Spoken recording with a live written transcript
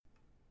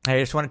I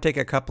just want to take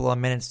a couple of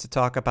minutes to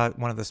talk about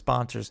one of the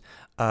sponsors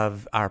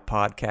of our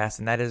podcast,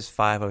 and that is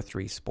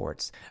 503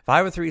 Sports.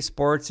 503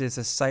 Sports is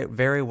a site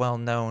very well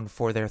known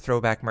for their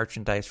throwback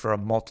merchandise for a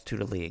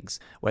multitude of leagues,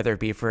 whether it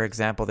be, for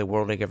example, the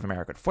World League of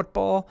American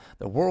Football,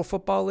 the World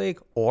Football League,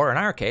 or in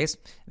our case,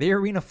 the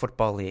Arena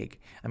Football League.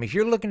 I mean, if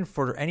you're looking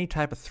for any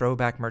type of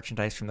throwback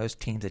merchandise from those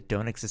teams that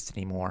don't exist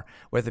anymore,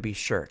 whether it be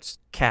shirts,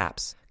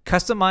 caps,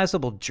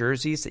 customizable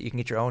jerseys that you can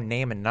get your own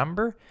name and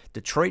number,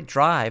 Detroit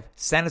Drive,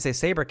 San Jose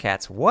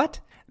SaberCats, what?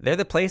 They're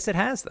the place that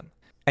has them.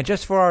 And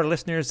just for our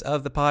listeners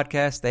of the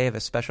podcast, they have a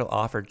special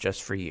offer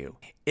just for you.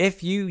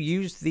 If you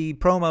use the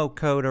promo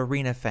code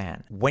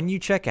ArenaFan, when you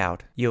check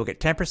out, you'll get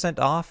 10%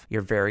 off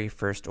your very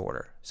first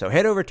order. So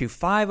head over to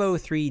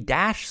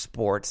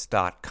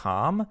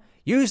 503-sports.com,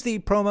 use the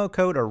promo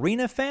code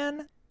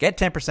ArenaFan, get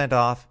 10%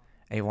 off,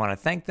 and you want to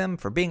thank them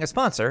for being a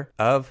sponsor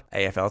of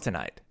AFL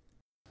Tonight.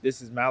 This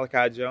is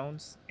Malachi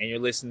Jones, and you're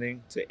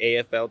listening to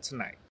AFL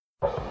Tonight.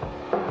 And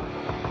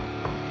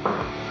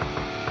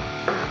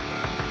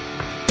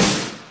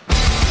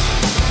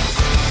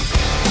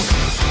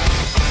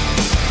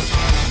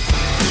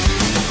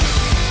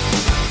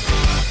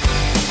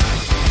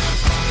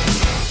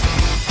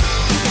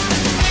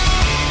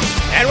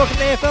welcome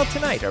to AFL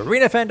Tonight,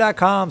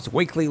 ArenaFan.com's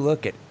weekly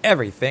look at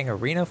everything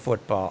arena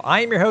football.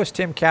 I am your host,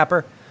 Tim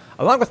Capper,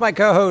 along with my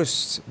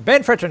co-hosts,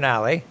 Ben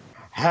Fraternale.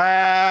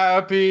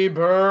 Happy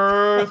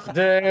birthday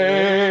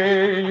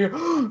to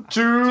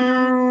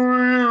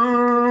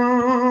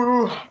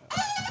you.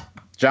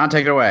 John,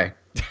 take it away.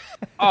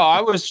 Oh,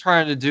 I was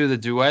trying to do the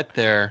duet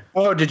there.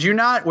 Oh, did you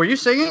not? Were you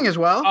singing as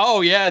well?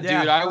 Oh, yeah,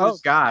 dude. Oh,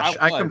 gosh.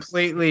 I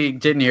completely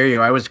didn't hear you.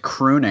 I was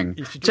crooning.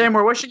 Tim,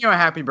 we're wishing you a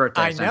happy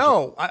birthday. I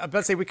know. I was about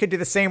to say we could do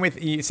the same with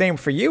you. Same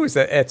for you.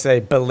 It's a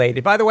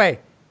belated. By the way,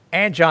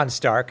 and John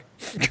Stark.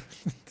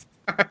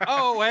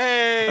 Oh,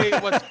 hey,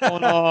 what's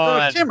going Oh,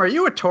 on? Tim, are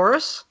you a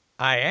Taurus?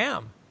 I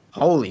am.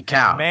 Holy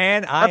cow.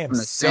 Man, I am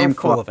so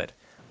full of it.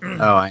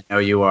 Oh, I know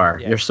you are.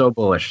 Yeah. You're so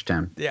bullish,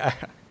 Tim. Yeah.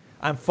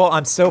 I'm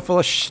so full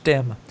of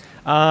stem.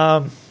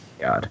 God.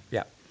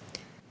 Yeah.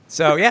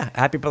 So, yeah,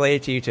 happy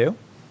belated to you, too.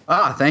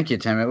 Oh, thank you,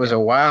 Tim. It was a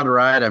wild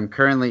ride. I'm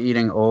currently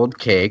eating old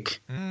cake,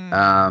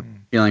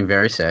 feeling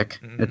very sick.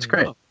 It's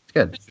great. It's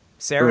good.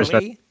 Sarah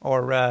Lee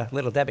or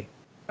Little Debbie?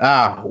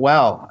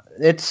 Well,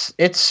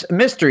 it's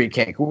mystery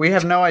cake. We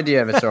have no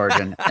idea of its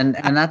origin,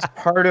 and that's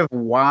part of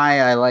why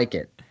I like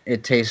it.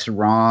 It tastes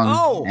wrong.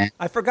 Oh,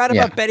 I forgot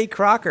about Betty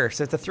Crocker,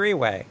 so it's a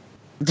three-way.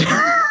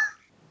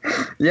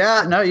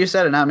 Yeah, no, you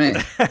said it, not me.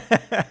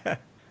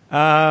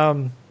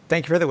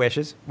 Thank you for the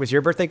wishes. Was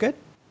your birthday good?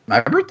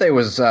 My birthday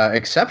was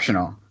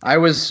exceptional. I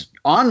was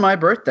on my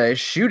birthday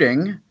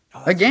shooting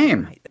a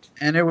game,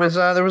 and it was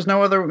there was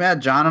no other.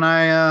 John and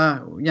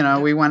I,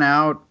 we went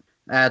out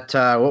at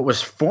what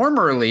was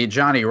formerly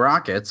Johnny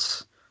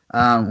Rockets,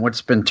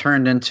 what's been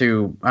turned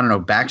into, I don't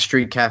know,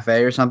 Backstreet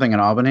Cafe or something in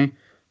Albany.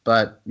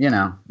 But,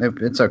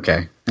 it's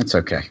okay. It's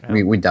okay.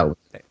 Yeah. We dealt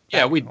with it.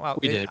 Yeah, we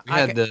did. We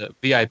had the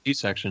VIP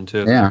section,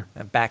 too. Yeah.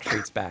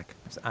 Backstreet's back.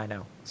 I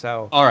know.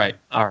 So. All right.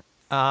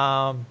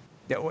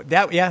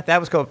 That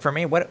was cool for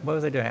me. What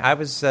was I doing? I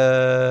was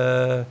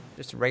I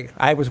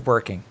was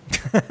working.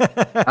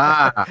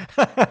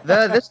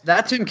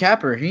 That's Tim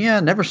Capper. He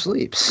never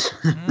sleeps.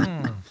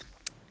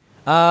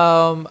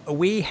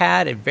 We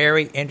had a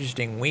very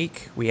interesting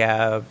week. We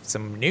have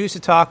some news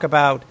to talk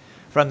about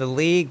from the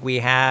league. We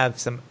have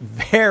some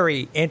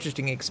very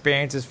interesting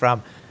experiences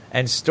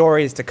and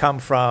stories to come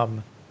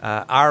from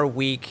our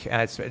week,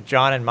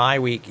 John and my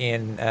week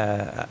in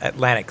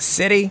Atlantic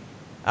City.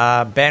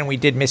 Ben, we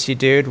did miss you,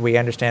 dude. We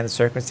understand the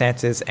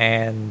circumstances,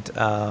 and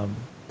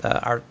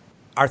our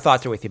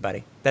thoughts are with you,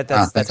 buddy. That's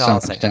all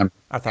I'll say. Tim.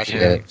 Our thoughts are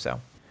with you.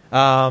 So,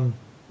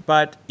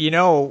 but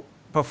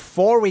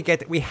before we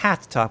we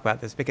have to talk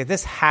about this because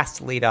this has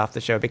to lead off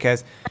the show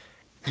because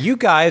you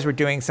guys were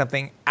doing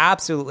something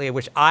absolutely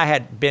which I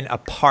had been a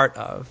part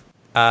of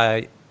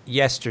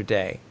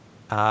yesterday.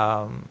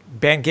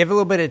 Ben, give a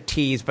little bit of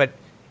tease, but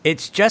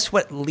it's just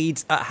what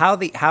leads how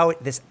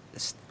this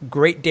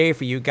great day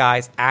for you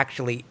guys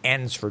actually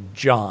ends for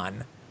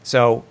John.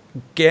 So,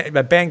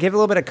 Ben, give a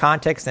little bit of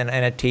context and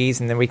a tease,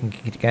 and then we can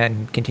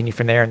continue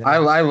from there.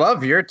 I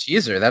love your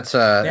teaser. That's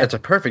a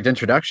perfect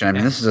introduction. I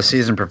mean, this is a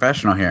seasoned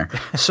professional here.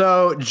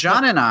 So,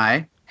 John and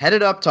I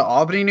headed up to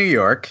Albany, New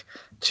York,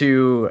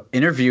 to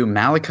interview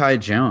Malachi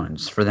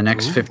Jones for the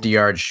next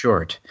 50-yard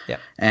short. Yeah.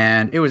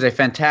 And it was a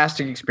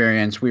fantastic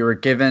experience. We were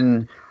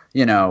given,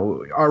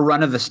 our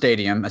run of the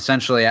stadium.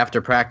 Essentially,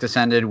 after practice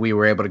ended, we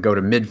were able to go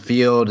to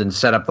midfield and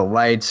set up the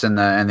lights and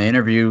the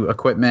interview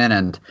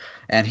equipment.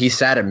 And he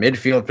sat at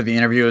midfield for the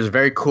interview. It was a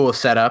very cool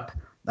setup.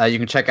 You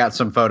can check out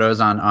some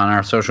photos on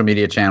our social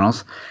media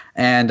channels.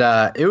 And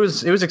it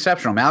was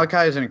exceptional.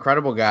 Malachi is an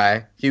incredible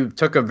guy. He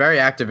took a very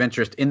active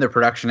interest in the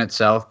production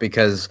itself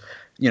because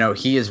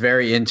he is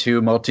very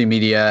into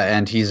multimedia,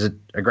 and he's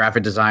a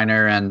graphic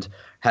designer and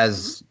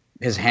has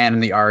his hand in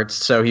the arts.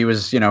 So he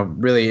was,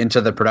 really into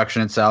the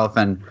production itself.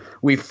 And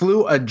we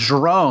flew a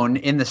drone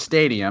in the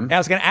stadium. I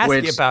was going to ask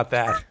you about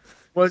that.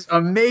 Was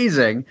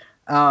amazing.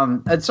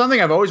 It's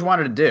something I've always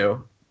wanted to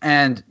do,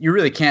 and you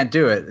really can't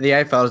do it. The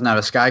AFL doesn't have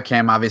a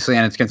Skycam, obviously,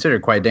 and it's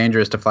considered quite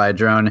dangerous to fly a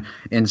drone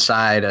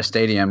inside a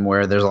stadium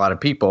where there's a lot of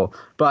people.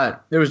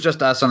 But it was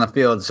just us on the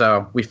field,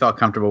 so we felt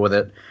comfortable with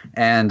it,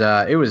 and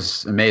it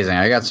was amazing.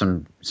 I got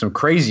some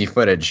crazy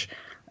footage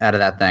out of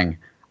that thing.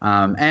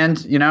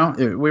 And,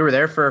 we were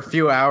there for a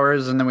few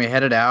hours, and then we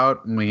headed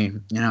out, and we,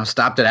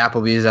 stopped at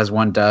Applebee's as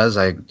one does.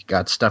 I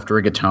got stuffed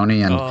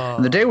rigatoni,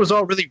 and the day was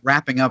all really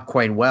wrapping up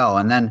quite well.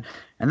 And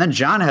then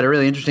John had a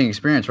really interesting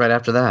experience right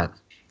after that.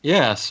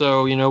 Yeah,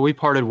 so, we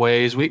parted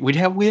ways. We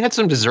had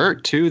some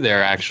dessert, too,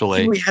 there,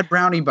 actually. We had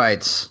brownie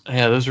bites.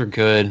 Yeah, those were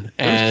good.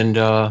 And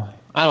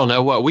I don't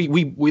know what.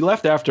 We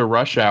left after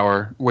rush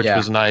hour, which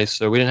was nice,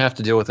 so we didn't have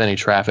to deal with any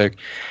traffic.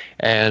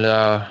 And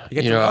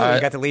you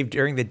got to leave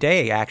during the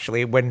day,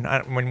 actually,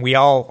 when we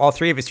all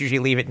three of us usually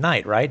leave at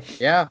night, right?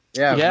 Yeah.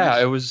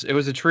 It was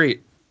a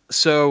treat.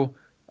 So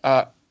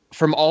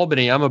from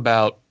Albany, I'm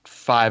about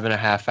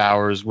 5.5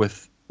 hours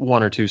with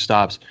 1 or 2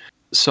 stops.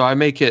 So I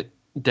make it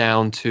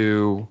down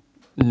to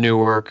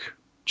Newark,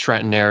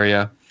 Trenton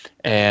area,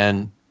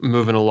 and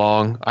moving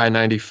along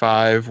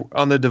I-95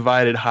 on the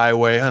divided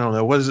highway. I don't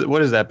know,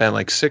 what is that, Ben?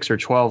 Like 6 or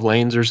 12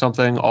 lanes or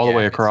something all the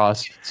way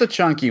across. It's a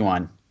chunky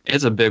one.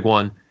 It's a big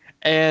one.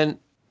 And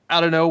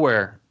out of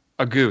nowhere,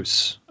 a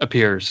goose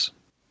appears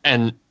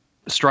and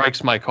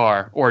strikes my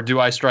car. Or do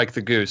I strike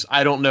the goose?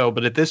 I don't know.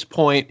 But at this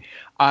point,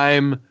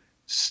 I'm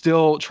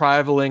still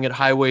traveling at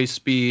highway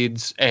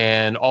speeds,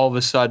 and all of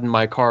a sudden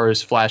my car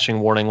is flashing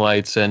warning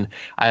lights, and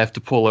I have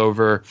to pull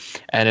over,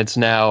 and it's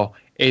now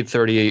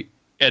 8:38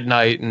 at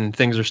night, and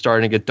things are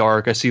starting to get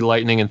dark. I see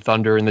lightning and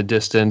thunder in the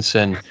distance,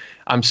 and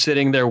I'm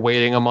sitting there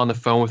waiting. I'm on the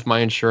phone with my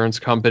insurance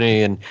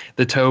company and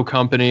the tow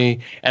company,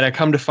 and I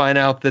come to find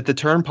out that the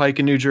Turnpike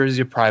in New Jersey is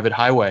a private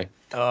highway.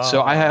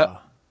 So I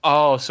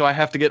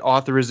have to get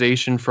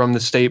authorization from the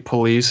state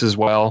police as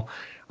well.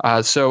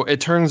 So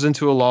it turns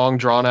into a long,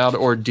 drawn-out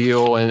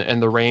ordeal,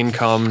 and the rain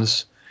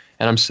comes,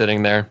 and I'm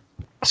sitting there.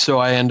 So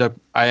I end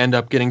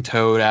up getting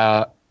towed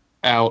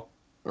out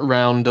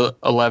around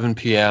 11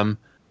 p.m.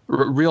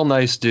 Real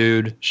nice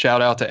dude.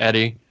 Shout out to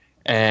Eddie.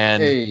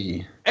 And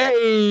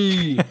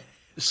hey.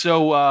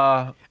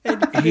 So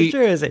New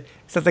Jersey.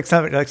 Sounds like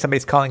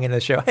somebody's calling in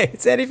the show. Hey,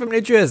 it's Eddie from New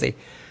Jersey.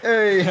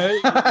 Hey.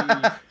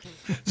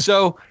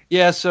 So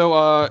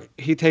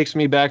he takes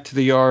me back to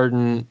the yard,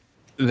 and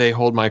they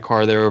hold my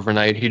car there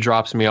overnight. He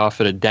drops me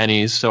off at a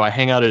Denny's. So I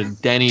hang out at a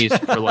Denny's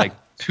for like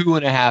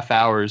 2.5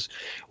 hours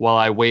while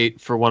I wait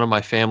for one of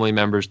my family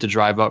members to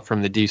drive up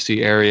from the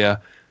DC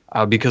area.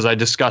 Because I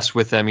discussed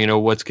with them,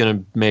 what's going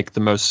to make the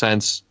most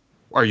sense.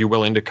 Are you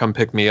willing to come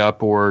pick me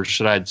up, or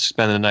should I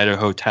spend the night at a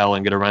hotel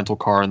and get a rental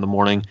car in the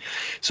morning?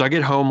 So I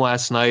get home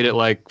last night at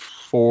like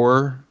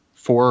 4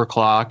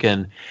 o'clock,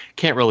 and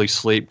can't really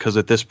sleep because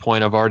at this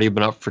point I've already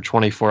been up for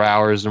 24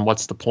 hours, and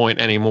what's the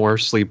point anymore?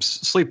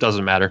 Sleep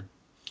doesn't matter.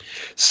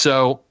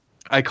 So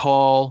I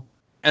call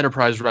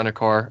Enterprise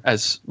Rent-A-Car,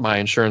 as my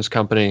insurance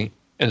company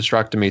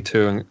instructed me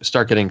to, and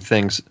start getting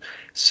things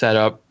set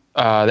up.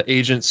 The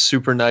agent's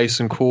super nice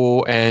and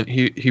cool, and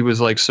he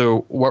was like,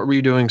 so what were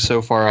you doing so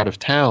far out of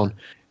town?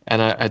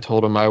 And I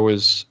told him I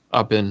was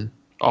up in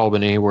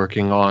Albany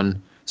working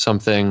on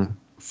something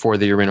for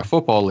the Arena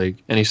Football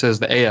League. And he says,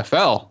 the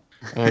AFL?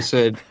 And I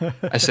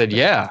said,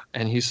 yeah.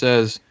 And he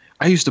says,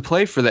 I used to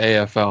play for the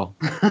AFL.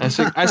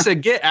 I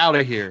said, get out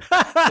of here.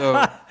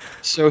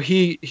 So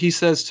he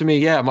says to me,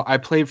 yeah, I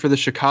played for the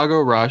Chicago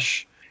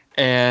Rush,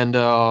 and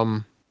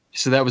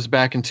so that was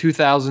back in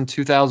 2000,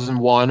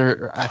 2001,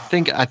 or I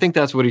think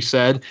that's what he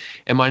said.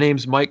 And my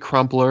name's Mike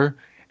Crumpler,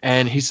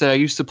 and he said I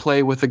used to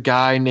play with a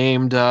guy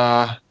named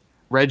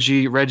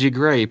Reggie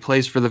Gray. He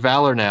plays for the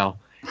Valor now.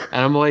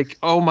 And I'm like,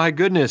 oh my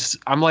goodness.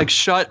 I'm like,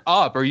 shut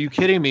up. Are you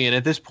kidding me? And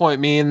at this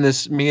point, me and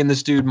this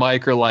dude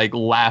Mike are like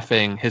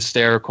laughing,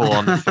 hysterical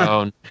on the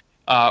phone.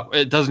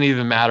 It doesn't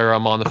even matter.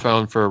 I'm on the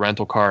phone for a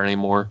rental car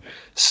anymore.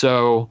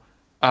 So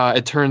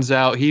it turns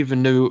out he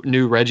even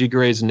knew Reggie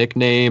Gray's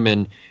nickname,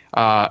 and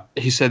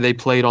he said they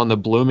played on the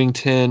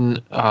Bloomington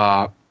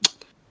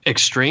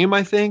Extreme,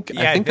 I think.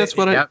 Yeah, I think that's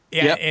what in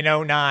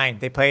 2009.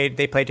 They played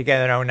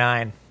together in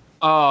 2009.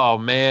 Oh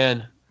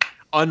man.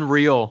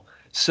 Unreal.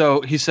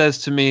 So he says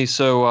to me,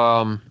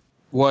 so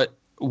what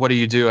do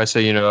you do? I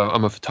say,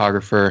 I'm a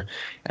photographer,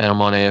 and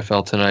I'm on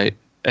AFL tonight,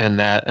 and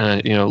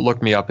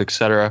look me up,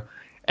 etc.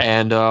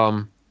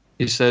 And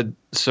he said,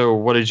 so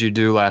what did you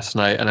do last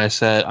night? And I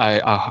said,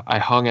 I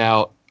hung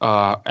out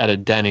at a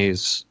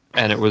Denny's,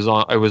 and it was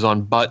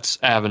on Butts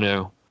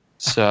Avenue.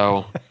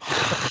 So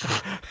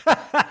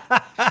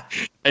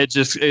it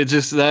just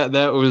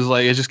that was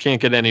like, it just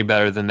can't get any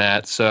better than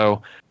that.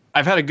 So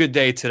I've had a good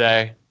day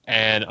today,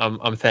 and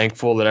I'm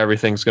thankful that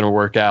everything's going to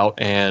work out,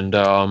 and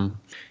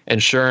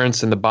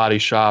insurance and the body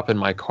shop and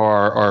my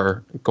car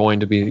are going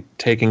to be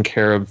taken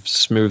care of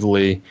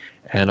smoothly,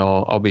 and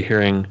I'll be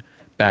hearing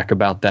back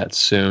about that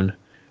soon.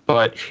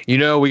 But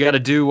we got to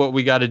do what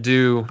we got to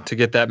do to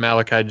get that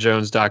Malachi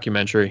Jones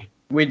documentary.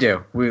 We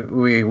do.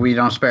 We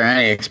don't spare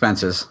any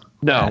expenses.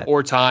 No,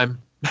 or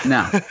time.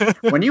 No.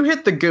 When you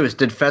hit the goose,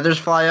 did feathers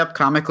fly up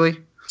comically?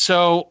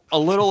 So a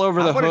little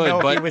over the I want to hood, know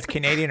if but he was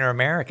Canadian or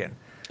American.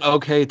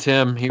 okay,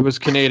 Tim, he was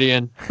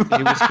Canadian.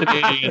 He was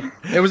Canadian.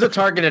 It was a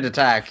targeted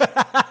attack.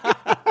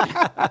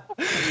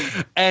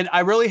 And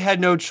I really had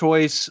no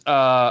choice.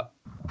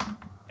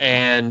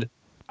 And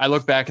I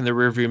look back in the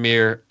rearview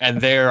mirror, and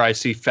there I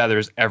see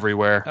feathers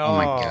everywhere. Oh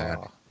my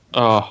God.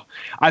 Oh,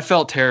 I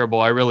felt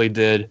terrible. I really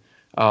did.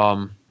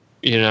 It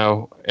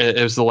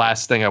was the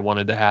last thing I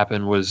wanted to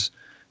happen was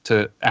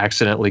to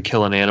accidentally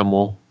kill an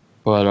animal.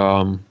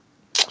 But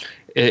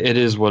it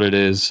is what it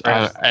is.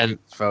 And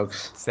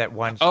folks. It's that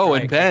one. oh,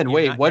 and strike. Ben, You're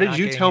wait, not- what you're did not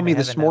you getting tell me into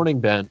this heaven now. morning,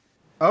 Ben?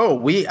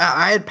 Oh,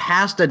 I had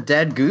passed a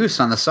dead goose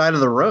on the side of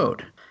the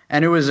road,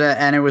 and it was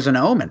an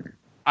omen.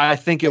 I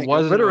think it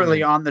was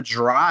Literally on the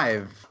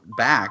drive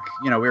back.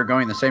 We were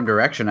going the same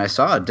direction. I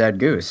saw a dead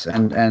goose,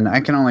 and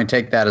I can only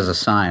take that as a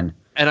sign.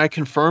 And I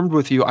confirmed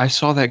with you, I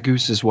saw that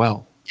goose as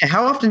well.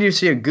 How often do you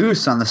see a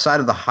goose on the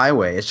side of the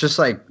highway? It's just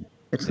like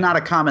it's not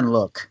a common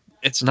look.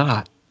 It's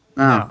not.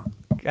 No,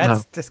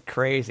 that's No. just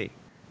crazy.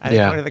 I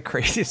think one of the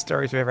craziest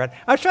stories we've ever had.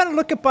 I was trying to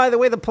look at, by the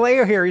way, the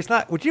player here. He's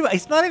not.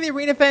 He's not in the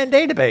Arena Fan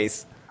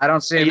database. I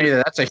don't see him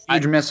either. That's a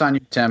huge miss on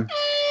you, Tim.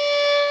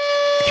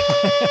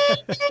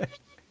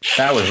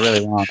 That was really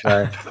long.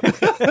 Sorry.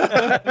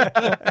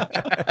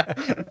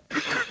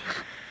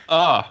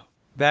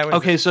 That was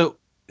Okay, so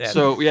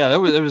Yeah.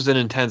 that was an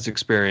intense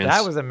experience.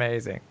 That was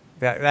amazing.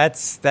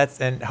 That's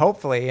and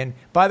hopefully. And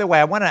by the way,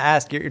 I want to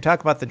ask you. You're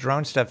talking about the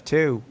drone stuff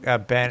too,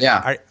 Ben.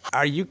 Yeah.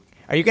 Are you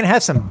going to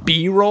have some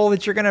B-roll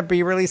that you're going to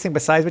be releasing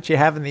besides what you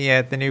have in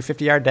the new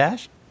 50-yard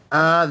dash?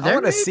 I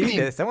want to see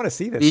this. I want to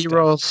see this.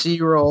 B-roll,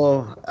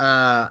 C-roll.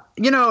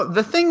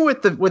 The thing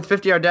with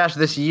 50-yard dash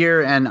this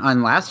year and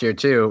on last year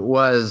too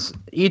was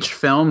each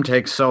film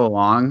takes so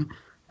long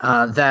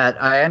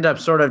that I end up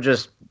sort of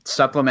just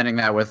supplementing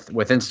that with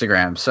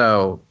Instagram.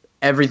 So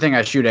everything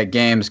I shoot at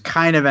games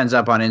kind of ends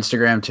up on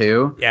Instagram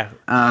too. Yeah.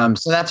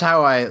 So that's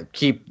how I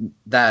keep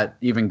that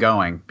even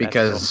going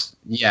because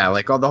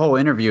like the whole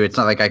interview, it's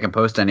not like I can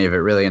post any of it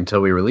really until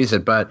we release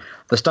it, but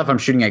the stuff I'm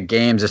shooting at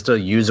games is still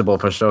usable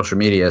for social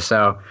media.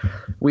 So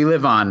we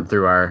live on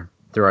through our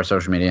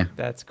social media.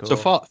 That's cool. So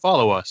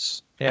follow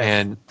us,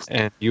 and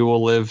you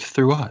will live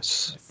through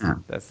us.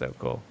 That's so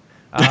cool.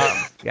 We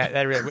got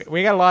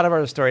a lot of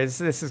other stories.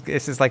 This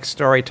is like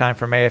story time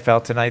from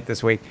AFL tonight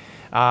this week.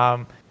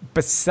 We're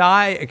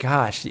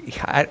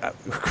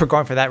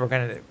going for that. We're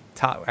going to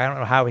top. I don't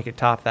know how we could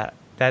top that.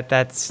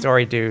 That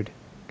story, dude.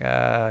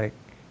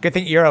 Good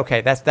thing you're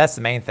okay. That's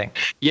the main thing.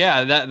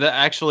 Yeah, that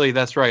actually,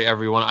 that's right,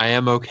 everyone. I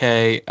am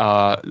okay.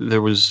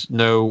 There was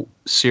no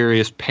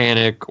serious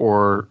panic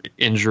or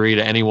injury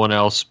to anyone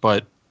else,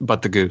 but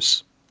the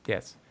goose.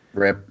 Yes.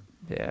 Rip.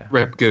 Yeah.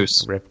 Rip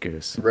goose. Rip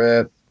goose.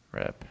 Rip.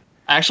 Rip.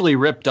 Actually,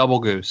 rip double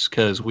goose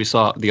because we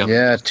saw the other.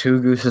 Yeah,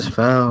 2 gooses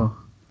fell.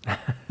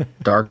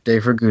 Dark day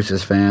for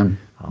gooses, fam.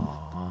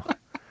 Aww.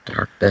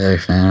 Dark day,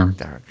 fam.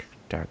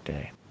 Dark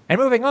day. And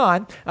moving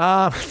on.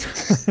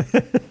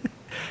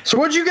 So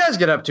what'd you guys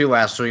get up to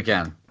last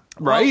weekend?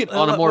 Right?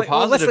 On a more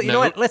positive note. You know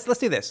what? Let's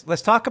do this.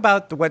 Let's talk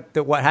about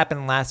what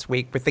happened last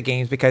week with the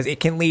games because it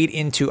can lead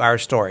into our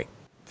story.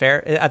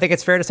 Fair? I think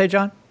it's fair to say,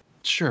 John?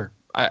 Sure.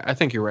 I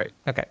think you're right.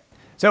 Okay.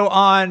 So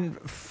on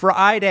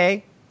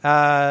Friday,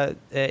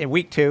 in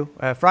week 2,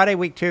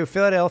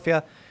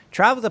 Philadelphia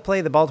traveled to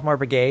play the Baltimore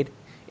Brigade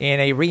in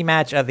a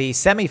rematch of the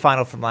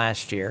semifinal from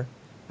last year,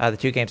 the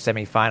 2-game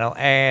semifinal.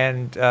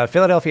 And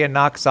Philadelphia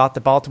knocks off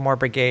the Baltimore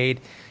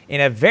Brigade in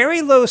a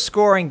very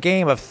low-scoring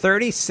game of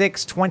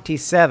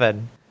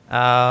 36-27.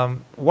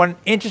 One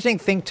interesting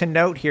thing to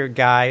note here,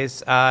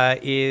 guys,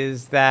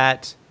 is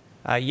that,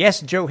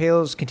 yes, Joe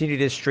Hills continued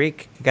his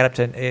streak. He got up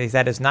to he's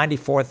at his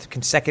 94th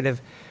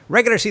consecutive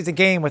regular season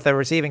game with a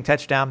receiving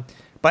touchdown,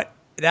 but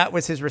that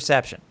was his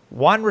reception.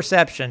 1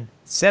 reception,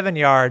 7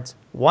 yards,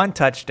 1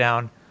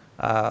 touchdown,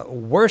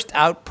 worst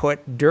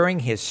output during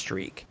his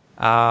streak.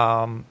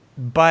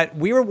 But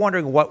we were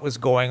wondering what was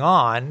going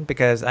on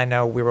because I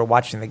know we were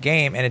watching the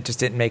game and it just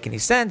didn't make any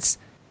sense.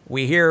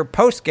 We hear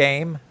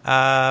post-game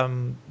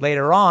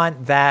later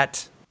on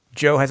that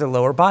Joe has a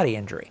lower body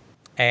injury.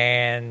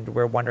 And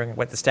we're wondering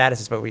what the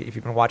status is. But if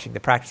you've been watching the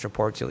practice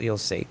reports, you'll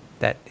see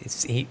that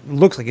he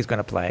looks like he's going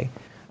to play.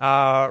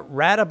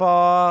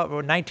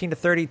 Radabaugh,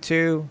 19-32,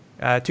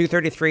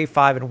 233,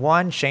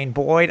 5-1. Shane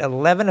Boyd,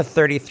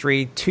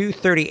 11-33,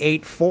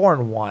 238,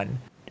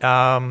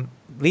 4-1.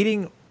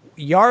 Leading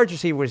yards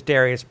receiver was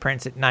Darius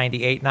Prince at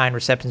 98, 9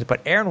 receptions.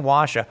 But Aaron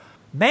Washa,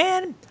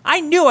 man, I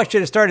knew I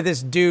should have started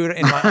this dude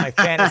in my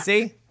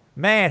fantasy.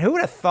 Man, who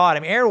would have thought? I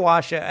mean, Aaron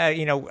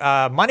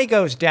Washa, money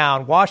goes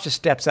down. Washa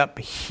steps up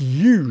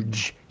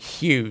huge.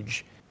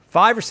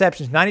 5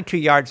 receptions, 92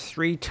 yards,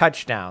 3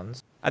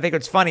 touchdowns. I think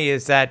what's funny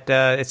is that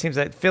it seems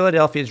that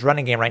Philadelphia's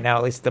running game right now,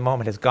 at least at the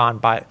moment, has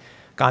gone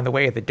the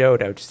way of the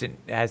dodo.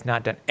 Has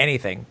not done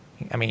anything.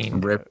 I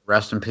mean,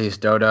 Rest in peace,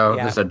 Dodo.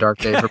 Yeah. It's a dark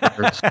day for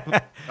birds.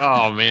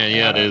 Oh, man.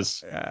 Yeah, it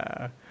is.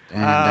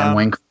 And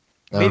wink.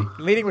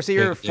 Leading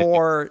receiver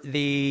for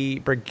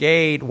the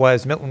Brigade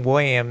was Milton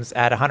Williams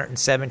at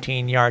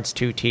 117 yards,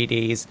 2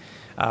 TDs.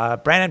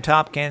 Brandon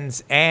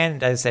Tompkins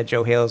and, as I said,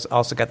 Joe Hales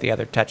also got the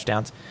other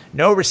touchdowns.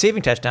 No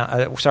rushing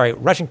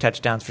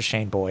touchdowns for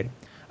Shane Boyd.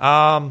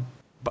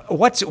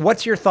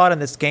 What's your thought on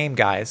this game,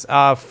 guys?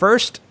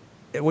 First,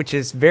 which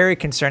is very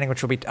concerning,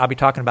 which I'll be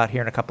talking about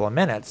here in a couple of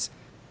minutes,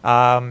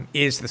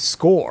 is the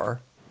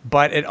score.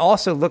 But it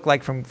also looked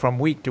like from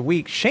week to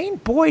week, Shane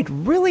Boyd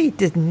really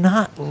did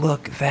not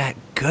look that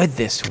good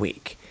this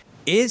week.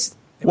 Is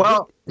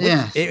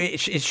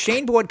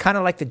Shane Boyd kind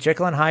of like the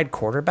Jekyll and Hyde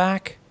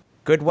quarterback?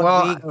 Good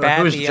one week,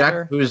 bad the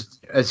other.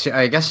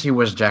 I guess he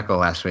was Jekyll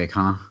last week,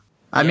 huh?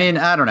 I mean,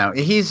 I don't know.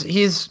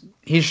 He's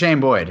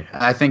Shane Boyd.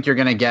 I think you're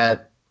gonna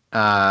get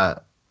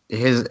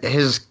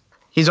he's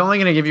only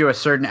gonna give you a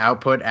certain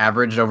output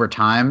averaged over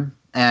time,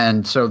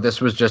 and so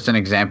this was just an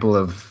example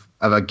of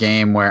a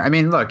game where, I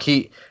mean, look,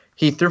 he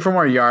threw for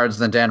more yards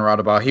than Dan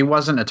Raudabaugh. He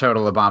wasn't a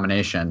total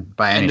abomination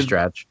by any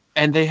stretch.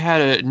 And they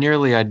had a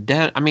nearly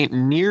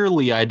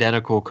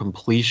identical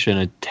completion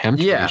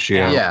attempt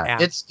ratio.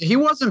 Yeah. He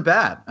wasn't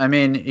bad. I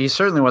mean, he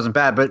certainly wasn't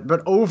bad,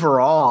 but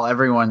overall,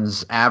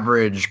 everyone's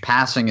average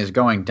passing is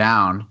going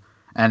down.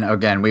 And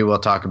again, we will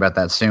talk about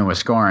that soon with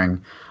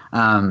scoring.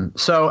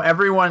 So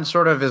everyone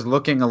sort of is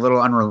looking a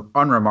little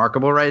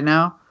unremarkable right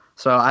now.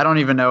 So I don't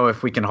even know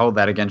if we can hold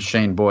that against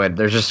Shane Boyd.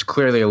 There's just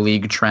clearly a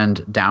league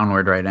trend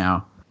downward right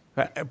now.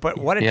 But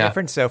what a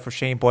difference, though, for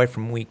Shane Boyd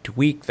from week to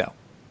week, though.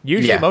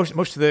 Usually,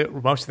 most of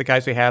the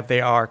guys we have,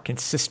 they are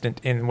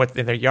consistent in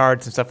their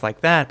yards and stuff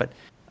like that. But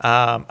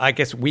I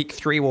guess week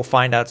 3 we'll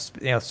find out,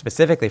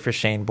 specifically for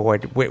Shane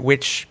Boyd,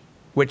 which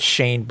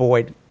Shane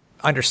Boyd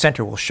under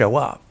center will show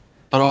up.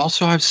 But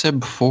also, I've said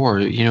before,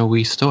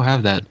 we still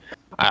have that.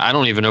 I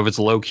don't even know if it's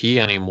low key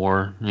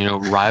anymore.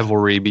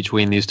 Rivalry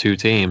between these two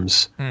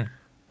teams.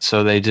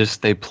 So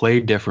they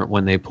play different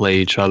when they play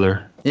each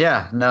other.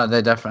 Yeah, no,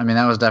 they definitely. I mean,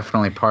 that was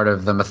definitely part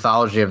of the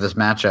mythology of this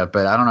matchup,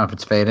 but I don't know if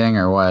it's fading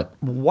or what.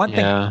 One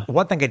thing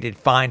I did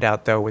find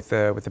out though with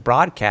the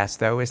broadcast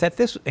though is that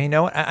this, and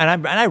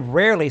I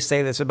rarely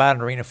say this about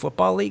an Arena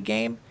Football League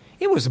game.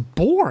 It was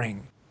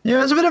boring. Yeah,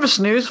 it was a bit of a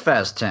snooze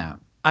fest,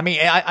 Tim. I mean,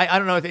 I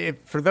don't know if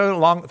for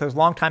those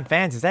longtime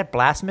fans, is that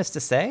blasphemous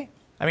to say?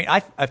 I mean,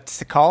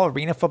 to call an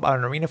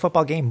Arena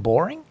Football game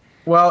boring.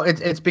 Well,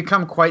 it's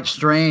become quite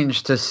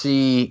strange to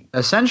see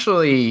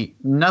essentially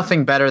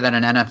nothing better than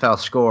an NFL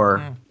score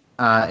in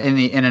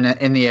the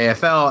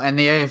AFL, and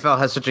the AFL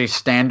has such a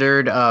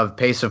standard of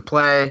pace of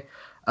play,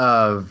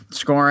 of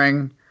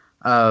scoring,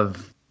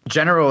 of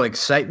general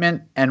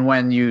excitement, and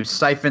when you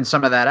siphon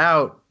some of that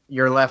out,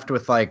 you're left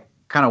with like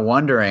kind of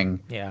wondering,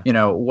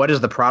 what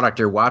is the product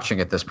you're watching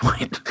at this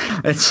point?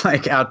 It's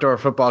like outdoor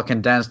football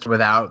condensed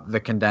without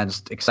the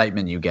condensed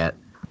excitement you get.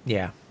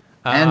 Yeah,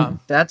 and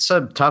that's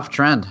a tough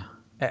trend.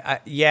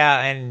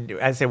 And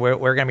as I said, we're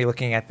going to be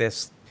looking at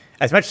this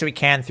as much as we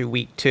can through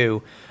week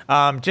 2.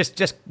 Just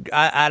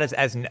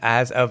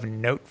as of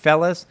note,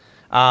 fellas,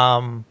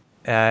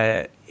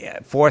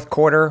 fourth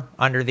quarter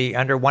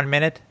under 1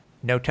 minute,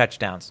 no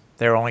touchdowns.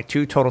 There are only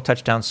 2 total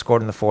touchdowns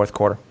scored in the fourth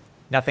quarter.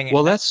 Nothing.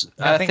 Well,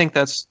 I think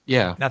that's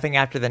nothing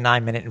after the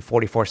 9-minute and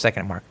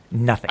 44-second mark.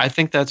 Nothing. I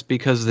think that's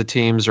because the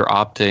teams are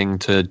opting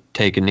to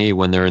take a knee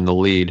when they're in the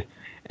lead,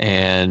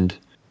 and.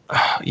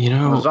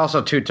 There's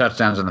also 2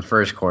 touchdowns in the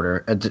first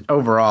quarter.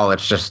 Overall,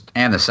 it's just,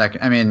 and the second.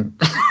 I mean,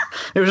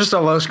 it was just a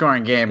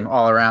low-scoring game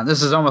all around.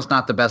 This is almost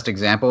not the best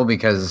example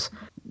because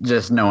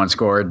just no one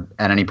scored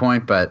at any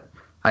point. But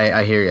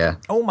I hear you.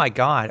 Oh my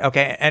God.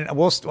 Okay, and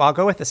I'll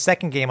go with the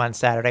second game on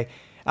Saturday.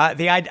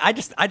 I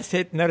just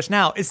hit notice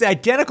now. It's the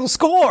identical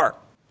score.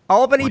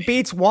 Albany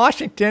beats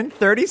Washington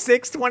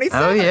 36-27.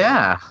 Oh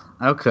yeah.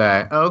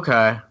 Okay.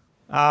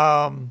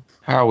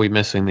 How are we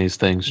missing these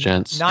things,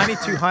 gents?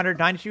 9,200.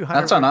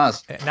 That's on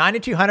us.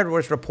 9,200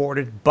 was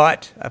reported,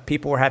 but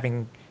people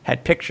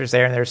had pictures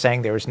there, and they were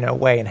saying there was no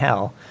way in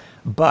hell.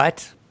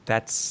 But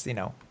that's,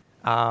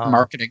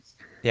 marketing.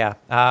 Yeah.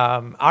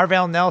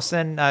 Arvell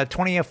Nelson,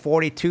 20 of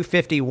 40,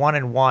 251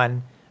 and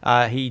 1.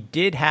 He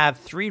did have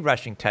 3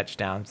 rushing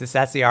touchdowns.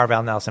 That's the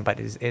Arvell Nelson, but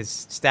his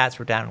stats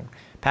were down.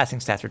 Passing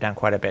stats were down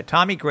quite a bit.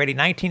 Tommy Grady,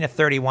 19 of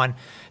 31,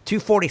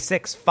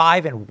 246,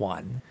 5 and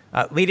 1.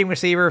 Leading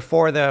receiver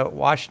for the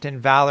Washington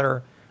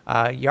Valor,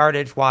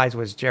 yardage-wise,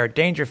 was Jared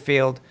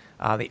Dangerfield.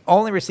 The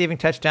only receiving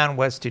touchdown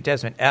was to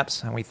Desmond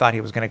Epps, and we thought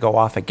he was going to go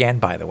off again,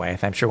 by the way.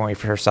 I'm sure when we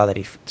first saw that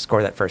he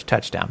scored that first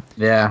touchdown.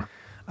 Yeah.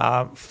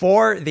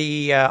 For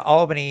the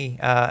Albany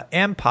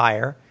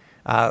Empire,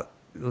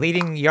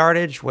 leading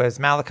yardage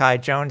was Malachi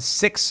Jones,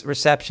 6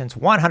 receptions,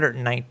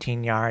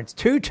 119 yards,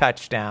 2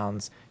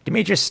 touchdowns.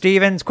 Demetrius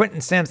Stevens,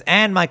 Quentin Sims,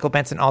 and Michael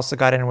Benson also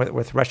got in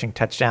with rushing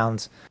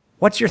touchdowns.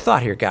 What's your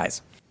thought here,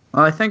 guys?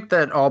 Well, I think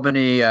that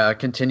Albany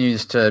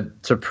continues to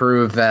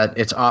prove that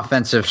its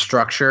offensive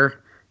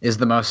structure is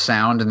the most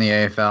sound in the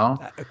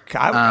AFL.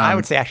 I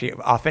would say actually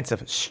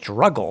offensive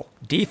struggle.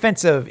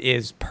 Defensive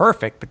is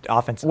perfect, but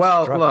offensive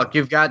struggle. Look,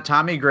 you've got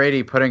Tommy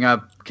Grady putting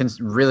up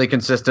really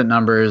consistent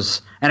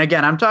numbers. And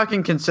again, I'm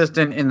talking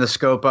consistent in the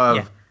scope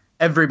of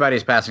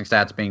everybody's passing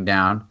stats being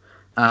down,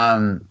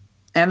 and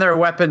their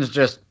weapons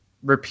just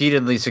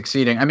repeatedly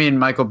succeeding. I mean,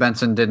 Michael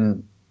Benson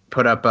didn't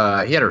put up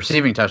he had a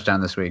receiving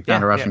touchdown this week,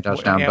 not a rushing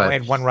touchdown. Yeah, but we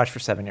had 1 rush for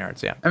 7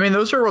 yards. Yeah, I mean,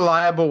 those are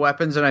reliable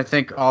weapons, and I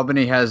think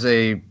Albany has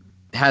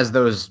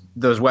those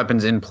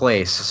weapons in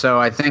place. So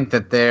I think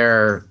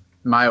that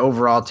my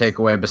overall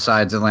takeaway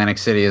besides Atlantic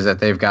City is that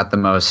they've got the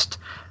most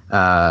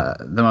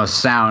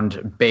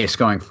sound base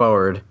going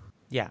forward.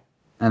 Yeah,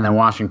 and then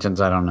Washington's,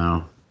 I don't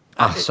know.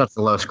 Oh, such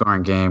a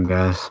low-scoring game,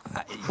 guys.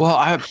 Well,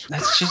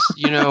 that's just,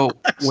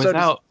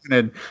 without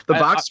the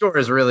box score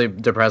is really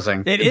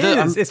depressing. It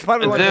is. It's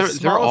probably one of the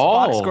smallest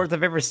box scores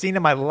I've ever seen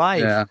in my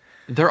life. Yeah.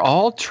 They're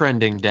all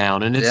trending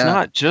down, and it's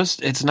not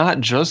just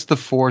the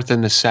fourth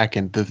and the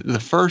second. The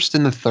first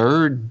and the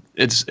third,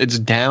 it's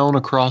down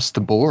across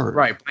the board.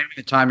 Right. Blaming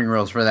the timing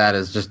rules for that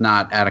is just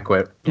not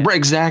adequate. Yeah. Right,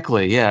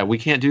 exactly. Yeah, we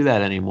can't do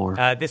that anymore.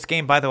 This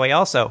game, by the way,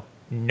 also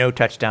no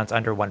touchdowns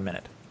under 1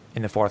 minute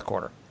in the fourth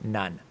quarter.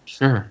 None.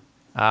 Sure.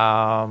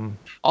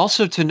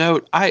 Also to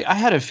note, I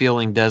had a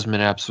feeling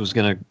Desmond Epps was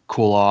going to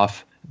cool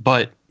off,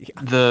 but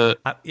those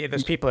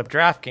people at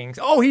DraftKings,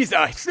 he's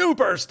a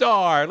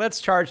superstar.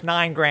 Let's charge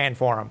 $9,000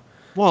 for him.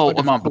 Well, put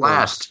him on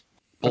blast.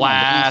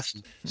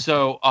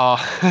 So,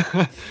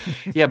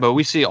 yeah, but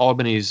we see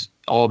Albany's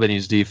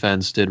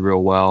defense did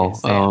real well.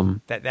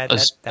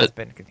 That's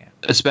been good. Yeah.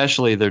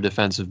 Especially their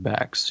defensive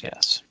backs.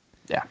 Yes.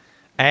 Yeah.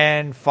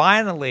 And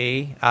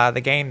finally,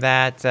 the game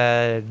that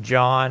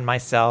John,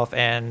 myself,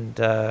 and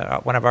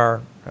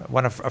a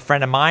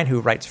friend of mine who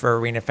writes for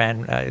Arena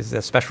Fan is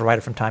a special writer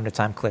from time to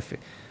time,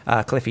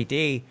 Cliffy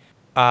D,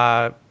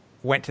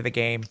 went to the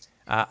game.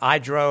 I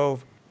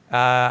drove.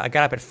 I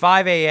got up at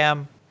 5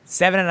 a.m.,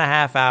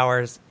 7.5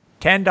 hours,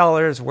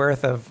 $10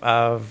 worth of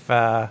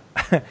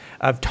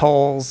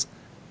tolls.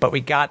 But we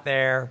got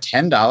there.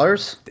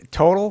 $10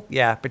 total,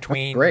 yeah.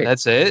 Between great,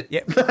 that's it.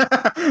 Yeah.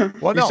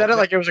 Well, you said it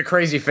like it was a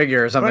crazy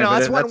figure or something. No,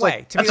 that's one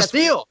way. That's a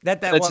steal.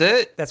 That's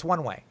it. That's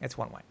one way. It's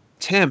one way.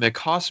 Tim, it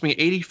cost me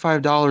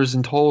 $85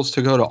 in tolls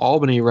to go to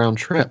Albany round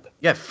trip.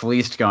 You get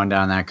fleeced going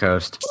down that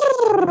coast.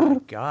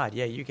 Oh, God,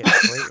 yeah, you get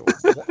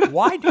fleeced.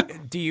 Why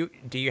do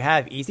you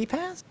have Easy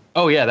Pass?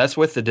 Oh yeah, that's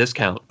with the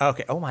discount.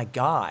 Okay. Oh my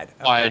God.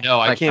 Okay. I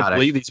know. I can't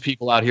believe these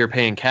people out here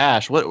paying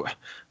cash. What?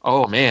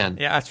 Oh man.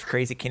 Yeah, that's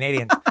crazy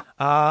Canadians.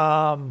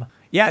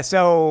 Yeah.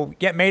 So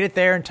made it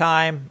there in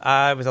time.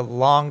 It was a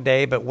long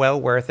day, but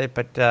well worth it.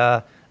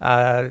 But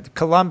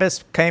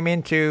Columbus came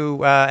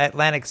into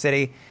Atlantic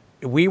City.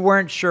 We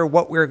weren't sure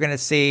what we were going to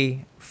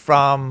see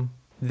from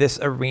this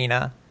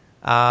arena.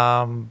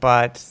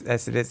 But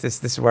this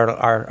is where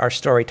our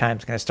story time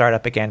is going to start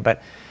up again.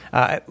 But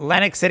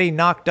Atlantic City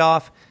knocked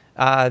off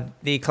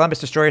the Columbus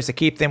Destroyers to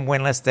keep them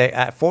winless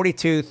at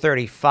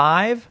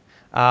 42-35.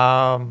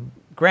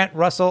 Grant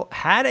Russell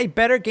had a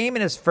better game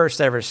in his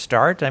first ever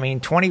start. I mean,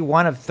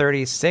 21 of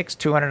 36,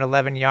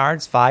 211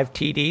 yards, 5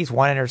 TDs,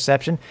 1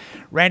 interception.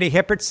 Randy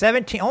Hippert,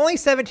 only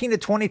 17 to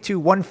 22,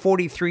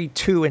 143,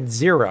 2 and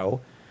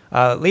 0.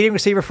 Leading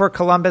receiver for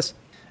Columbus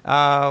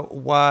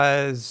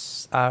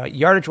was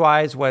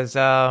yardage-wise was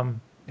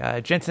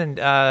Jensen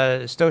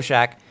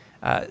Stoshak,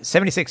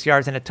 76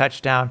 yards and a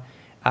touchdown.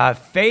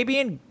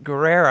 Fabian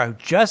Guerrero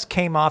just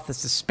came off the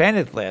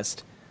suspended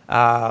list.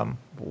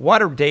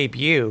 What a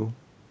debut.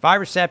 5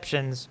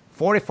 receptions,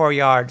 44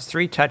 yards,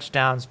 3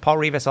 touchdowns. Paul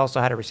Rivas also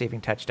had a receiving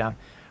touchdown.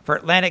 For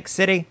Atlantic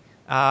City,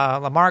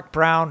 Lamarck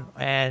Brown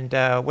and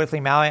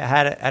Whitley Malloy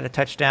had a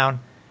touchdown.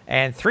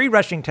 And 3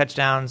 rushing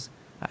touchdowns,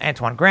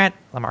 Antoine Grant,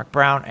 Lamarck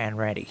Brown, and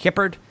Randy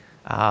Hippert.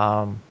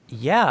 The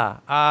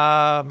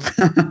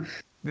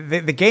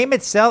game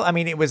itself, I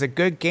mean, it was a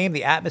good game.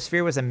 The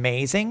atmosphere was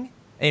amazing,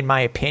 in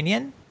my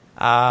opinion.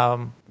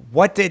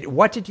 What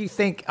did you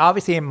think?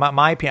 Obviously, in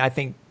my opinion, I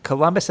think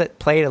Columbus had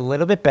played a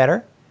little bit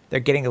better. They're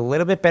getting a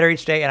little bit better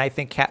each day, and I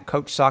think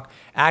Coach Salk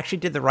actually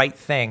did the right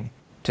thing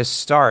to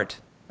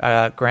start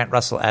Grant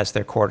Russell as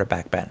their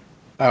quarterback, Ben.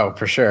 Oh,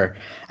 for sure.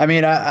 I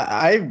mean,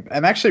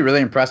 I'm actually really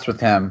impressed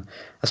with him,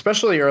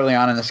 especially early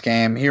on in this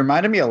game. He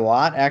reminded me a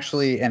lot,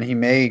 actually, and he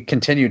may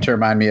continue to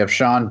remind me of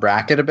Sean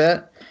Brackett a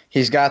bit.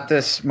 He's got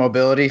this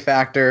mobility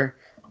factor,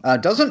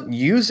 doesn't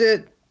use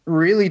it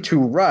really to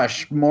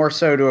rush, more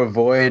so to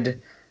avoid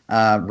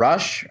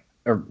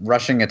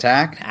rushing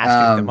attack.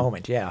 Asking the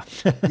moment, yeah.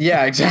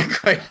 Yeah,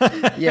 exactly.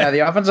 Yeah, the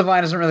offensive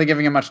line isn't really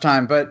giving him much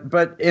time,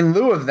 but in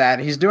lieu of that,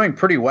 he's doing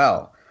pretty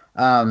well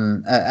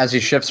as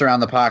he shifts around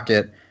the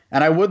pocket.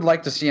 And I would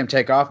like to see him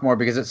take off more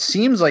because it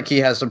seems like he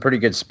has some pretty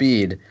good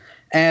speed.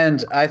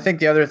 And I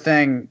think the other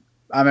thing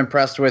I'm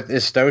impressed with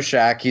is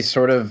Stoshak. He's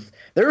sort of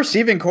their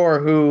receiving core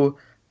who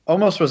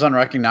almost was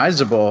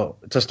unrecognizable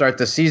to start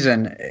the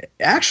season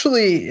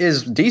actually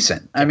is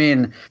decent. I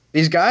mean,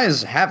 these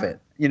guys have it.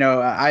 You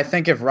know, I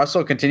think if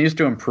Russell continues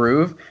to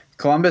improve,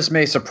 Columbus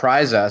may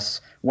surprise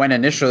us when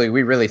initially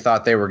we really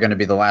thought they were going to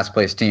be the last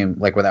place team,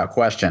 like without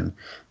question.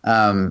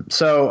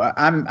 So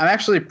I'm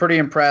actually pretty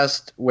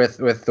impressed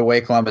with the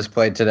way Columbus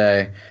played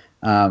today.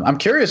 I'm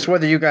curious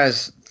whether you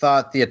guys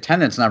thought the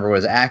attendance number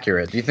was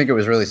accurate. Do you think it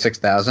was really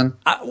 6,000?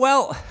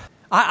 Well,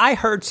 I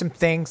heard some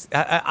things.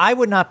 I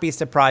would not be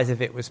surprised if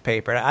it was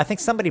papered. I think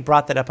somebody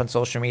brought that up on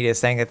social media,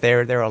 saying that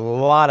there are a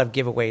lot of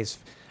giveaways,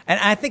 and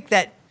I think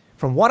that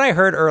from what I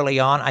heard early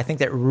on, I think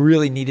that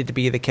really needed to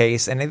be the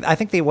case. And I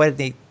think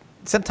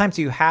sometimes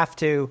you have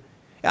to.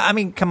 I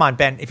mean, come on,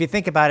 Ben. If you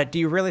think about it, do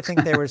you really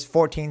think there was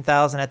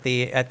 14,000 at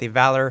the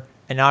Valor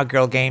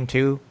inaugural game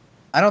too?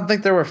 I don't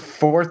think there were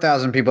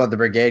 4,000 people at the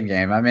Brigade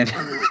game. I mean,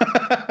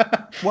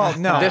 well,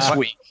 no, this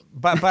week.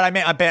 But I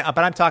mean, but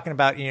I'm talking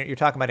about, you're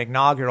talking about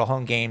inaugural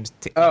home games.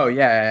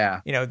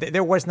 Yeah.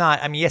 There was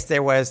not. I mean, yes,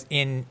 there was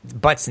in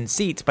butts and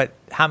seats, but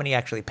how many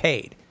actually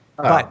paid?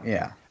 But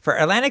yeah. For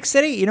Atlantic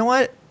City, you know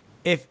what?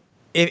 If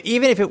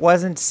even if it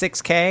wasn't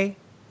 6K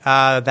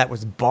that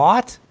was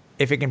bought,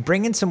 if it can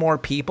bring in some more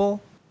people,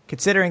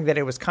 considering that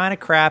it was kind of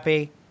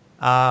crappy,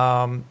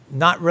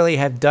 not really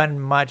have done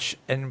much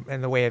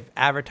in the way of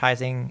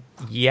advertising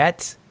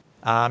yet.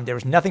 There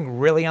was nothing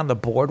really on the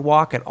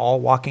boardwalk at all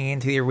walking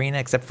into the arena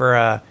except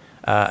for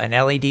an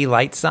LED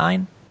light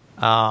sign.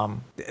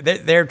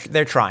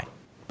 They're trying.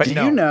 But Do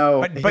no, you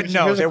know? but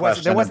no, there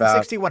wasn't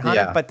 6,100.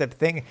 Yeah. But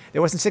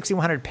there wasn't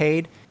 6,100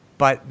 paid.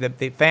 But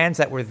the fans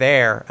that were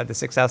there, of the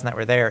 6,000 that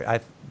were there,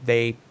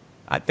 they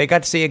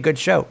got to see a good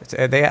show.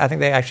 I think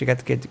they actually got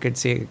to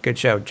see a good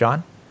show.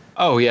 John?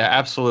 Oh, yeah,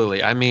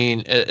 absolutely. I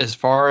mean, as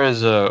far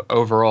as a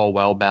overall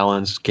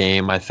well-balanced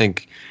game, I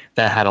think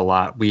that had a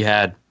lot. We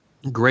had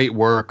great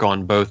work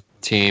on both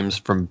teams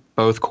from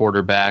both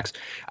quarterbacks.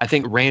 I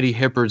think Randy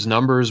Hippard's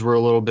numbers were a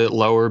little bit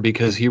lower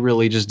because he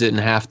really just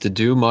didn't have to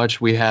do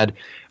much. We had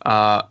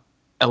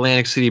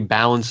Atlantic City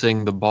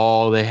balancing the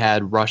ball. They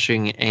had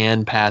rushing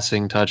and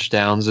passing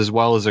touchdowns, as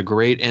well as a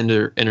great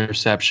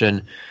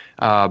interception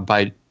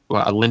by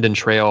Lyndon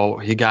Trail.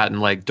 He got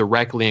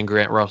directly in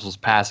Grant Russell's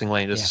passing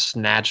lane, just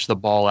snatched the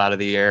ball out of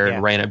the air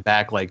and ran it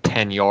back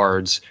 10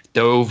 yards,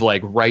 dove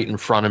right in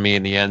front of me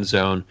in the end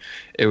zone.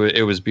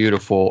 It was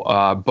beautiful.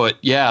 But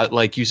yeah,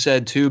 like you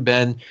said too,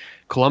 Ben,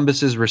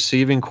 Columbus's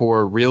receiving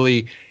core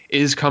really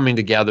is coming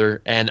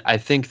together, and I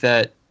think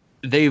that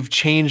they've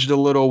changed a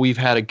little. We've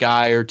had a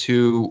guy or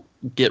two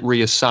get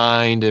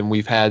reassigned, and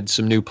we've had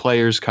some new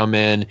players come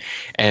in.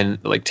 And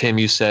like Tim,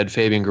 you said,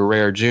 Fabian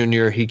Guerrero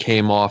Jr., he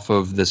came off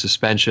of the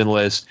suspension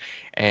list,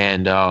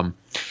 and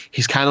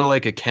he's kind of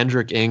like a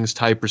Kendrick Ings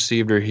type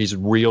receiver. He's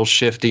real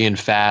shifty and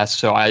fast,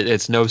 so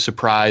it's no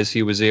surprise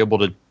he was able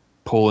to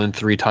pull in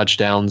 3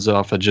 touchdowns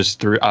off of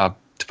just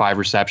 5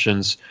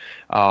 receptions.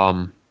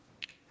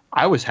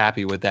 I was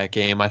happy with that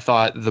game. I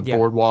thought the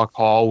Boardwalk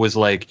Hall was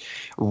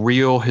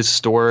real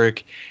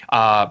historic.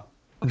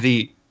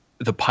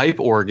 The pipe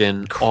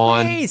organ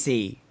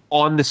Crazy.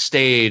 on the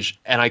stage,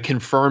 and I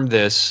confirmed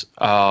this.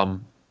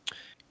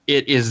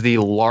 It is the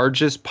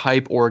largest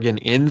pipe organ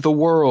in the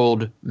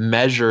world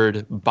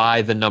measured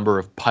by the number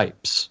of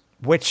pipes.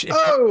 But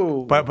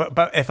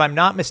if I'm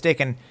not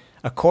mistaken,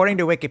 according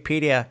to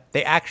Wikipedia,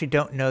 they actually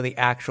don't know the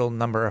actual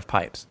number of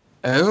pipes.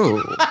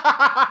 Oh.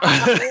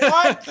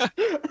 What?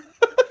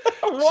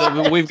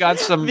 So we've got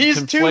some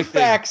These two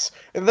facts.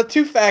 The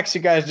 2 facts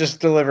you guys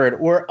just delivered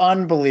were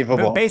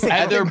unbelievable. Basically,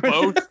 and they're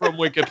both from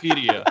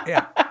Wikipedia.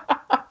 Yeah.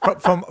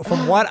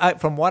 From what I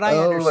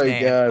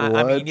understand, God,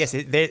 I mean, yes,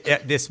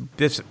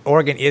 this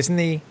organ is in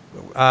the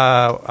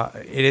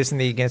it is in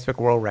the Guinness Book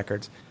of World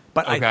Records.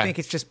 But okay. I think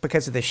it's just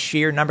because of the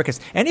sheer number. Because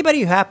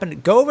anybody who happened to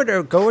go over to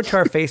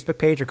our Facebook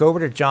page or go over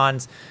to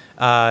John's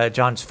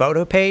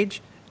photo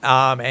page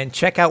and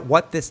check out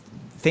what this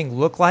thing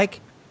looked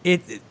like.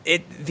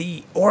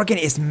 The organ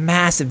is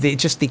massive.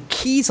 Just the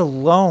keys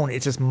alone,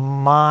 it's just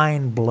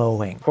mind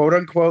blowing. "Quote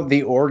unquote,"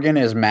 the organ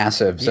is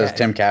massive, says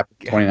Tim Kapp,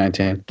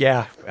 2019.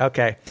 Yeah.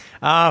 Okay.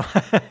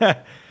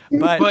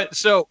 But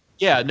so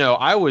yeah, no,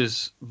 I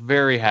was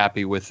very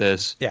happy with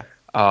this. Yeah.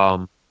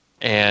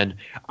 And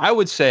I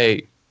would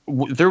say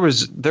there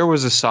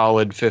was a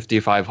solid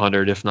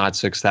 5,500, if not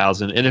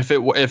 6,000. And if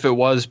it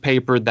was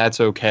papered,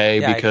 that's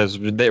okay because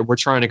we're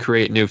trying to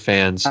create new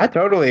fans. I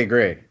totally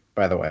agree.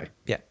 By the way,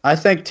 I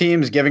think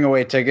teams giving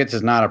away tickets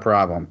is not a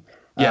problem.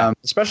 Yeah,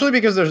 especially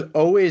because there's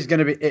always going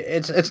to be.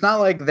 It's not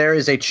like there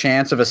is a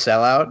chance of a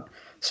sellout.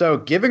 So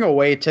giving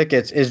away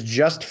tickets is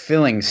just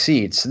filling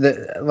seats.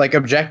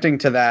 Objecting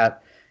to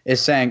that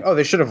is saying, oh,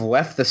 they should have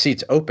left the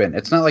seats open.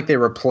 It's not like they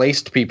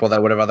replaced people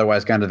that would have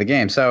otherwise gone to the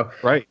game. So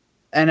right.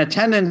 And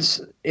attendance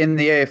in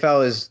the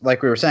AFL is,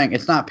 like we were saying,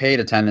 it's not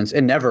paid attendance.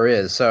 It never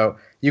is. So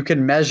you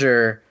can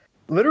measure.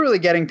 Literally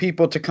getting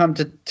people to come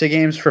to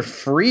games for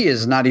free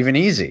is not even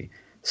easy.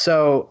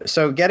 So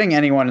getting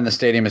anyone in the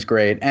stadium is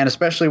great, and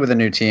especially with a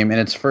new team in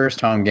its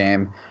first home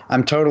game,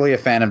 I'm totally a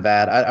fan of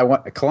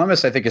that.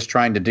 Columbus, I think, is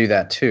trying to do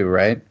that too,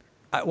 right?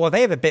 Well,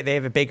 they have a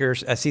bigger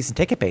season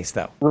ticket base,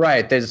 though.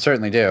 Right, they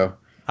certainly do.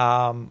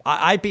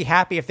 I'd be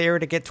happy if they were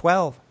to get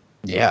 12.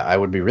 Yeah, I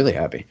would be really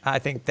happy. I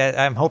think that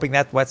I'm hoping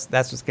that's what's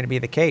going to be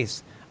the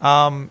case.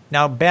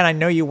 Now, Ben, I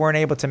know you weren't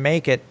able to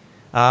make it.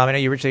 I know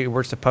you originally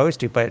were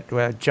supposed to,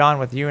 but John,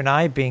 with you and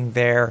I being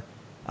there,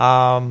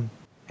 and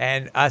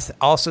us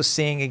also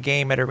seeing a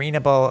game at Arena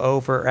Bowl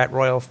over at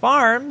Royal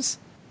Farms,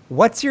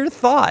 what's your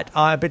thought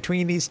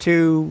between these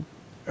two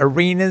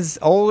arenas,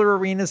 older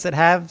arenas that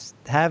have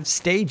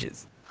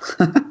stages?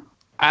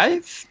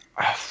 I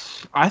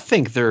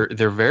think they're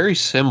very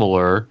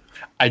similar.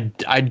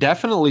 I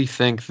definitely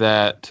think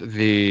that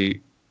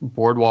the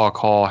Boardwalk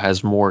Hall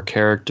has more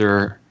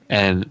character,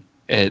 and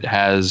it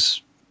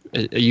has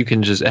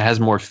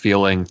more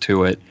feeling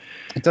to it.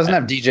 It doesn't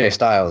have DJ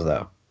Styles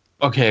though.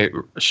 Okay,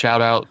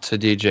 shout out to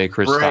DJ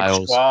Chris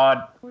Styles.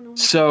 Squad.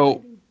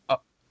 So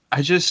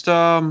I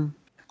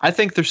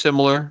think they're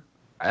similar.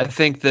 I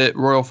think that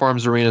Royal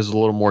Farms Arena is a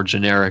little more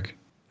generic.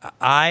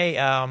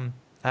 I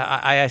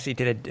actually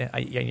did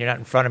you're not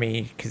in front of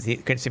me because you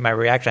couldn't see my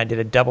reaction. I did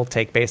a double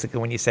take basically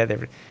when you said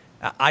that.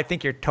 I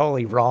think you're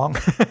totally wrong.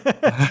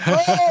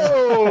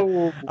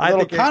 Whoa! A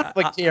little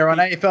conflict here on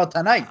AFL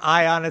Tonight.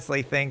 I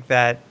honestly think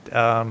that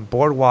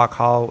Boardwalk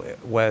Hall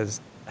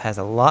has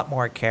a lot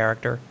more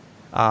character.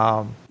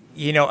 For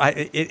you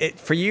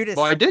to.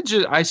 Well,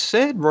 I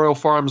said Royal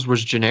Farms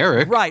was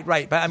generic.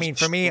 Right. But I mean,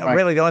 for me,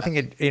 really, the only thing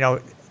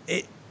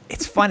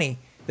it's funny.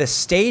 The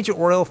stage at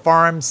Royal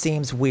Farms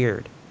seems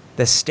weird.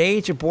 The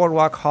stage at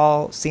Boardwalk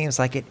Hall seems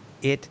like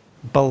it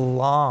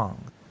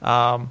belongs.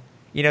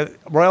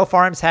 Royal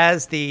Farms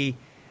has the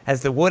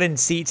wooden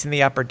seats in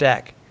the upper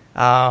deck.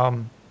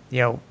 Boardwalk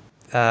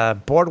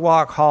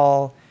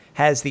Hall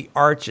has the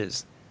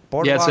arches.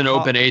 It's an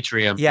open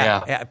atrium.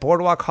 Yeah.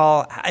 Boardwalk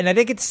Hall, and I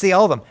didn't get to see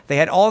all of them. They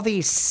had all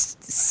these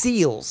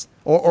seals,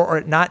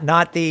 or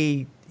not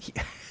the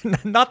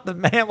not the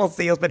mammal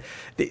seals, but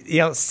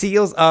the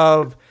seals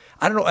of.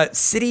 I don't know,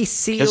 city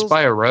seals. Just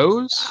by a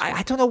rose?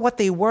 I don't know what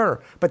they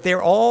were, but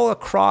they're all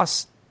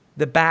across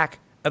the back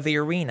of the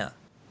arena.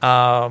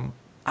 I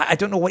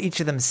don't know what each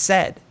of them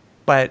said,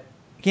 but,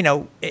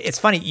 it's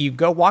funny. You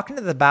go walk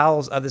into the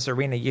bowels of this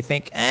arena, you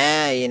think,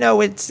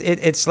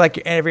 it's like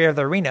every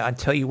other arena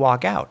until you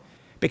walk out.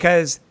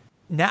 Because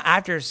now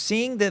after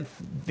seeing the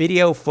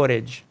video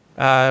footage,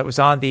 it was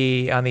on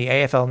the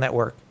AFL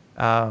Network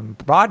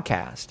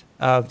broadcast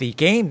of the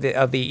game,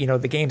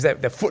 the games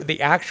that the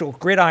actual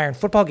gridiron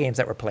football games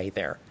that were played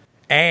there,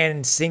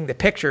 and seeing the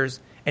pictures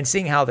and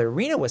seeing how the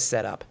arena was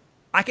set up,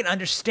 I can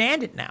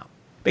understand it now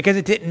because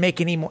it didn't make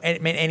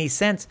any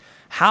sense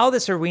how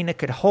this arena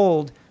could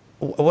hold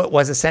what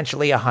was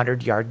essentially a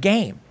 100-yard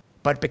game.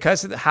 But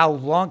because of how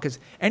long, because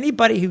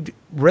anybody who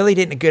really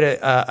didn't get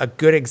a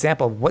good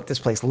example of what this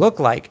place looked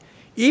like,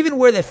 even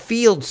where the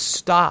field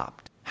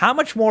stopped, how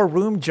much more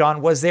room,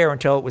 John, was there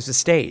until it was a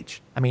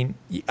stage? I mean,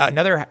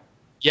 another.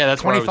 Yeah,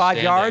 that's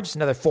 25 yards,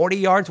 another 40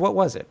 yards. What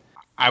was it?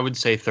 I would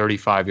say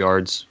 35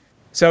 yards.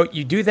 So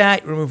you do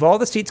that, remove all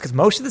the seats, because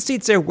most of the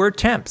seats there were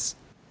temps,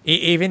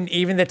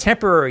 even the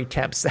temporary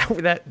temps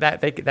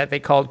that they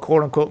called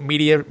quote unquote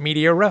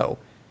media row.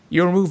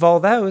 You remove all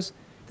those.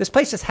 This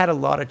place has had a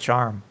lot of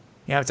charm.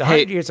 It's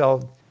 100 years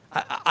old.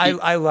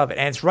 I love it,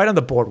 and it's right on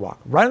the boardwalk.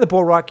 Right on the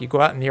boardwalk, you go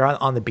out and you're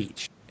on the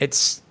beach.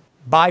 It's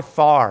by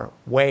far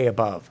way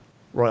above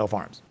Royal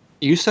Farms.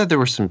 You said there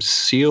were some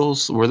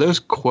seals. Were those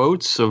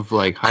quotes of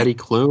like Heidi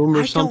Klum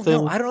or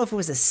something? I don't know if it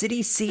was a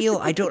city seal.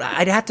 I'd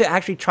have to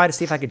actually try to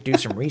see if I could do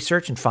some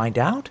research and find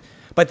out.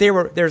 But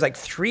there's like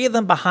 3 of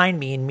them behind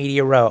me in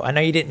media row. I know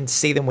you didn't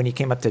see them when you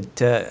came up to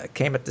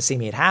see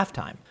me at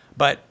halftime,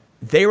 but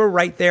they were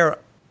right there.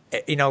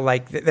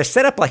 Like they're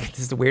set up like, this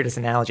is the weirdest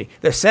analogy.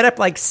 They're set up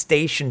like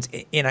stations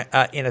in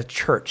a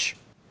church.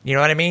 You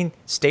know what I mean?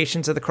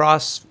 Stations of the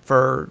Cross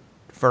for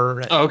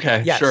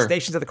okay, yeah, sure.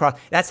 Stations of the Cross.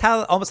 That's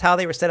almost how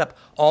they were set up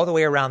all the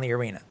way around the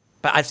arena.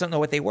 But I just don't know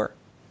what they were.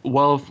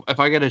 Well, if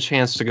I get a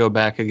chance to go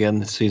back again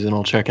this season,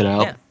 I'll check it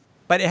out. Yeah,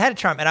 but it had a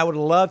charm, and I would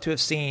love to have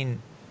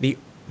seen the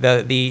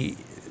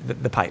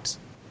pipes.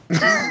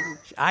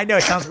 I know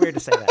it sounds weird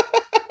to say that.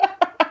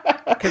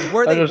 Because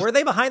were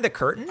they behind the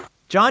curtain?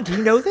 John, do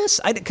you know this?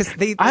 I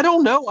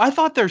don't know. I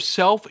thought they're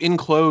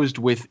self-enclosed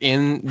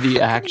within the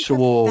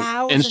actual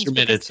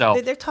instrument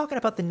itself. They're talking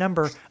about the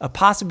number of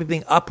possibly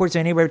being upwards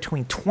of anywhere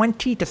between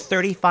 20 to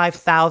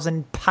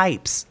 35,000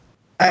 pipes.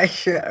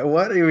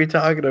 What are we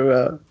talking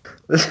about?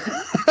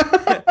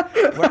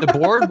 The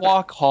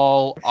Boardwalk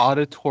Hall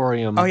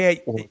Auditorium. Oh yeah,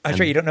 I'm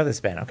sure you don't know this,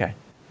 Ben. Okay.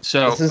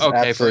 So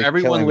for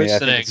everyone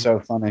listening, it's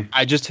so funny.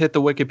 I just hit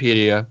the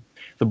Wikipedia.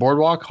 The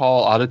Boardwalk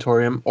Hall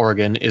Auditorium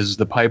organ is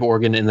the pipe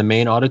organ in the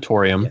main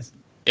auditorium. Yes.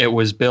 It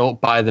was built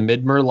by the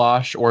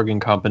Mid-Merlache Organ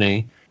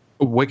Company.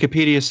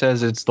 Wikipedia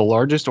says it's the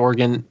largest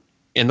organ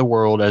in the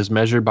world as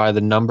measured by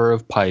the number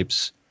of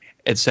pipes.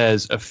 It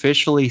says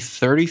officially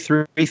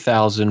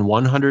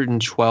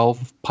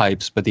 33,112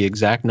 pipes, but the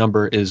exact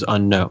number is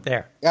unknown.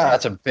 There. Yeah,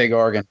 that's a big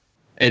organ.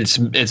 It's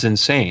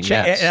insane.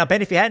 Yes. And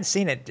Ben, if you hadn't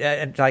seen it,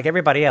 like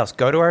everybody else,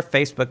 go to our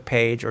Facebook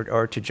page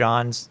or to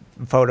John's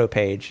photo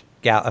page,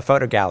 a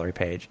photo gallery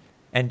page,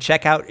 and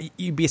check out.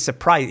 You'd be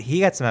surprised. He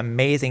got some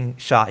amazing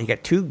shots. He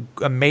got 2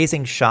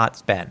 amazing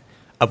shots, Ben,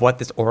 of what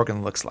this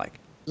organ looks like.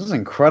 This is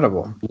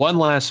incredible. One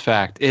last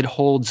fact: it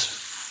holds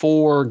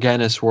 4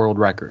 Guinness World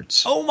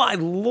Records. Oh my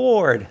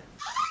Lord!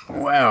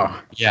 Wow.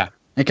 Yeah.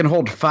 It can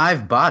hold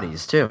 5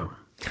 bodies too.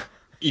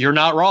 You're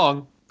not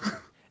wrong.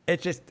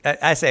 It's just,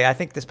 I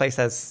think this place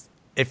has,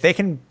 if they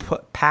can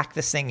pack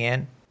this thing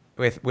in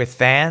with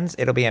fans,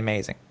 it'll be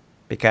amazing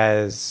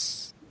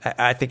because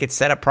I think it's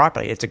set up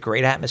properly. It's a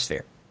great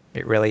atmosphere.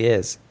 It really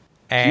is.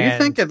 And do you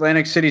think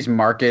Atlantic City's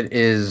market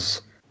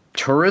is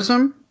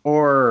tourism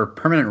or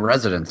permanent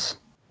residents?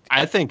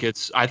 I think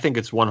it's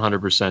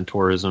 100%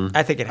 tourism.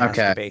 I think it has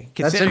to be.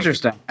 That's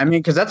interesting. I mean,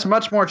 because that's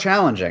much more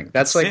challenging.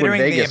 That's like what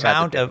Vegas the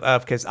amount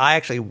of because I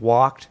actually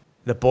walked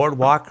the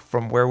boardwalk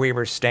from where we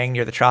were staying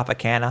near the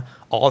Tropicana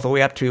all the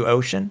way up to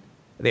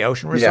the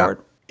Ocean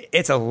Resort. Yeah.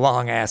 It's a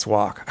long ass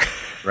walk.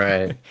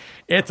 Right.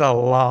 It's a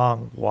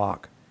long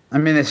walk. I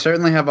mean, they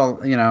certainly have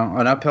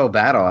an uphill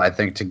battle, I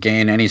think, to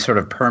gain any sort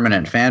of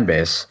permanent fan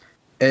base.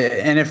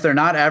 And if they're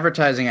not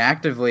advertising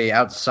actively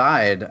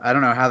outside, I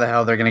don't know how the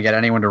hell they're going to get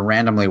anyone to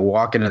randomly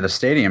walk into the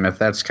stadium if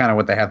that's kind of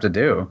what they have to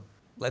do.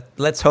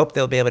 Let's hope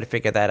they'll be able to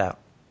figure that out.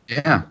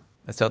 Yeah.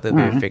 Let's hope they'll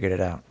be able to figure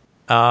it out.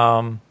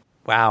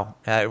 Wow.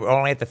 We're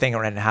only at the thing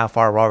and how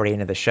far we're already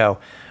into the show.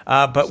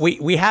 But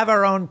we have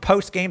our own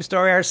post-game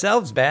story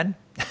ourselves, Ben.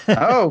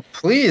 Oh,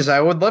 please. I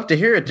would love to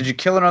hear it. Did you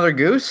kill another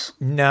goose?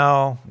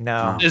 No.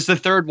 It's the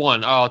third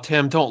one. Oh,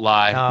 Tim, don't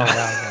lie.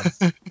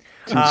 No.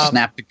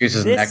 Snap the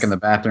goose's neck in the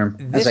bathroom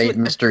as I eat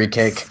mystery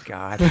cake.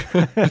 God.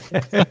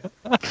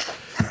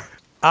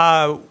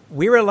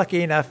 We were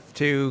lucky enough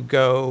to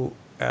go,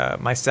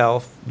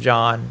 myself,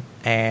 John,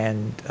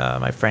 and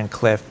my friend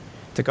Cliff,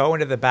 to go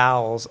into the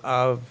bowels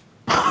of...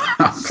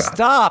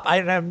 Stop!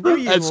 I knew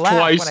you That's laughed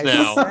twice when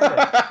I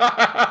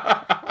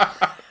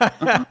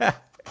said it.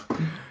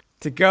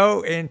 To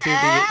go into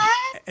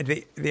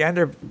the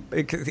under...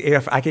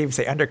 If I can even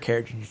say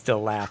undercarriage and you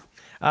still laugh.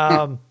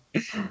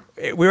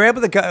 We were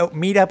able to go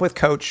meet up with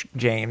Coach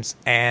James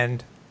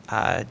and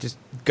just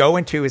go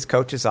into his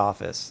coach's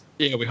office.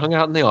 Yeah, we hung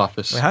out in the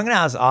office. We hung out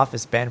in his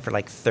office, Ben, for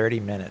like 30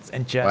 minutes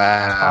and just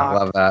I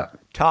love that.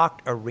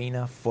 Talked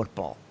arena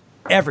football.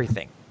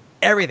 Everything.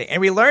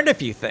 And we learned a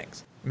few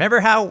things.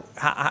 Remember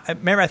I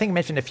think I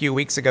mentioned a few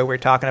weeks ago we were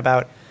talking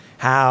about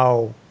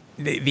how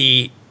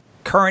the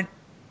current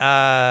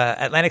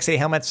Atlantic City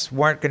helmets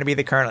weren't going to be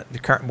weren't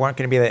going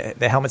to be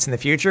the helmets in the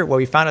future. Well,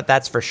 we found out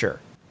that's for sure.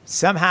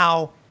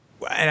 Somehow,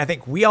 and I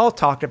think we all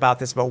talked about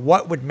this, but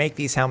what would make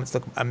these helmets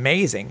look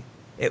amazing?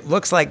 It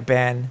looks like,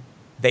 Ben,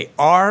 they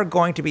are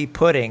going to be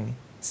putting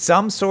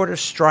some sort of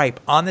stripe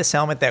on this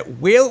helmet that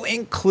will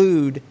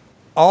include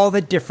all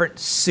the different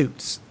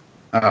suits.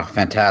 Oh,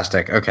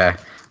 fantastic. Okay.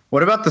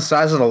 What about the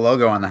size of the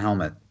logo on the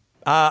helmet?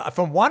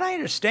 From what I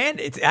understand,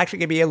 it's actually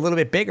going to be a little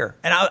bit bigger.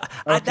 And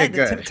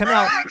good.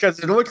 Because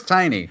it looks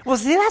tiny. Well,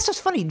 see, that's what's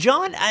funny.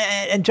 John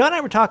and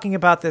I were talking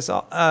about this,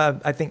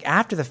 I think,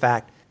 after the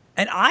fact.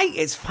 And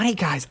it's funny,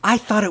 guys. I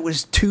thought it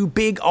was too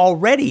big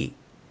already.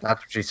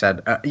 That's what she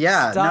said.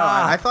 Yeah, Stop. no,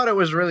 I thought it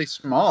was really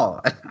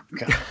small.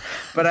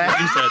 But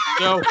You said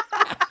no.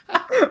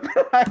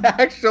 I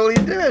actually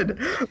did.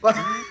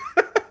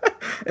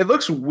 It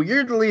looks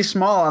weirdly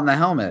small on the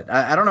helmet.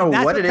 I don't know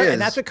what it is.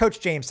 And that's what Coach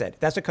James said.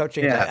 That's what Coach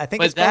James said. I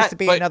think it's supposed to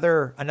be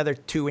another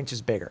 2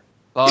 inches bigger.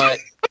 But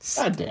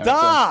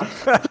Stop!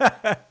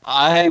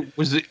 I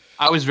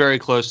was very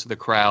close to the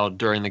crowd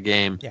during the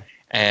game,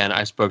 and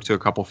I spoke to a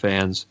couple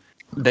fans.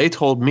 They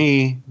told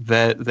me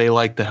that they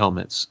like the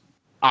helmets.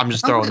 I'm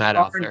just throwing that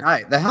out there.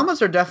 Right. The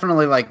helmets are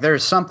definitely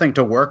there's something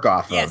to work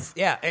off of.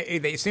 Yeah.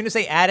 As soon as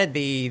they added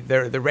the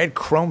red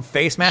chrome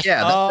face mask,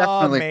 that's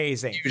definitely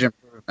amazing. Huge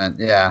improvement.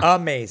 Yeah.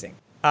 Amazing.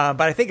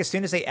 But I think as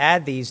soon as they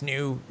add the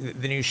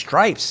new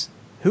stripes,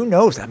 who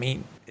knows? I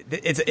mean,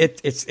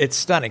 it's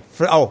stunning.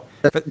 The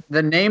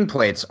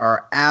nameplates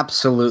are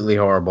absolutely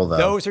horrible, though.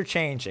 Those are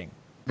changing.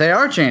 They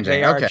are changing.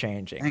 They are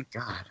changing. Thank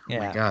God. Oh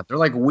my God. They're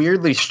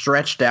weirdly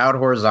stretched out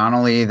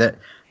horizontally. Could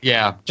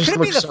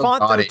it be the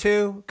font though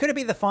too? Could it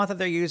be the font that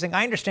they're using?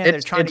 I understand they're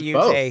trying to use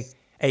both.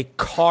 a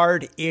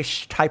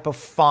card-ish type of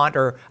font,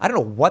 or I don't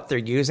know what they're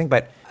using,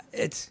 but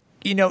it's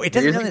it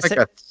doesn't really like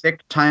a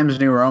thick Times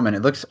New Roman.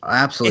 It looks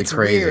absolutely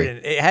crazy.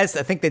 Weird. It has,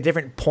 I think, the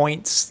different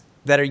points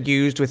that are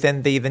used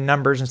within the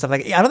numbers and stuff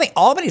like that. I don't think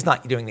Albany's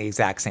not doing the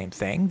exact same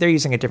thing. They're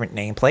using a different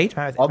nameplate.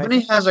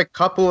 Albany has a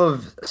couple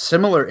of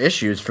similar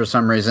issues for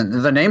some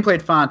reason. The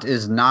nameplate font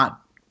is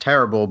not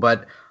terrible,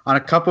 but on a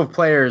couple of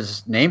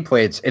players'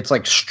 nameplates, it's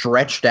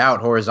stretched out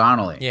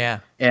horizontally. Yeah.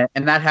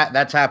 And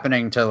that's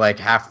happening to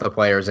half the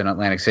players in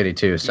Atlantic City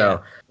too.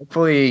 So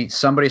hopefully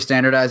somebody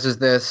standardizes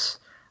this.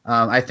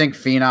 I think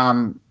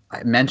Phenom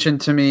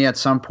mentioned to me at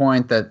some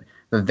point that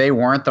they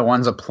weren't the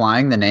ones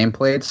applying the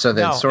nameplates, so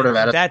that's sort of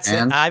out of that's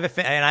hand. I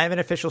have an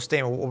official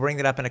statement. We'll bring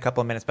that up in a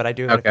couple of minutes, but I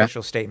do have an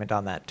official statement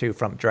on that too,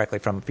 directly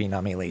from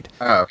Phenom Elite.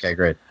 Oh, okay,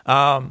 great.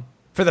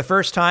 For the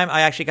first time,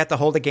 I actually got to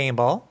hold a game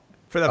ball.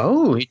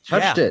 He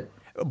touched it.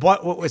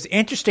 What was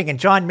interesting, and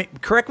John,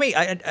 correct me,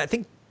 I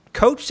think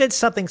Coach said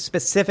something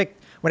specific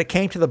when it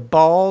came to the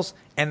balls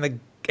and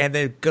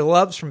the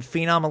gloves from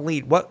Phenom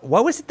Elite. What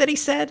was it that he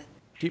said?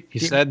 He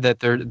said that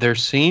there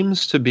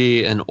seems to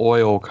be an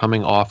oil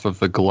coming off of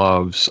the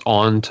gloves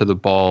onto the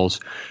balls,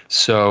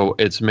 so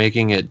it's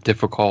making it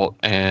difficult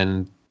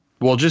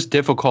just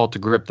difficult to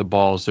grip the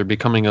balls. They're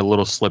becoming a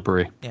little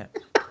slippery. Yeah.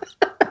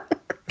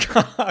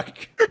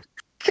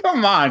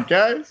 Come on,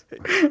 guys.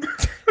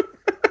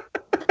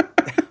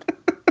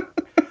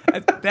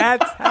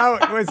 That's how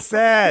it was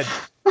said.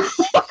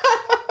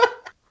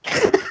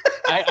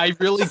 I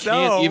really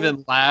can't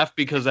even laugh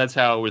because that's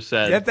how it was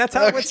said. Yeah, that's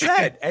how it was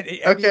said. And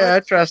Okay, I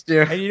trust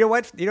you. And you know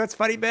what? You know what's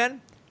funny,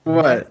 Ben?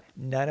 What?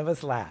 None of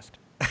us laughed.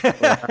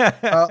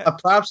 Well,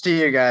 props to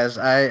you guys.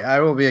 I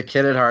will be a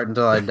kid at heart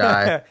until I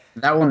die.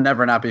 That will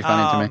never not be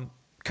funny to me.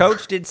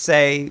 Coach did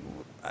say,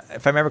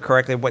 if I remember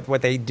correctly,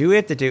 what they do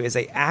have to do is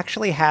they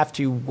actually have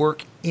to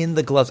work in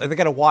the gloves. They're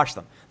going to wash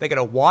them. They're going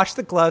to wash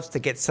the gloves to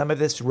get some of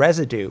this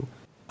residue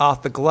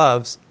off the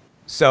gloves,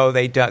 so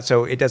it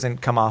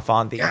doesn't come off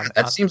on the. Yeah,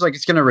 that seems like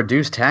it's going to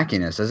reduce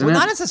tackiness, isn't it?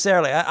 Not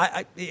necessarily.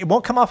 It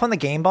won't come off on the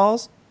game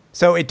balls,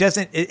 so it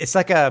doesn't. It's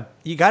like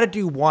you got to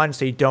do one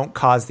so you don't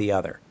cause the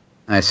other.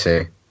 I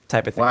see.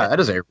 Type of thing. Wow, that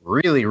is a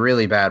really,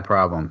 really bad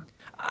problem.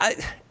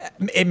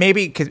 It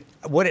maybe because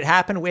would it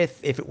happen with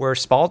if it were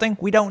Spalding?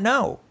 We don't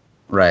know.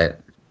 Right.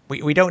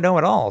 We don't know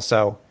at all.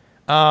 So,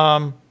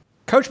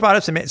 Coach brought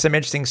up some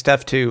interesting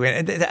stuff too,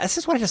 and this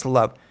is what I just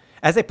love.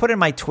 As I put in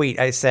my tweet,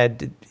 I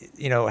said,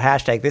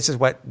 hashtag this is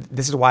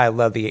why I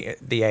love the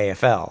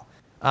AFL.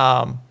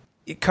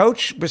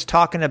 Coach was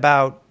talking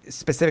about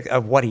specific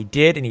of what he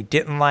did and he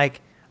didn't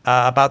like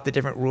about the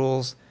different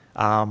rules.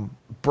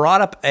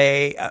 Brought up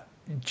he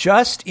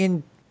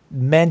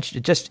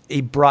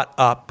brought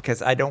up,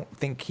 because I don't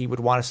think he would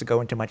want us to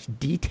go into much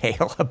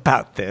detail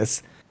about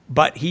this,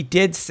 but he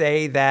did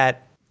say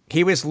that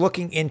he was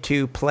looking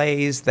into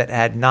plays that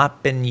had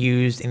not been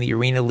used in the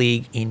Arena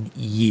League in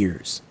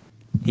years.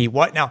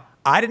 Now,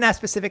 I didn't ask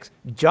specifics.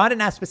 John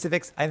didn't ask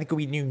specifics. I think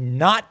we knew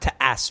not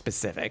to ask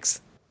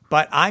specifics,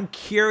 but I'm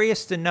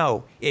curious to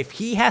know if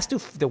he has to,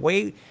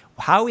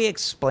 how he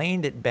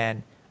explained it,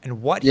 Ben,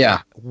 and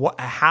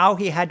how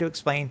he had to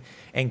explain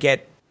and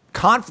get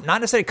not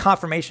necessarily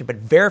confirmation, but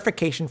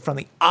verification from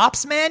the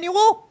ops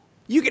manual.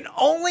 You can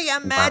only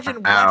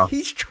imagine what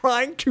he's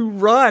trying to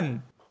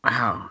run.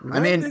 Wow.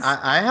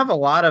 I have a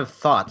lot of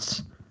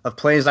thoughts of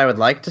plays I would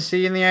like to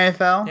see in the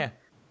AFL. Yeah.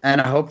 And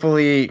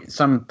hopefully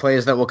some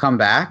plays that will come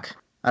back.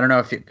 I don't know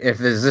if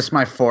is this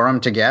my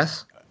forum to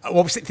guess?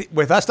 Well,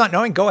 with us not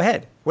knowing, go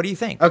ahead. What do you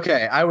think?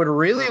 Okay, I would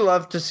really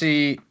love to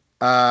see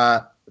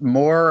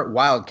more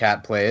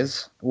Wildcat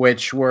plays,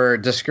 which were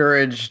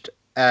discouraged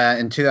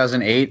in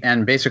 2008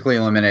 and basically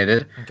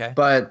eliminated. Okay.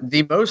 But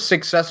the most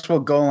successful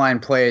goal line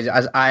plays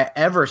as I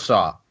ever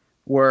saw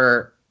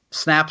were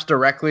snaps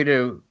directly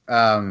to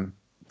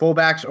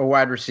fullbacks or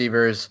wide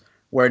receivers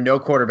where no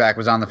quarterback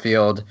was on the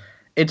field.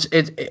 It's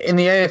in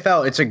the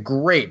AFL. It's a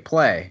great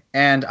play,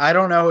 and I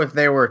don't know if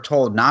they were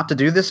told not to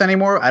do this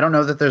anymore. I don't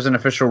know that there's an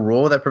official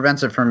rule that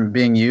prevents it from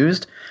being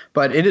used,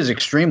 but it is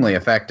extremely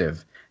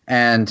effective,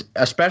 and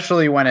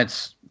especially when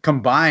it's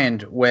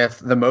combined with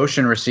the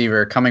motion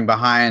receiver coming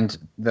behind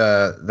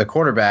the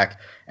quarterback,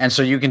 and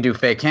so you can do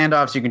fake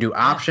handoffs, you can do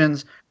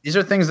options. These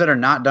are things that are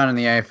not done in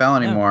the AFL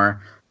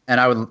anymore,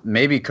 and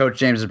maybe Coach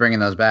James is bringing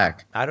those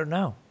back. I don't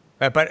know,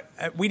 but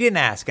we didn't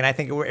ask, and I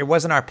think it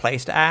wasn't our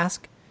place to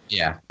ask.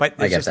 Yeah, but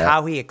it's just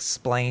how he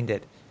explained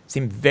it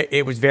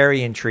it was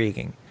very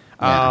intriguing.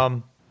 Yeah.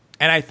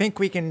 And I think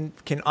we can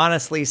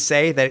honestly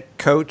say that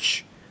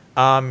Coach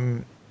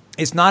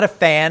is not a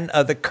fan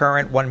of the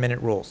current 1-minute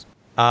rules.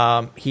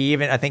 I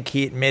think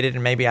he admitted,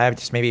 and maybe I'm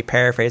just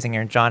paraphrasing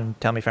here, and John,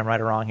 tell me if I'm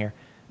right or wrong here,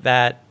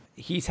 that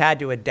he's had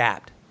to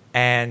adapt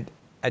in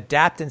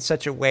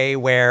such a way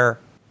where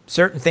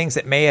certain things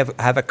that may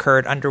have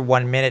occurred under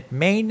 1 minute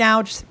may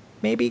now just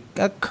maybe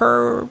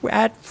occur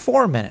at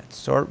 4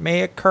 minutes, or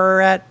may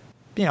occur at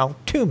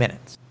 2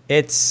 minutes.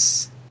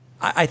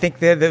 I think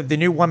the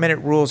new 1-minute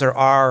rules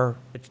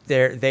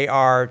they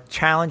are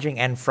challenging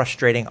and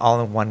frustrating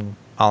all in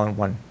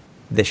one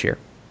this year,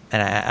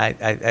 and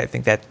I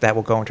think that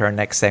will go into our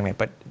next segment.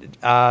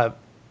 But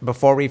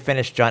before we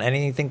finish, John,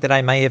 anything that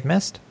I may have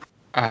missed?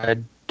 I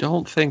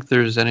don't think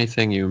there's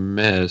anything you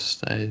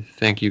missed. I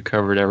think you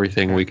covered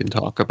everything we can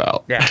talk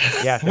about.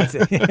 Yeah, that's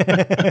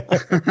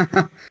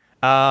it.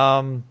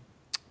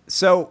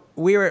 So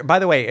by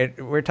the way,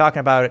 we're talking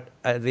about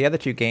the other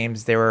two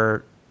games. There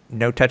were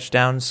no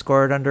touchdowns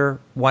scored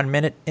under 1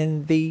 minute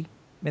in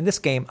this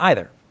game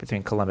either,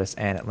 between Columbus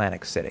and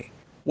Atlantic City.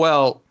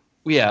 Well,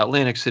 yeah,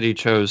 Atlantic City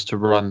chose to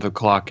run the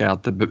clock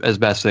out as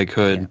best they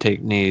could,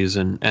 take knees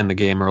and end the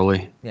game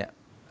early. Yeah.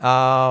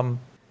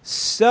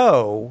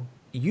 So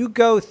you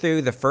go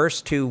through the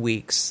first 2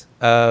 weeks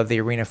of the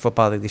Arena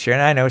Football League this year,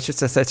 and I know it's just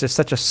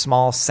such a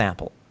small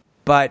sample,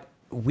 but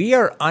we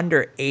are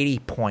under 80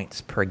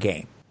 points per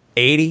game.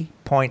 80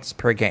 points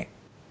per game.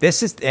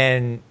 This is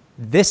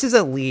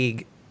a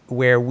league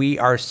where we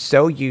are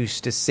so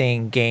used to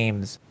seeing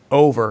games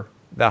over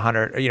the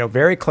 100,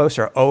 very close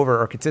or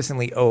over or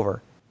consistently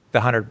over the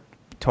 100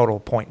 total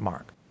point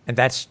mark. And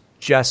that's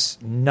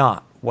just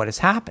not what is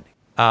happening.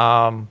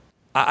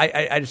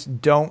 I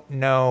just don't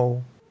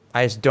know.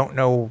 I just don't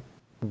know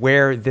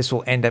where this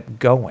will end up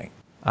going.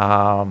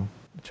 I'm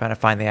trying to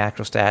find the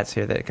actual stats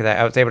here because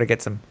I was able to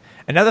get some.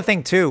 Another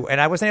thing, too, and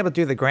I wasn't able to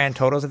do the grand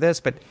totals of this,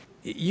 but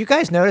you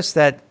guys notice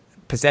that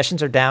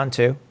possessions are down,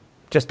 too,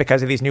 just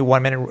because of these new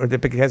 1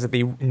 minute, because of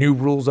the new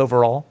rules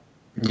overall?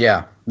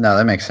 Yeah, no,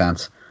 that makes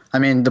sense. I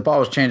mean, the ball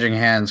was changing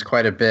hands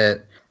quite a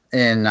bit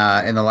in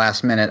the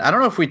last minute. I don't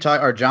know if we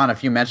talked, or John,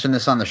 if you mentioned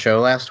this on the show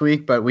last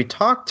week, but we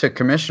talked to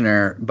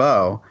Commissioner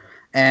Bo,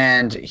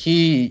 and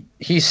he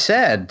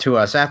said to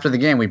us after the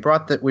game, we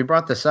brought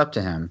this up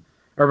to him,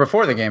 or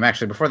before the game,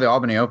 actually, before the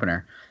Albany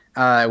opener.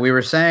 We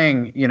were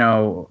saying,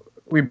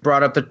 we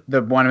brought up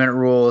the 1 minute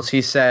rules.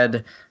 He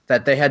said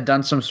that they had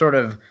done some sort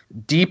of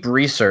deep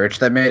research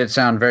that made it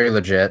sound very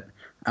legit,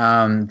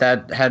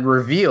 that had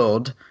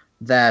revealed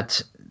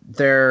that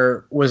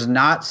there was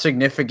not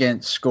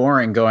significant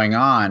scoring going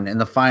on in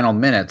the final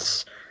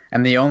minutes.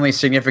 And the only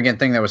significant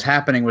thing that was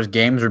happening was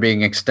games were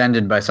being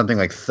extended by something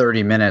like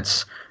 30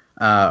 minutes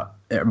on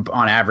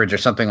average or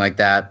something like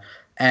that.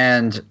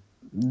 And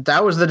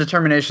that was the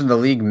determination the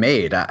league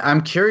made.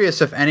 I'm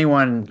curious if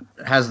anyone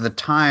has the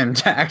time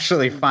to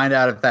actually find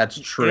out if that's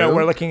true.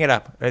 We're looking it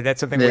up. That's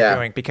something we're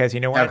doing because you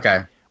know what?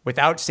 Okay.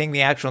 Without seeing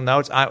the actual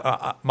notes,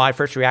 my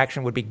first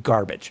reaction would be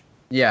garbage.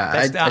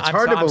 Yeah, it's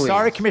hard to believe. I'm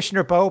sorry,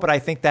 Commissioner Bo, but I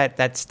think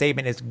that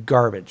statement is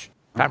garbage.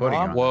 If I'm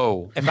wrong,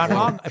 whoa. If I'm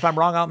wrong,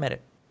 I'll admit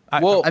it.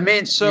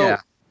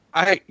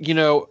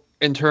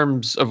 In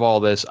terms of all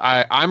this,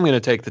 I'm going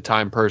to take the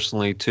time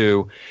personally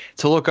to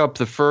look up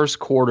the first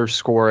quarter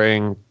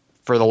scoring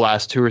for the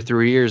last 2 or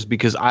 3 years,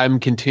 because I'm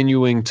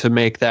continuing to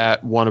make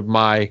that one of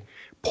my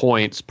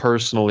points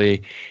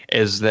personally,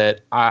 is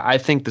that I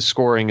think the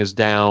scoring is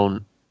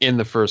down in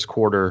the first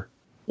quarter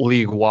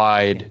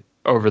league-wide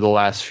over the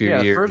last few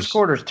years. Yeah, first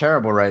quarter's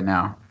terrible right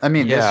now. I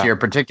mean, this year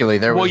particularly.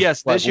 There was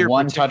this year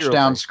one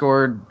touchdown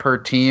scored per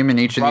team in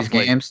each of these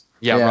games.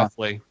 Yeah,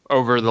 roughly.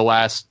 Over the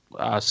last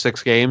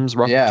 6 games,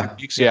 roughly 2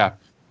 weeks. Yeah.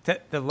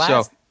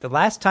 The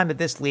last time that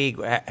this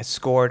league has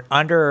scored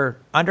under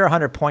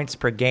 100 points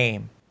per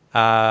game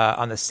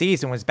on the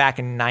season was back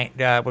in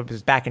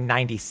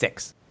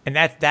 '96, and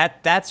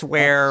that's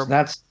where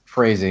that's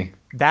crazy.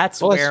 That's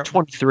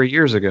 23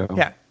 years ago.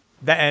 Yeah.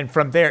 And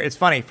from there, it's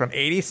funny. From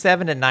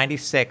 '87 to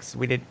 '96,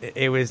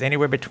 it was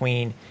anywhere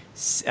between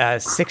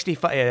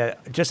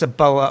 65, just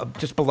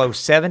below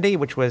 70,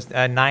 which was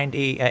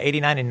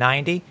 89 and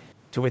 90,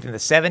 to within the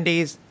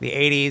 70s, the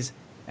 80s.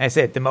 And I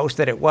said the most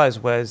that it was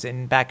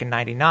back in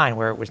 '99,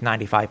 where it was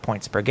 95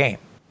 points per game.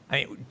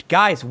 I mean,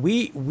 guys,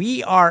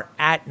 we are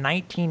at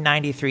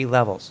 1993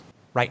 levels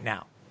right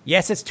now.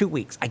 Yes, it's 2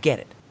 weeks. I get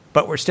it,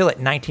 but we're still at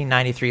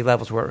 1993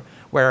 levels.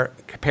 Where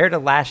compared to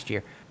last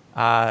year.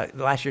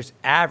 Last year's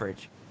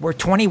average, we're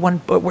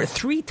 21, but we're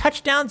 3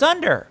 touchdowns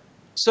under.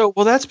 So,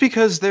 that's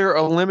because they're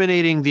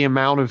eliminating the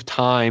amount of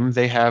time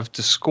they have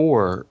to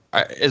score.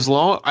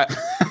 Exactly.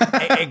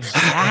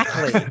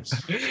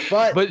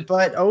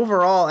 But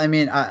overall, I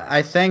mean,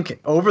 I think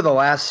over the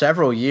last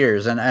several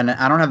years, and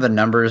I don't have the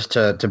numbers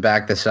to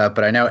back this up,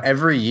 but I know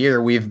every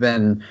year we've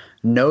been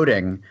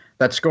noting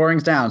that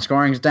scoring's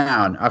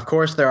down. Of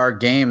course, there are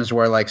games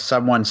where like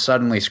someone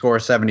suddenly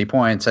scores 70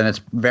 points, and it's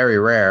very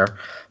rare.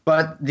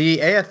 But the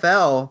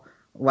AFL,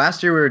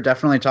 last year we were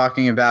definitely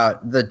talking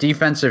about the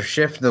defensive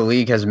shift the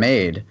league has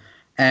made.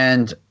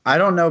 And I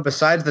don't know,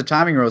 besides the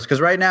timing rules,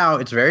 because right now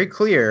it's very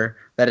clear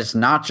that it's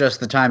not just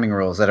the timing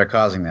rules that are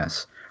causing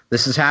this.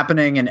 This is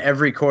happening in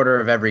every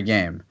quarter of every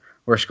game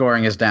where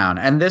scoring is down.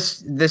 And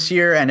this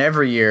year and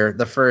every year,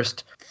 the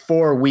first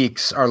 4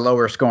 weeks are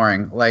lower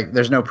scoring. Like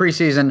there's no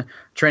preseason,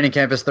 training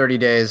camp is 30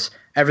 days,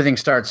 everything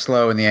starts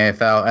slow in the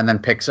AFL and then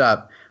picks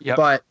up. Yep.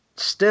 But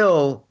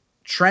still,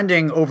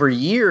 trending over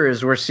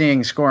years, we're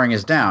seeing scoring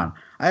is down.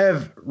 I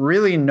have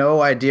really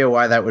no idea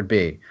why that would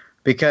be,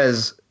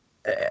 because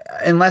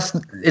unless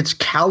it's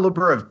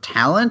caliber of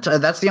talent,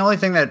 that's the only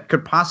thing that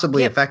could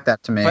possibly affect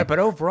that to me. But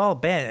overall,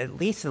 Ben, at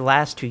least the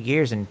last 2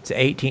 years, in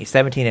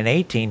 17 and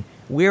 18,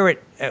 we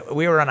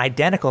were on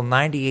identical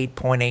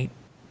 98.8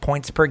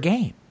 points per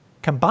game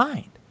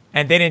combined,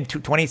 and then in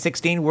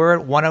 2016 we're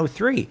at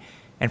 103,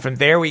 and from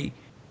there we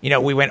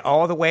went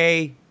all the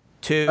way.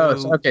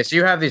 Okay, so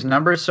you have these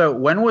numbers. So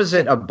when was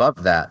it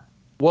above that?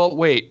 Well,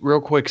 wait, real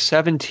quick.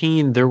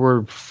 17, there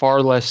were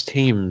far less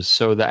teams,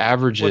 so the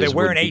averages... Well, they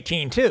were in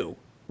 18, too.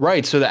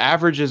 Right, so the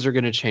averages are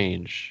going to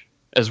change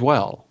as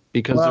well,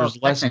 because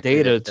there's less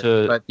data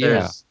to...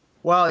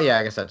 Well, yeah,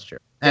 I guess that's true.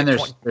 And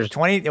there's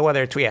 20... Well,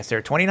 there are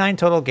 29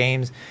 total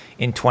games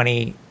in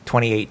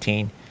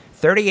 2018,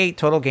 38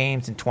 total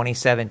games in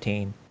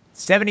 2017,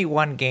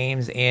 71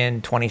 games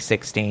in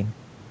 2016.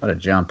 What a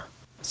jump.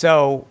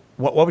 So...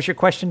 What was your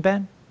question,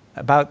 Ben?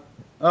 About?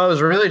 Oh, it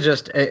was really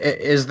just,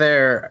 is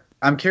there,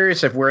 I'm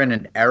curious if we're in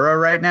an era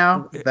right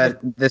now that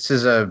this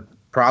is a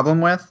problem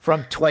with?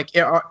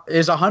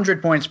 Is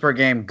 100 points per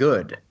game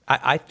good?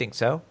 I think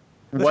so.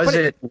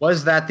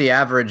 Was that the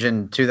average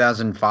in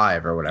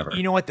 2005 or whatever?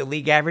 You know what the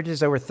league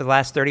averages over the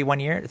last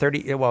 32 years?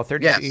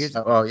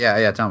 Oh,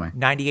 yeah, tell me.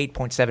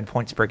 98.7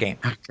 points per game.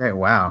 Okay,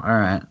 wow, all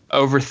right.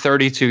 Over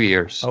 32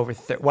 years.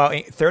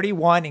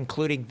 31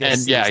 including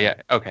this season.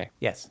 Yeah, okay.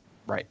 Yes.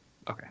 Right.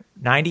 Okay.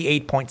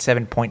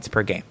 98.7 points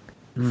per game.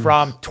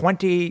 From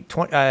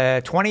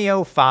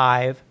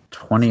 2005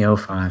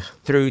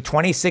 through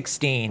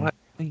 2016,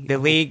 the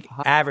league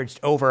averaged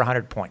over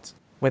 100 points,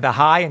 with a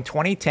high in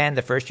 2010,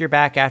 the first year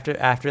back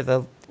after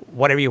the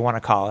whatever you want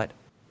to call it,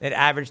 It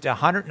averaged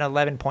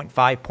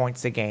 111.5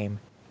 points a game,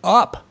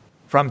 up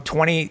from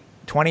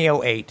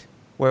 2008,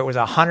 where it was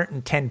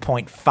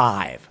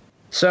 110.5.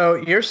 So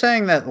you're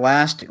saying that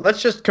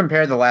let's just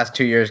compare the last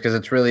 2 years because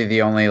it's really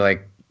the only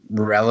like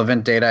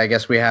relevant data I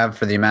guess we have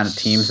for the amount of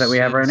teams that we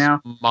have right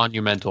now.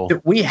 Monumental.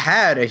 We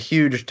had a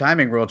huge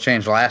timing rule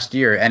change last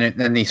year,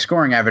 and the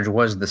scoring average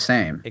was the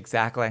same.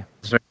 Exactly.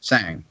 That's what you're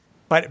saying.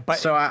 But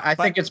so I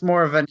think it's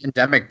more of an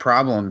endemic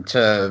problem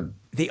to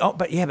the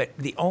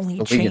only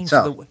league change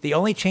itself. the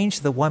only change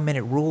to the 1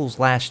 minute rules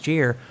last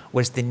year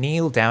was the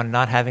kneel down,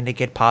 not having to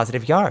get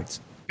positive yards.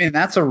 I mean,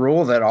 that's a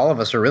rule that all of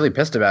us are really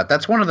pissed about.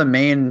 That's one of the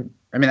main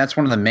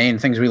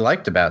things we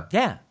liked about.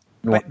 Yeah.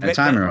 But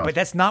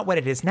That's not what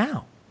it is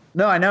now.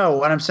 No, I know.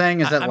 What I'm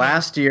saying is that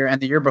last year and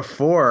the year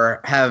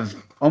before have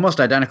almost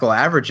identical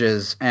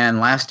averages, and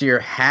last year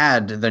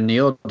had the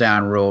kneel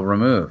down rule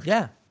removed.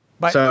 Yeah.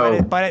 But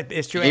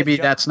it's true. Maybe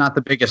that's not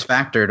the biggest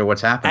factor to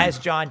what's happening. As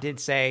John did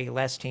say,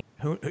 less team.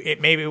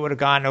 Maybe it would have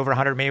gone over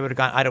 100. Maybe it would have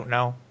gone. I don't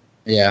know.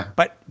 Yeah.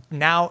 But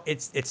now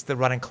it's the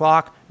running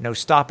clock. No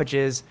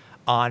stoppages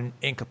on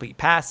incomplete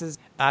passes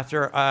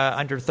after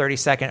under 30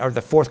 second, or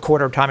the fourth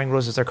quarter timing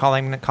rules as they're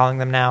calling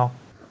them now.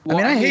 Well,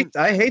 I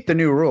hate the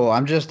new rule.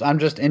 I'm just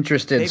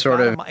interested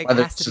whether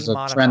this is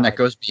a trend that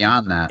goes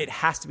beyond that. It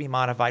has to be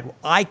modified.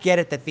 I get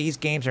it that these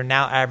games are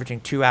now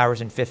averaging 2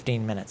 hours and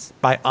 15 minutes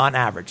on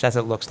average. That's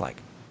what it looks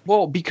like.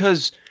 Well,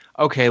 because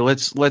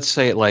let's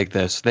say it like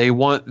this: they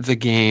want the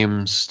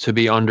games to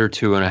be under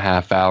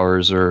 2.5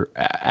 hours or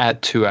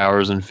at 2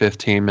 hours and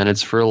 15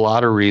 minutes for a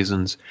lot of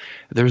reasons.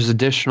 There's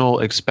additional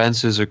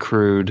expenses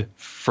accrued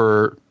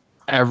for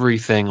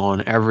everything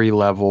on every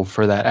level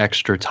for that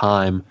extra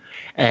time.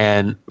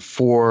 And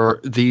for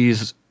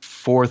these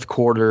fourth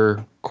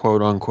quarter,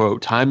 quote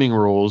unquote, timing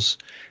rules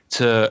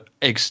to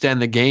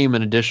extend the game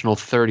an additional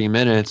 30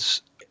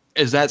 minutes,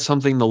 is that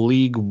something the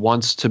league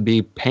wants to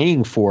be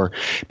paying for?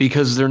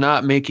 Because they're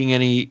not making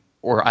any,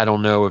 or I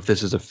don't know if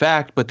this is a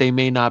fact, but they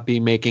may not be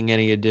making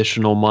any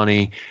additional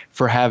money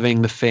for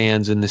having the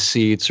fans in the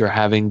seats or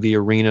having the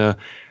arena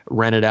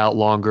rented out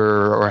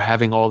longer or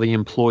having all the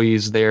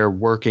employees there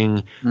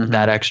working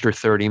that extra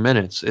 30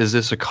 minutes. Is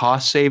this a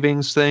cost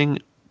savings thing?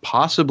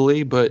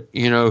 Possibly, but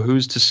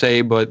who's to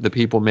say but the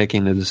people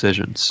making the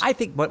decisions? I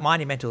think what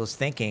Monumental is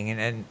thinking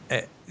and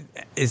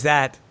is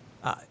that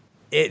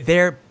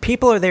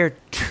people are there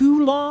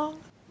too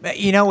long.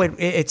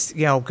 It's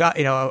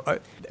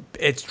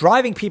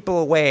driving people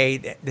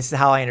away. This is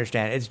how I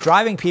understand it. It's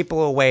driving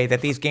people away that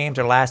these games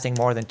are lasting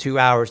more than 2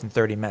 hours and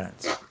 30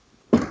 minutes.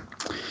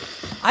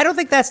 I don't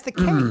think that's the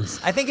case.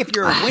 I think if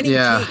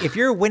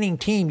you're a winning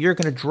team, you're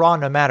going to draw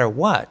no matter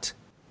what.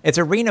 It's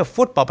arena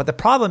football, but the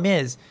problem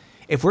is,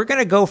 if we're going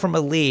to go from a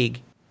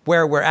league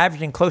where we're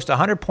averaging close to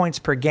 100 points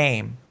per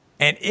game,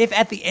 and if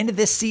at the end of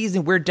this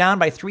season we're down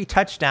by 3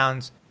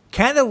 touchdowns,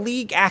 can the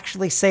league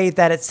actually say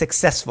that it's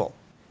successful?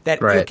 That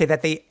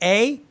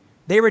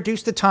they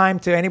reduced the time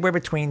to anywhere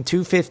between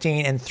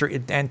 2:15 and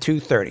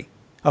 2:30.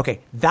 Okay,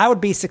 that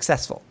would be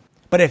successful.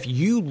 But if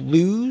you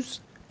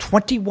lose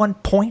 21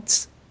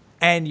 points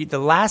and the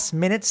last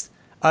minutes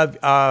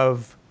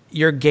of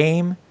your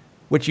game,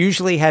 which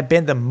usually have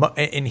been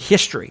in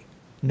history,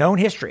 known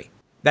history,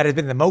 that has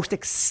been the most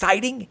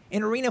exciting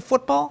in arena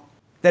football,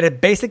 that have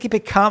basically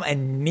become a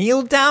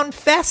kneel-down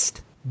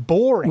fest,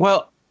 boring.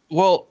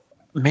 Well,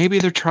 maybe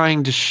they're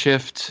trying to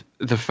shift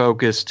the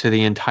focus to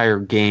the entire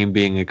game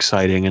being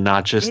exciting and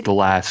not just the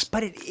last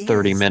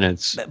 30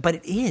 minutes. But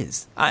it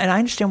is. And I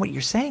understand what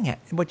you're saying,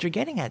 what you're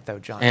getting at, though,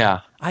 John. Yeah.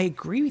 I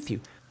agree with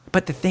you.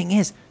 But the thing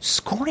is,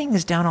 scoring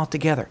is down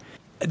altogether.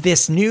 The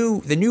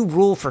new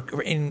rule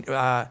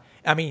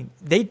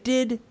they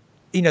did,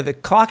 the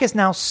clock is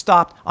now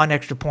stopped on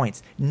extra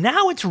points.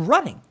 Now it's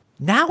running.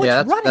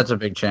 Running. That's a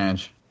big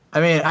change. I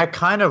mean, I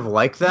kind of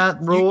like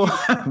that rule,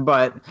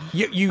 but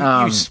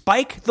you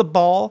spike the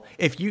ball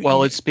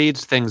it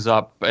speeds things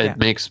up. It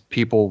makes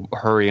people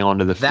hurry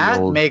onto the field.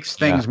 That makes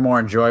things more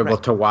enjoyable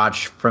to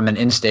watch from an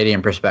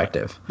in-stadium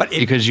perspective. But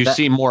because you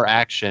see more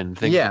action,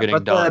 things are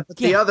getting done. But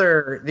the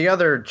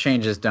other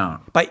changes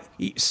don't. But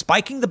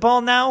spiking the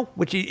ball now,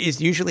 which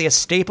is usually a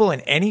staple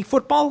in any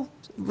football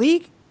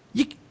league,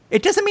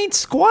 it doesn't mean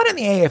squat in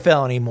the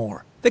AFL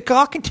anymore. The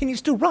clock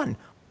continues to run.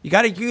 You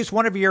got to use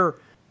one of your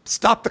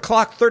stop the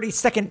clock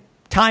 30-second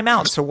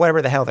timeouts or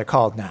whatever the hell they're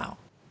called now.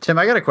 Tim,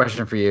 I got a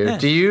question for you. Yeah.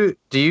 Do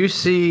you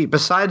see,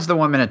 besides the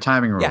 1 minute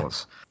timing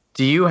rules,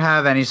 do you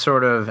have any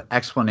sort of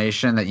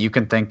explanation that you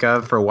can think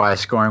of for why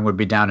scoring would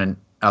be down in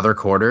other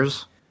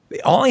quarters?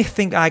 The only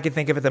thing I can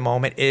think of at the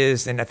moment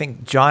is, and I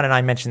think John and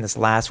I mentioned this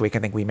last week, I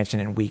think we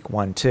mentioned in week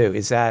 1 too,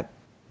 is that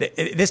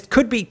this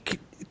could be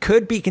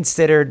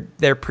considered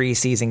their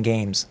preseason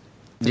games.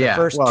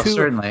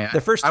 Certainly.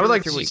 The first I would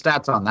like to see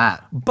stats on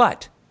that.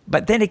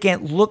 But then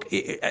again, look,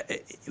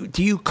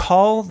 do you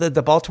call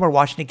the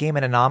Baltimore-Washington game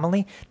an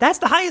anomaly? That's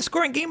the highest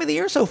scoring game of the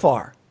year so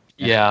far.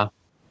 Yeah.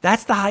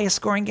 That's the highest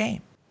scoring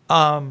game.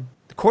 The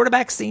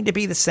quarterbacks seem to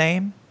be the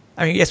same.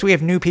 I mean, yes, we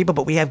have new people,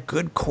 but we have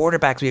good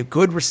quarterbacks. We have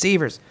good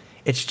receivers.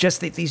 It's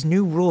just that these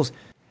new rules,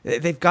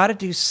 They've got to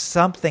do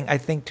something, I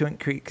think, to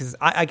increase. Because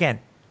again,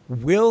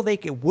 would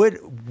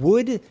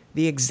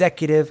the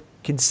executive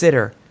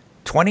consider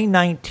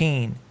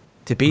 2019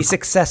 to be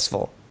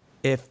successful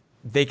if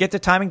they get the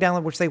timing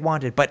down which they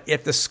wanted, but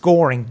if the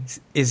scoring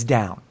is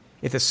down?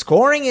 If the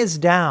scoring is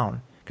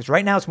down, because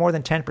right now it's more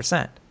than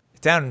 10%.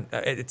 It's down.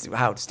 It's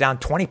down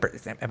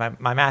 20%.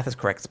 My math is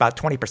correct. It's about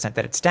 20%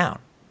 that it's down.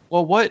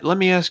 Well, let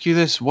me ask you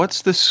this.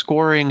 What's the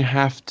scoring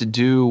have to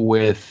do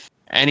with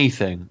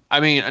anything?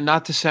 I mean,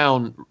 not to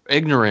sound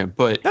ignorant,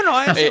 but no,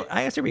 I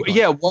answer.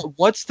 Yeah,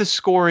 what's the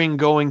scoring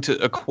going to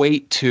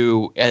equate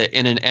to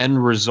in an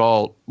end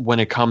result when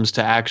it comes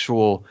to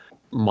actual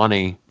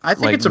money? I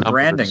think it's a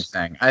branding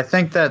thing. I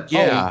think that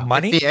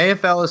money? The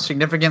AFL is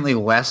significantly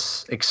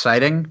less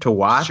exciting to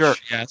watch. Sure,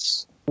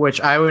 yes.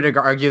 Which I would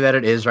argue that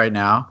it is right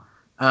now.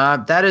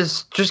 That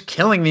is just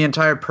killing the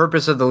entire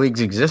purpose of the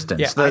league's existence.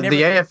 Yeah,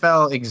 the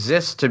AFL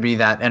exists to be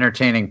that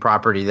entertaining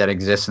property that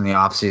exists in the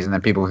offseason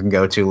that people can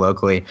go to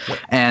locally.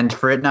 And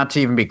for it not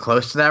to even be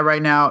close to that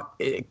right now,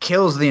 it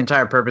kills the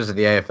entire purpose of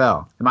the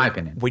AFL, in my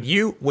opinion.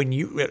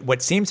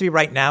 What seems to be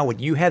right now, when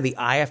you have the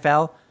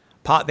IFL,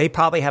 they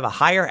probably have a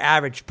higher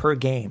average per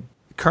game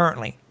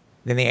currently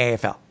than the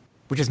AFL,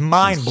 which is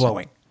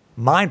mind-blowing.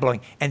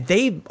 Mind-blowing. And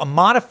they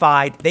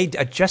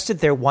adjusted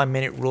their 1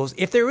 minute rules.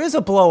 If there is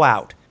a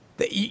blowout,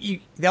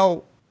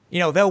 they'll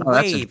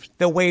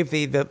waive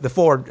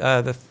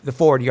the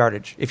forward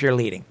yardage if you're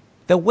leading.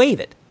 They'll waive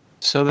it.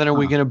 So then, are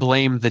we going to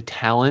blame the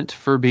talent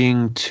for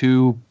being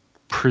too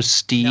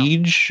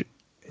prestige?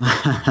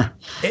 No.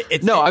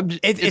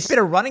 It's been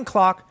a running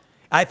clock.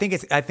 I think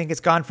it's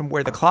gone from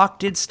where the clock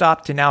did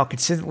stop to now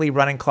consistently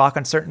running clock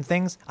on certain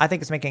things. I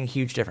think it's making a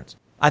huge difference.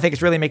 I think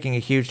it's really making a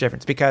huge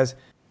difference because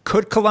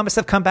could Columbus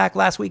have come back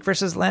last week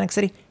versus Atlantic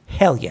City?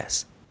 Hell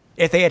yes,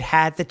 if they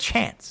had the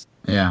chance.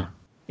 Yeah.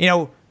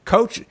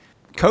 Coach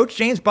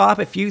James Bob,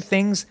 a few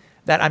things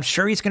that I'm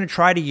sure he's going to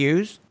try to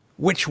use,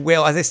 which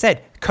will, as I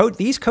said,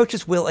 these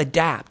coaches will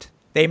adapt.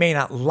 They may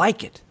not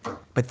like it,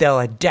 but they'll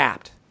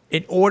adapt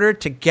in order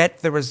to get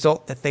the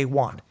result that they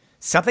want.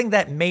 Something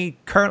that may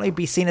currently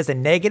be seen as a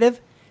negative,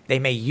 they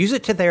may use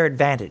it to their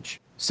advantage.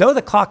 So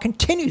the clock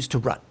continues to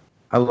run.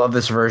 I love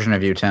this version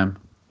of you, Tim.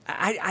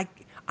 I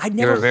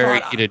You're a very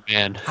heated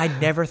man. I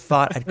never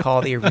thought I'd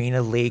call the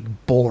Arena League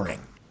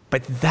boring.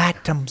 But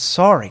that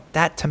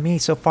to me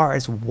so far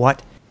is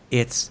what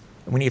it's.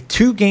 When you have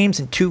 2 games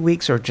in 2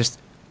 weeks are just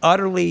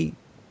utterly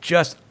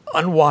just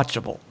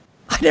unwatchable.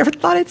 I never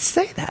thought I'd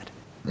say that.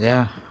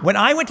 Yeah. When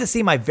I went to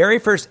see my very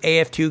first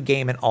AF2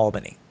 game in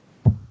Albany,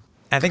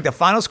 I think the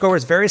final score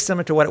was very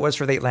similar to what it was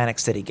for the Atlantic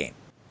City game.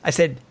 I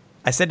said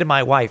to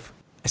my wife,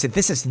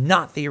 this is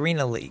not the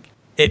Arena League.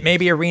 It may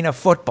be arena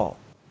football,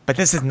 but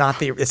this is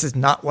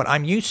not what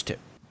I'm used to.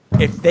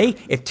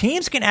 If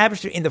teams can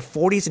average in the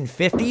 40s and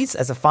 50s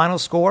as a final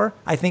score,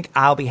 I think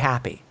I'll be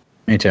happy.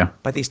 Me too.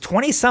 But these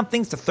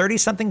 20-somethings to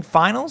 30-something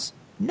finals,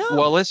 no.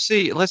 Well, let's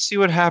see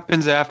what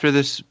happens after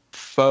this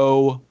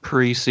faux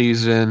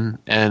preseason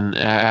and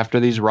after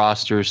these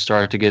rosters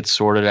start to get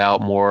sorted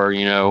out more.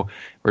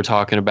 We're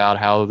talking about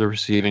how the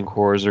receiving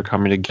cores are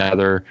coming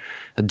together.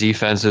 The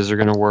defenses are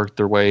going to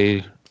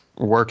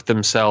work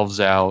themselves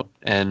out,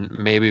 and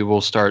maybe we'll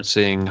start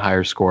seeing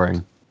higher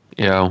scoring.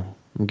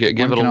 Give it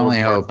a little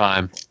more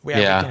time. We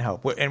can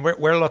hope. And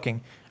we're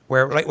looking.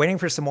 We're waiting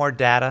for some more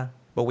data,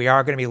 but we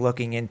are going to be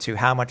looking into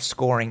how much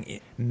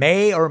scoring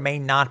may or may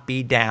not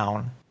be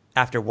down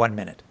after 1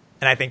 minute.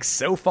 And I think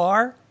so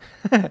far,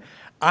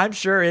 I'm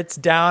sure it's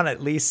down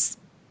at least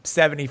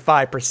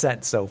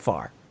 75% so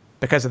far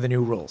because of the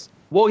new rules.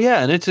 Well,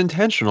 yeah, and it's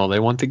intentional. They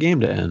want the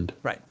game to end.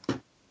 Right.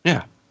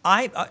 Yeah.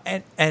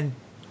 And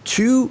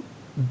to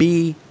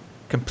be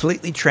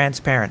completely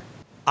transparent,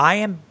 I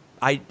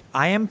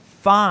am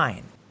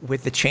fine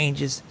with the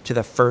changes to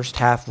the first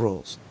half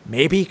rules.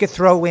 Maybe you could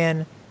throw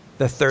in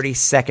the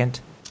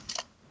 30-second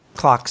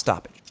clock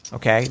stoppage,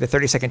 okay? The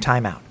 30-second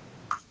timeout.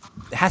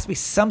 There has to be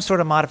some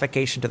sort of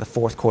modification to the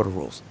fourth quarter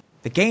rules.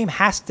 The game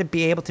has to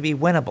be able to be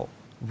winnable.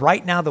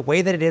 Right now, the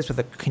way that it is with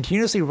a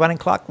continuously running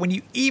clock, when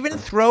you even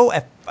throw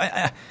a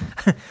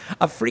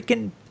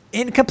freaking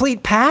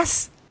incomplete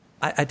pass,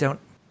 I don't.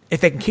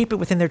 If they can keep it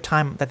within their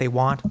time that they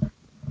want,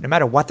 no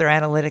matter what their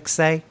analytics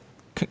say,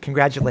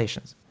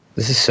 congratulations.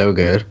 This is so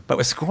good. But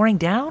with scoring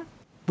down,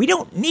 we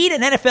don't need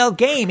an NFL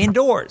game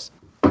indoors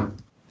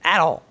at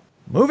all.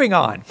 Moving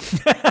on.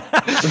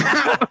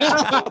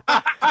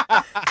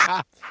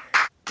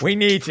 We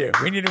need to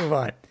move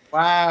on.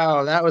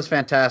 Wow, that was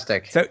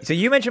fantastic. So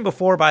you mentioned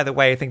before, by the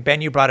way, I think,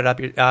 Ben, you brought it up,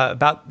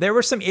 about there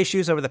were some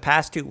issues over the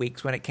past 2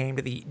 weeks when it came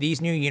to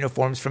these new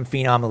uniforms from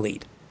Phenom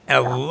Elite. And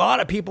a lot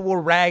of people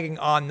were ragging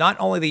on not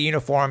only the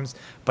uniforms,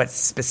 but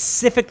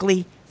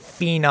specifically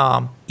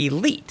Phenom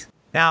Elite.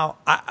 Now,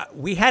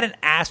 we hadn't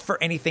asked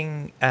for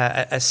anything,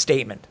 a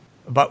statement,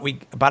 but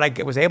I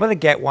was able to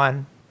get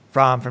one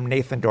from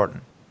Nathan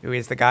Dorton, who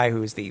is the guy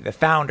who's the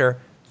founder,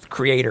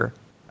 creator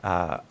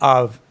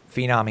of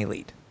Phenom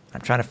Elite. I'm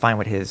trying to find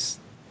what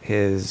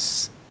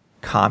his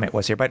comment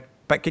was here, but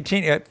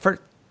continue.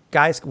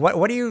 guys?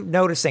 What are you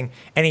noticing?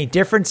 Any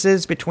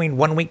differences between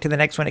one week to the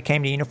next when it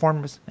came to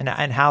uniforms and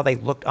how they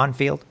looked on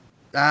field?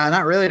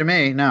 Not really to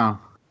me, no.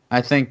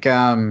 I think,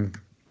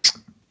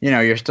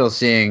 you're still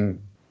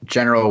seeing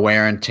general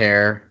wear and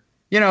tear.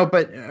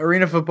 But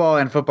arena football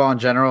and football in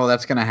general,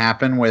 that's going to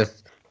happen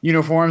with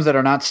uniforms that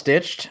are not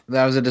stitched.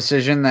 That was a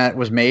decision that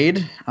was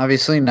made,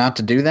 obviously, not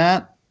to do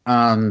that.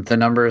 The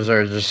numbers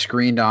are just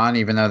screened on,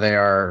 even though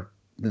they're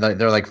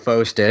like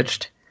faux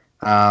stitched.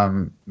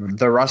 The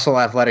Russell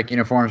Athletic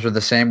uniforms were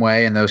the same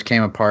way, and those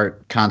came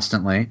apart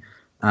constantly.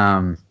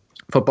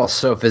 Football's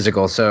so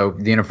physical, so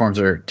the uniforms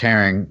are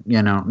tearing,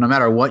 no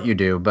matter what you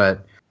do.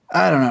 But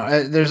I don't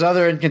know. There's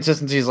other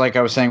inconsistencies, like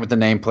I was saying with the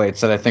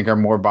nameplates, that I think are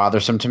more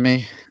bothersome to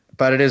me.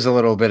 But it is a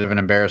little bit of an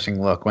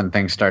embarrassing look when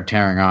things start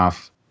tearing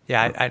off.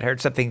 Yeah, I'd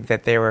heard something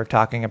that they were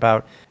talking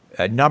about.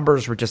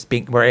 Numbers were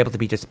able to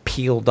be just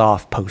peeled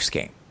off post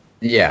game.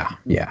 Yeah.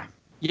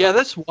 Yeah,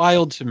 that's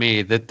wild to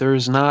me that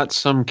there's not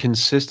some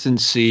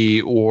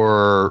consistency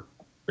or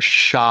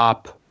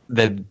shop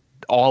that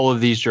all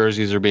of these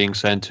jerseys are being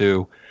sent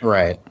to.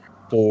 Right.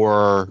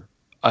 For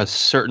a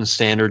certain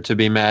standard to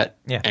be met,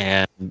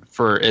 and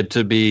for it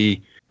to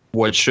be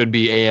what should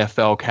be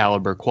AFL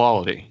caliber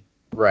quality.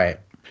 Right.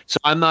 So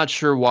I'm not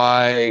sure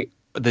why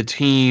the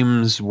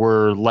teams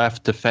were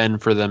left to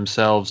fend for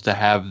themselves to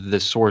have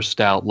this sourced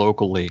out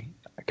locally,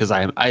 because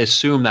I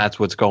assume that's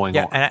what's going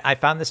on. Yeah, and I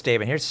found the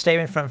statement. Here's a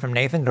statement from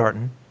Nathan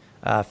Dorton,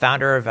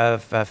 founder of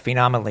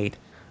Phenom Elite.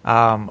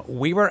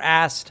 We were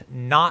asked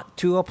not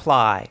to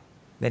apply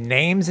the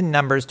names and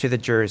numbers to the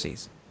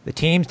jerseys. The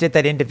teams did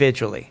that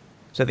individually.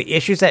 So the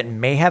issues that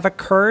may have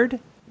occurred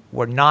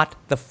were not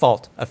the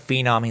fault of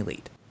Phenom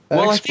Elite.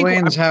 That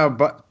explains how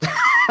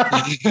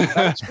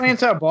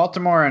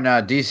Baltimore and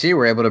DC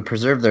were able to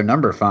preserve their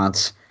number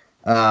fonts,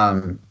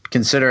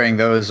 considering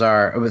those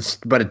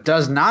but it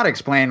does not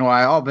explain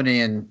why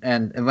Albany and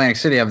Atlantic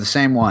City have the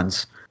same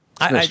ones.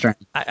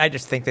 I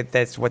just think that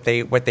that's what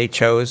they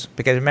chose,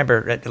 because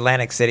remember, at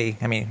Atlantic City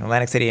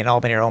and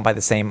Albany are owned by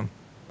the same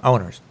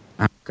owners.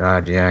 Oh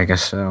God, yeah, I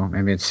guess so.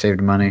 Maybe it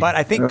saved money. But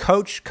I think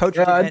Coach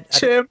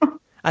Tim.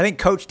 I think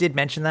Coach did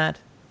mention that.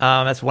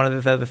 That's one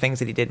of the things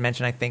that he did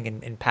mention, I think,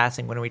 in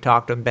passing when we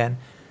talked to him, Ben.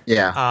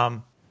 Yeah.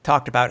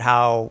 Talked about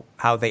how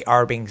they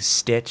are being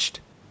stitched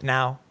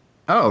now.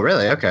 Oh,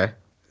 really? Okay.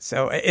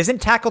 So isn't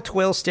tackle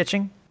twill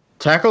stitching?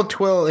 Tackle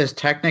twill is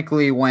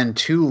technically when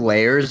two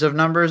layers of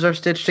numbers are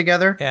stitched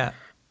together.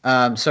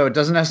 Yeah. So it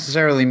doesn't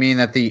necessarily mean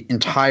that the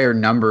entire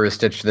number is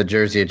stitched to the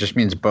jersey. It just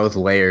means both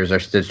layers are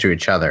stitched to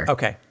each other.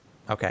 Okay.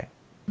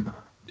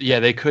 Yeah,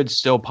 they could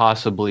still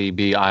possibly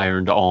be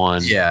ironed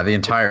on. Yeah, the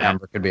entire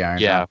number could be ironed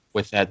on. Yeah,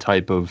 with that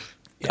type of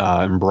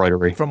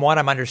embroidery. From what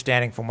I'm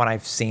understanding, from what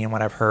I've seen,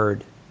 what I've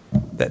heard,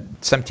 that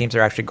some teams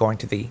are actually going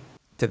to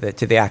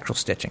the actual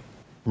stitching.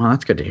 Well,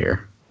 that's good to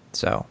hear.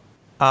 So,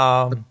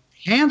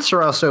 pants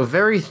are also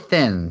very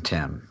thin,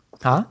 Tim.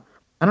 Huh?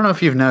 I don't know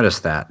if you've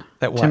noticed that.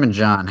 That what? Tim and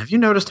John, have you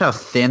noticed how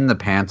thin the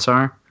pants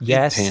are?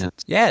 Yes.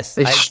 Pants. Yes.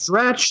 They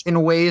stretch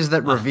in ways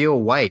that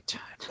reveal white.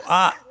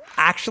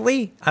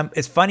 Actually,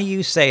 it's funny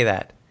you say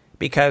that,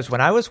 because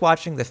when I was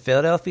watching the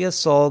Philadelphia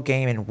Soul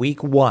game in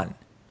Week 1,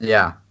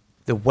 yeah,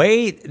 the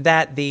way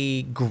that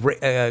the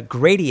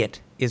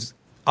gradient is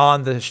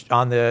on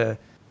the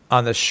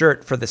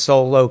shirt for the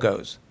Soul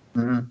logos,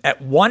 at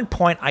one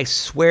point, I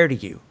swear to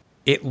you,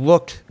 it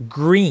looked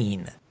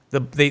green.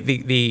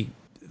 The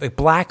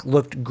black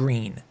looked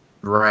green.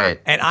 Right.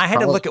 And I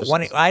had to look at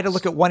one. I had to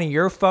look at one of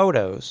your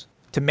photos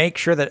to make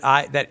sure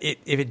that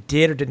if it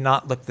did or did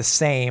not look the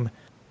same,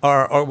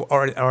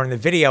 or in the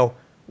video,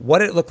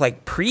 what it looked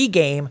like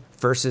pre-game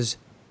versus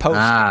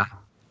post.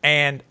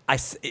 And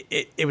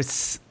it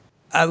was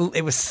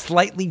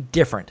slightly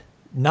different,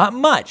 not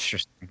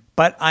much,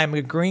 but I'm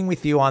agreeing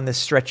with you on this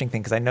stretching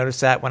thing, because I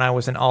noticed that when I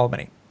was in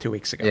Albany 2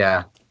 weeks ago.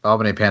 Yeah,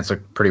 Albany pants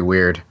look pretty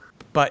weird.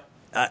 But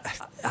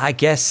I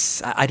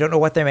guess I don't know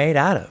what they're made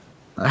out of.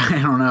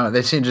 I don't know.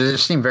 They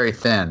just seem very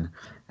thin,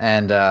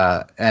 and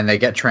they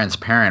get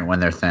transparent when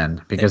they're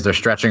thin because they're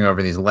stretching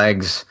over these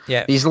legs.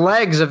 Yeah. These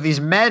legs of these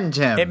men,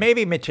 Tim. It may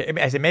be material.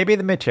 I said maybe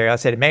the material. I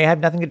said it may have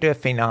nothing to do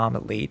with Phenom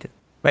Elite,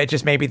 but it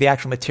just may be the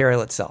actual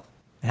material itself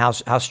and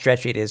how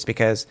stretchy it is,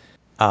 because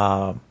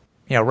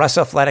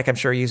Russell Athletic, I'm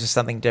sure, uses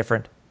something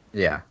different.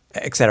 Yeah.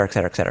 Et cetera, et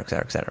cetera, et cetera, et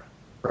cetera, et cetera.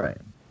 Right.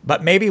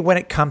 But maybe when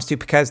it comes to,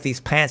 because these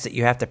pants that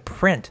you have to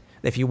print,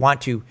 if you want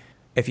to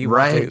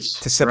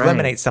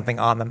subliminate something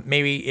on them,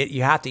 maybe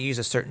you have to use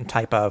a certain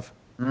type of.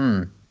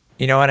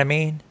 You know what I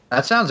mean?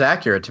 That sounds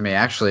accurate to me,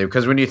 actually,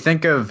 because when you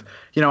think of,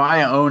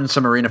 I own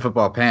some arena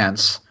football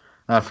pants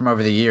from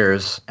over the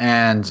years,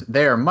 and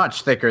they are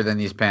much thicker than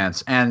these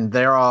pants, and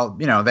they're all,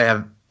 they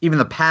have, even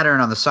the pattern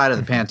on the side of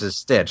the pants is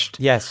stitched.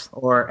 Yes.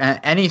 Or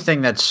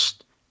anything that's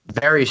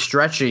very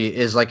stretchy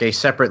is like a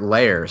separate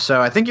layer.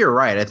 So I think you're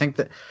right. I think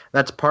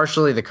that's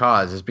partially the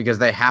cause, is because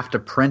they have to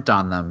print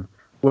on them,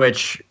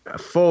 which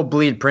full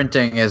bleed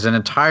printing is an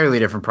entirely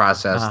different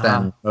process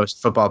than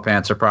most football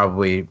pants are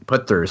probably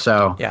put through.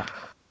 So yeah,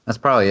 that's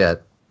probably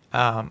it.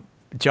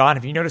 John,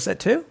 have you noticed that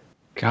too?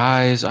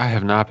 Guys, I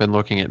have not been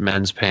looking at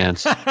men's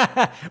pants.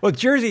 Well,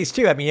 jerseys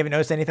too. I mean, you haven't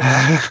noticed anything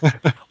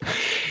like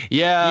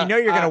Yeah. You know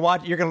you're going to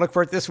watch. You're going to look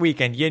for it this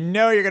weekend. You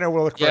know you're going to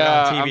look for it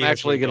Yeah, on TV. I'm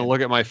actually going to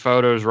look at my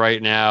photos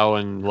right now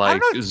and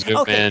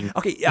zoom in.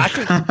 Okay,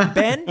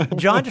 actually,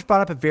 John just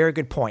brought up a very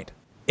good point.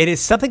 It is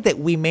something that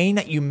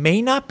you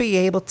may not be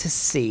able to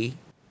see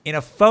in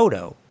a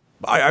photo.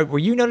 Were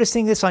you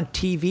noticing this on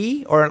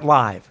TV or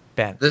live,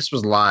 Ben? This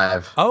was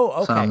live. Oh,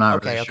 okay. So I'm not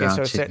okay. really sure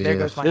on So TV. there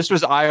goes my. This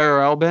was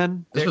IRL,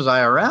 Ben? This was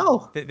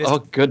IRL. Oh,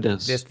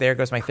 goodness. There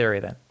goes my theory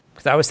then,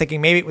 because I was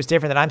thinking maybe it was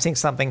different. That I'm seeing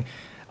something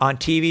on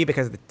TV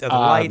because of the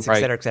lights, right.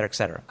 et cetera, et cetera, et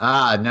cetera.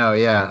 No,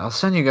 yeah. I'll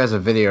send you guys a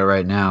video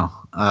right now.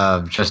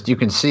 Just you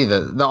can see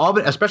the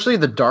Albany, especially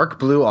the dark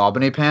blue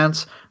Albany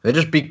pants. They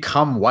just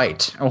become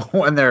white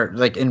when they're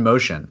like in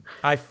motion.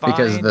 I find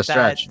because of the that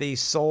stretch. the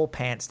Soul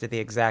pants did the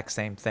exact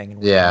same thing.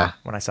 Yeah.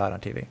 When I saw it on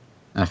TV.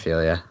 I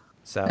feel ya.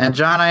 So And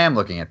John, I am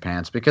looking at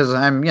pants because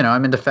I'm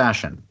into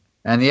fashion,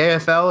 and the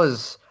AFL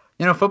is,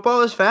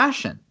 football is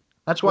fashion.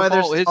 That's why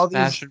Football there's is all these.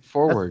 fashion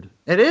forward.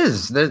 It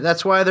is.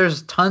 That's why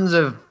there's tons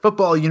of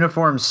football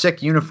uniforms,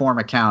 sick uniform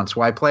accounts.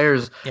 Why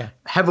players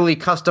heavily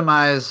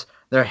customize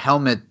their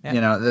helmet,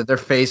 their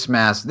face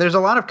mask. There's a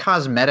lot of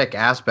cosmetic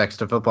aspects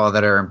to football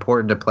that are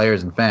important to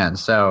players and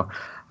fans. So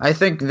I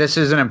think this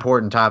is an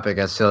important topic,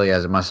 as silly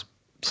as it must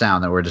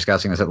sound that we're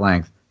discussing this at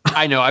length.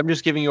 I know, I'm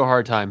just giving you a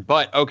hard time.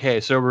 But, okay,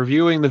 so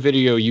reviewing the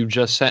video you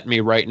just sent me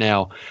right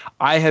now,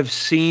 I have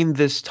seen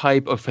this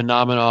type of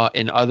phenomena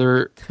in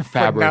other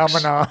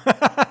fabrics.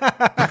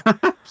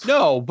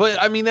 No,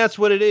 but, I mean, that's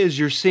what it is.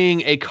 You're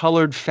seeing a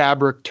colored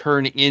fabric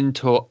turn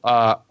into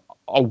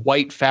a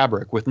white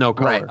fabric with no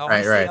color.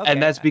 Right. Okay.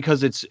 And that's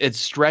because it's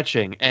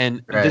stretching.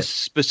 And Right. this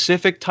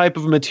specific type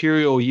of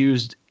material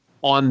used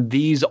on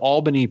these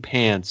Albany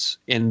pants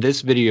in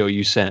this video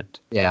you sent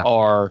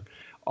are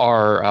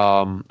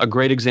a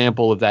great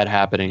example of that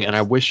happening. And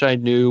I wish I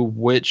knew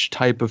which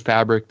type of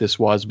fabric this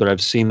was, but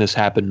I've seen this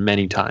happen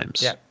many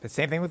times. Yeah, the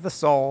same thing with the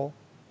Soul.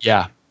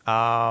 Yeah.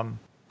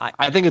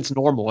 I think it's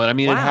normal. And I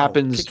mean, wow. It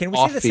happens Can we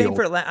off see the same field.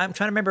 for Atlanta? I'm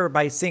trying to remember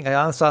by seeing. I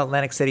only saw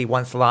Atlantic City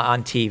once a lot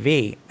on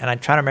TV, and I'm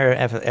trying to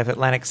remember if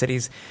Atlantic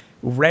City's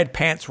red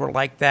pants were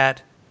like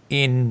that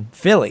in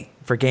Philly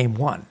for Game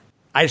 1.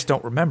 I just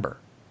don't remember.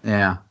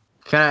 Yeah.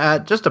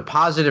 Just a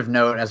positive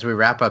note as we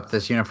wrap up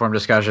this uniform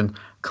discussion.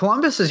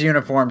 Columbus's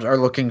uniforms are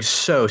looking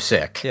so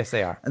sick. Yes,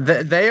 they are.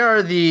 They are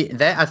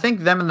I think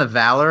them and the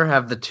Valor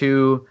have the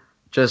two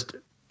just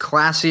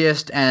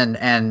classiest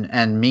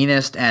and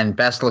meanest and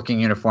best looking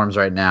uniforms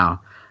right now.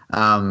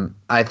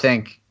 I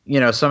think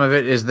some of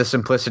it is the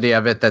simplicity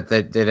of it that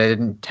they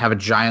didn't have a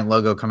giant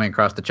logo coming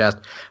across the chest,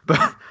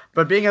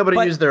 but being able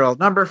to use their old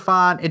number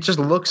font, it just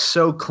looks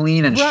so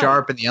clean and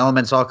sharp, and the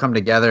elements all come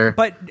together.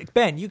 But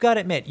Ben, you got to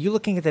admit, you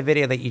looking at the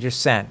video that you just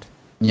sent.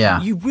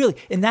 Yeah. You really,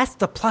 and that's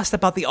the plus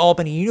about the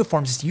Albany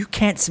uniforms, is you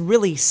can't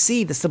really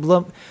see the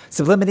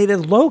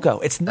sublimated logo.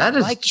 It's not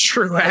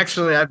true.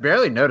 Actually, I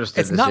barely noticed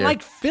it. It's not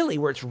like Philly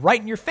where it's right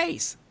in your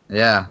face.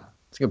 Yeah,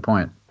 that's a good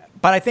point.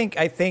 But I think,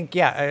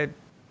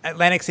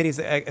 Atlantic City's,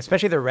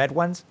 especially the red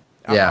ones,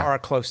 are a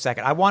close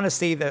second. I want to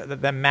see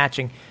them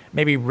matching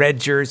maybe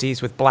red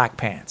jerseys with black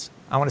pants.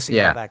 I want to see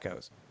how that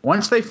goes.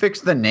 Once they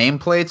fix the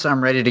nameplates,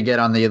 I'm ready to get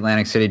on the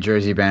Atlantic City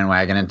jersey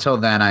bandwagon. Until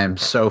then, I am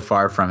so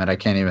far from it. I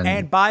can't even.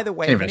 And by the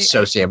way,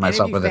 associate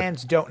myself with it.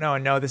 Fans don't know.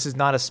 No, this is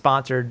not a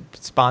sponsored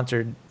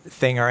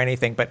thing or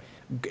anything. But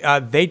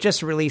they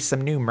just released some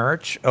new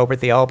merch over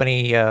at the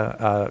Albany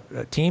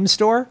team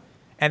store,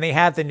 and they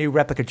have the new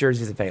replica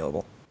jerseys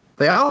available.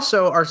 They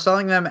also are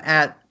selling them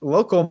at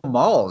local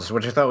malls,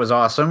 which I thought was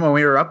awesome when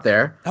we were up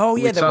there. Oh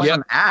yeah, we saw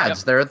some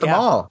ads there at the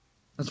mall.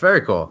 That's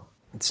very cool.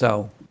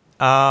 So,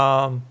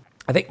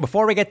 I think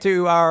before we get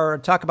to our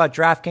talk about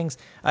DraftKings,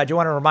 I do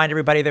want to remind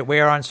everybody that we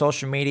are on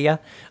social media.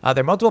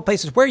 There are multiple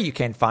places where you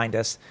can find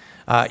us.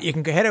 You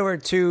can head over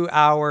to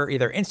our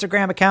either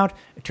Instagram account,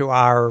 to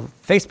our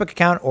Facebook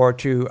account, or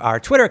to our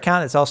Twitter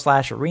account. It's all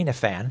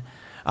 /ArenaFan.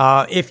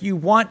 If you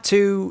want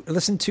to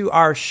listen to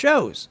our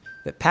shows,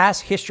 the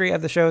past history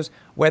of the shows,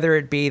 whether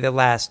it be the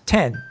last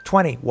 10,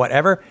 20,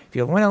 whatever. If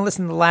you want to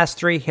listen to the last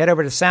 3, head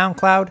over to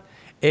SoundCloud.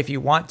 If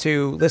you want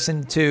to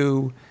listen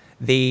to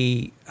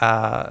the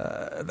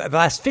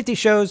last 50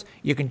 shows,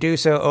 you can do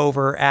so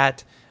over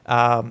at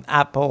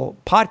Apple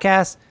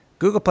Podcasts,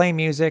 Google Play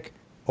Music,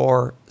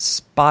 or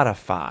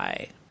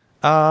Spotify.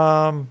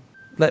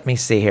 Let me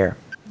see here.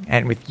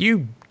 And with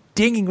you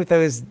dinging with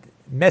those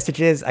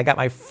messages, I got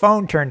my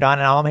phone turned on,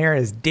 and all I'm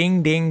hearing is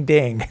ding, ding,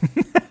 ding.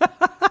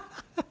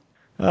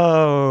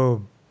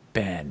 Oh,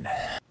 Ben.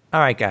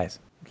 All right, guys.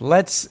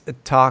 Let's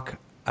talk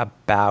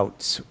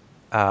about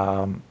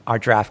our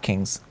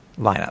DraftKings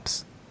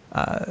lineups.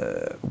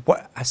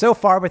 So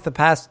far with the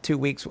past 2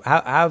 weeks,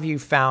 how have you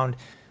found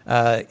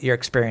your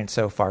experience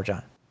so far,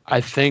 John? I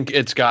think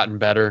it's gotten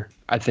better.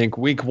 I think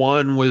week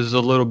 1 was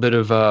a little bit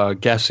of a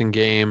guessing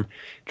game.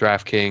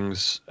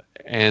 DraftKings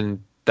and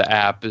the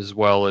app, as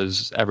well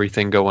as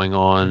everything going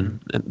on,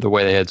 and the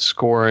way they had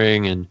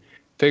scoring and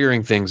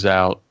figuring things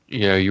out.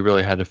 You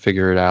really had to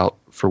figure it out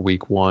for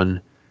week 1.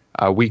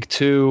 Week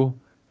 2,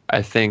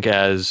 I think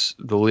as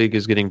the league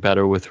is getting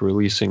better with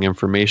releasing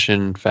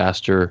information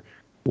faster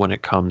when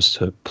it comes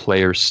to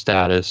player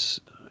status,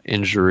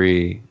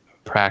 injury,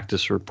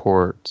 practice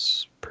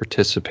reports,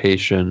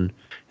 participation,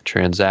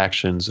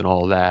 transactions, and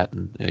all of that,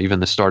 and even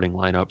the starting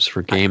lineups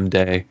for game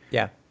day.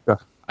 Yeah.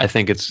 I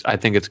think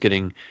it's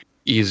getting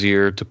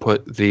easier to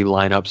put the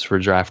lineups for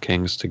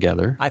DraftKings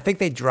together. I think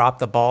they dropped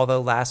the ball though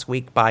last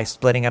week by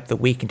splitting up the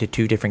week into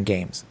 2 different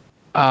games.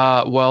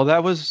 Well,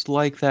 that was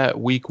like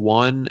that week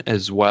 1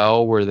 as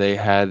well, where they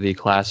had the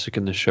Classic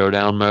and the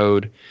Showdown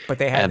mode. But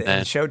they had in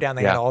the Showdown.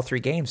 They had all 3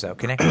 games though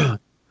connected.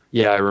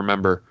 Yeah, I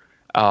remember.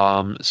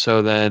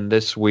 So then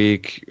this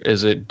week,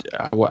 is it?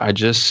 I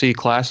just see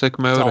Classic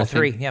mode. It's all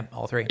 3. Yep,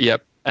 all 3.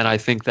 Yep, and I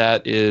think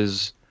that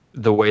is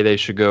the way they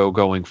should go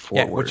going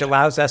forward. Yeah, which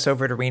allows us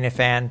over at Arena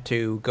Fan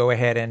to go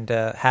ahead and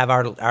have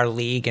our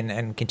league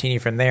and continue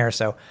from there.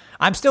 So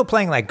I'm still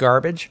playing like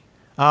garbage.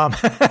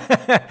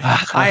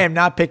 I am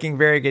not picking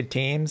very good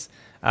teams.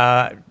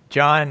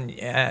 John,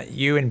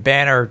 you and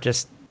Ben are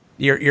just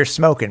you're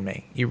smoking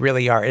me. You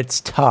really are. It's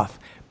tough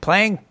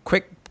playing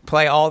quick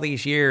play all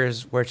these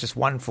years where it's just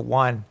 1 for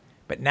 1.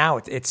 But now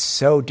it's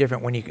so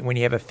different when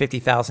you have a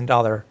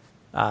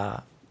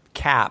 $50,000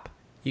 cap.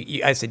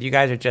 I said you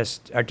guys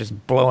are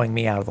just blowing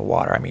me out of the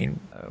water. I mean,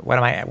 what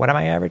am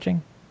I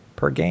averaging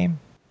per game?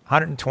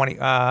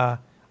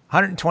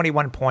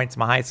 121 points.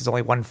 My highest is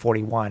only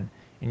 141,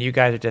 and you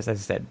guys are just, as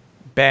I said,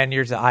 Ben,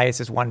 yours the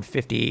highest is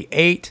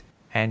 158,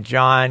 and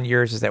John,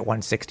 yours is at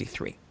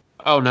 163.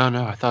 Oh no,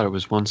 I thought it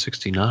was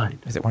 169.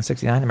 Is it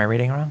 169? Am I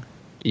reading it wrong?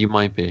 You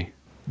might be.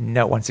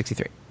 No,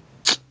 163.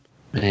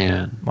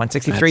 Man,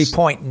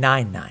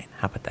 163.99.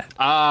 How about that?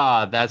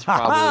 That's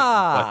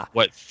probably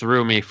what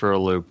threw me for a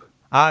loop.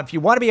 If you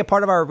want to be a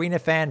part of our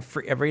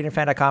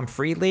arenafan.com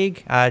free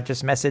league,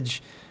 just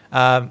message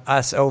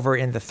us over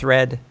in the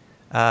thread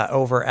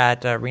over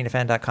at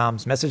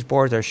arenafan.com's message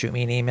boards, or shoot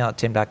me an email at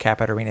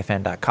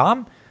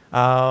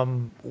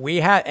tim.cap@arenafan.com. We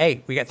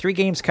got 3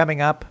 games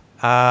coming up.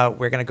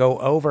 We're going to go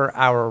over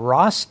our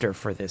roster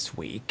for this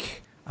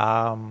week.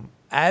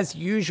 As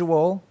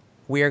usual,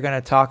 we are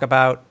going to talk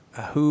about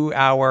who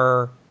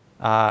our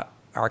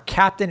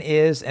captain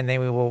is, and then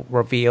we will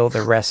reveal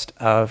the rest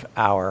of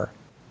our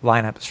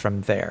lineups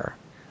from there.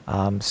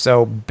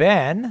 So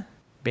Ben,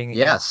 being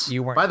yes,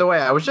 you weren't. By the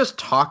way, I was just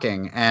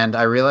talking and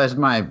I realized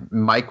my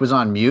mic was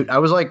on mute. I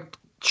was like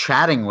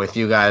chatting with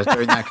you guys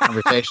during that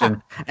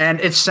conversation, and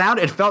it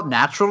felt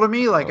natural to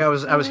me. Like I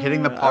was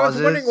hitting the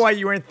pauses. I was wondering why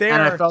you weren't there,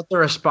 and I felt the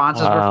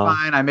responses were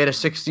fine. I made a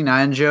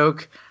 69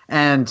 joke,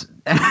 and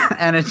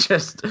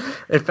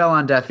it fell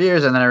on deaf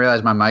ears, and then I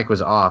realized my mic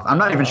was off. I'm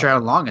not even sure how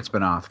long it's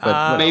been off,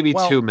 but maybe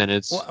 2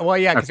 minutes. Well,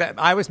 yeah, because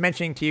I was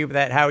mentioning to you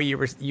that how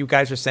you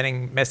guys were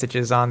sending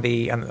messages on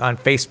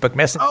Facebook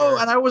Messenger. Oh,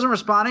 and I wasn't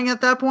responding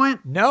at that point?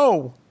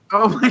 No.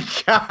 Oh my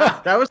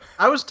God!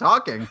 I was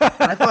talking, and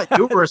I thought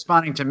you were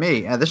responding to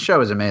me. This show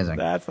is amazing.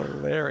 That's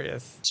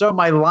hilarious. So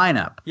my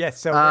lineup.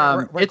 Yes. So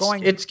we're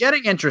going. It's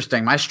getting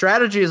interesting. My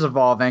strategy is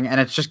evolving,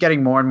 and it's just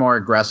getting more and more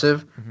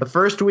aggressive. Mm-hmm. The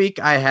first week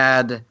I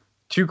had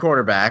 2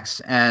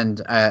 quarterbacks, and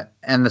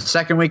the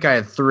second week I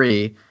had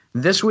 3.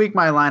 This week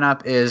my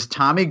lineup is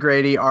Tommy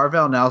Grady,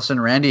 Arvell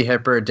Nelson, Randy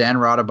Hipper, Dan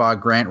Rodabaugh,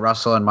 Grant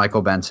Russell, and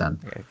Michael Benson.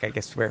 I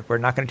guess we're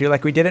not going to do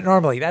like we did it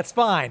normally. That's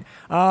fine.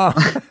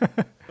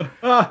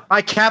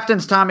 My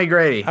captain's Tommy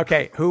Grady.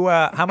 Okay,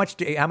 how much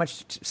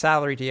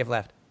salary do you have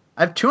left?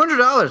 I have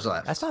 $200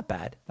 left. That's not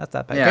bad. Yeah,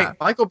 okay.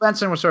 Michael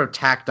Benson was sort of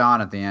tacked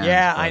on at the end.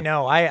 Yeah, I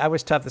know. I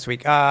was tough this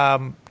week.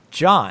 John,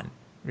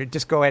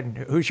 just go ahead and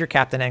who's your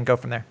captain and go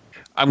from there.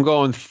 I'm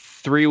going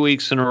 3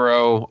 weeks in a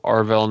row,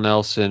 Arvell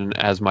Nelson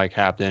as my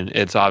captain.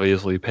 It's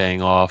obviously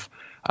paying off.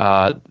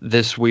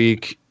 This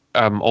week,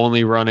 I'm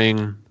only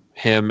running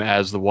him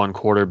as the 1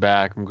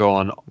 quarterback. I'm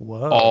going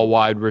all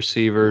wide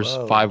receivers,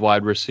 5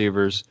 wide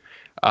receivers.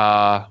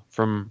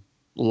 From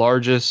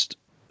largest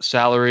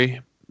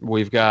salary,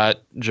 we've got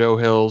Joe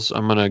Hills.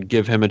 I'm going to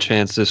give him a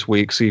chance this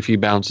week, see if he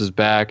bounces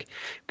back.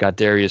 Got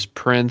Darius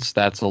Prince.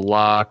 That's a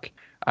lock.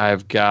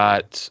 I've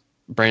got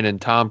Brandon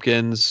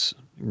Tompkins.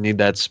 Need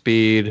that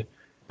speed.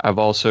 I've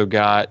also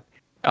got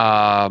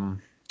Antoine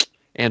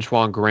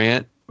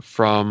Grant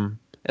from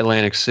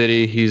Atlantic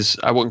City.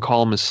 I wouldn't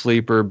call him a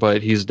sleeper,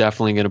 but he's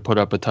definitely going to put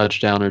up a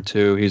touchdown or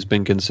 2. He's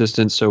been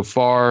consistent so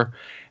far.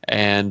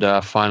 And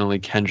finally,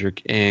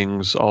 Kendrick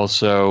Ings,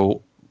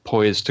 also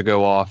poised to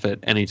go off at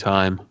any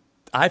time.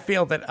 I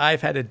feel that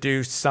I've had to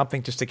do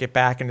something just to get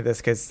back into this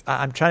because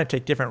I'm trying to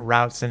take different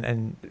routes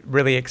and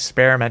really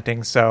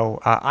experimenting.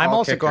 So I'm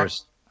also going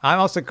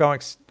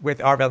with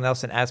Arvell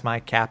Nelson as my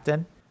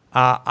captain.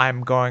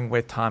 I'm going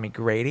with Tommy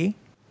Grady.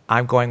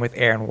 I'm going with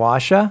Aaron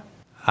Washa,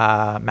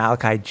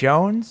 Malachi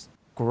Jones,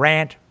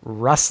 Grant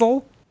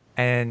Russell,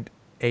 and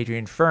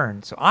Adrian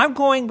Fern. So I'm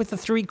going with the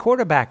 3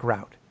 quarterback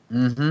route.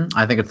 Mm-hmm.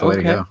 I think it's the way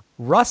to go.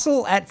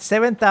 Russell at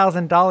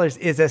 $7,000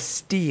 is a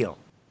steal.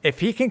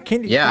 If he can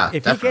continue,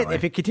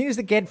 if he continues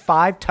to get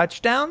 5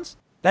 touchdowns,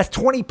 that's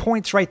 20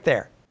 points right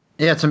there.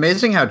 Yeah, it's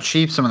amazing how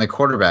cheap some of the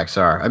quarterbacks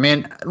are. I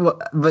mean,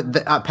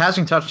 the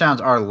passing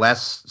touchdowns are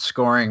less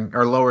scoring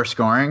or lower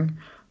scoring,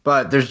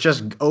 but there's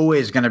just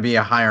always going to be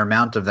a higher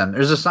amount of them.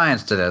 There's a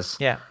science to this.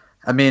 Yeah.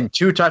 I mean,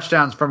 2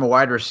 touchdowns from a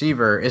wide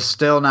receiver is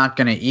still not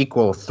going to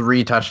equal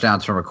 3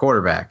 touchdowns from a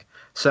quarterback.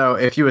 So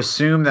if you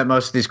assume that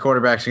most of these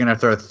quarterbacks are going to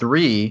throw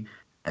 3,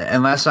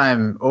 unless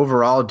I'm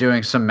overall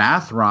doing some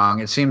math wrong,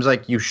 it seems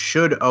like you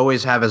should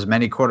always have as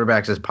many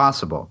quarterbacks as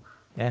possible.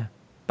 Yeah.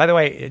 By the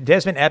way,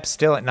 Desmond Epps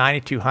still at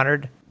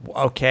 9,200.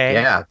 Okay.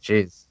 Yeah,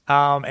 jeez.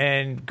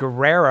 And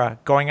Guerrera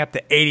going up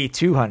to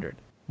 8,200.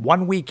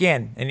 1 week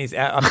in, and he's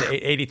up to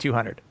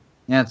 8,200.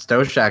 Yeah, it's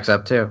Stoshak's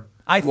up too.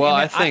 I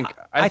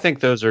think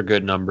those are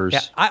good numbers.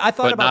 Yeah, I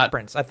thought about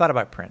Prince. I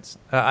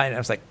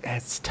was like,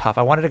 it's tough.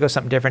 I wanted to go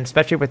something different,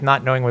 especially with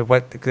not knowing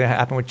what could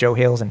happen with Joe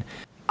Hills, and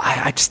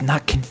I'm just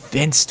not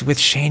convinced with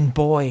Shane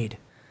Boyd.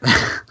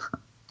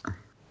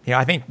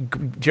 I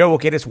think Joe will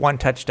get his 1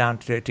 touchdown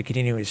to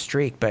continue his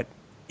streak, but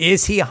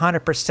is he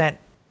 100%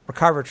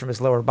 recovered from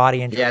his lower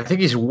body injury? Yeah, I think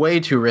he's way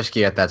too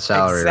risky at that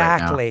salary right now.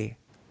 Exactly.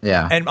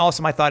 Yeah. And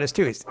also my thought is,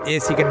 too, is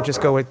he going to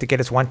just go to get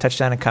his 1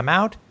 touchdown and come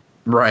out?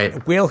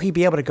 Right. Will he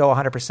be able to go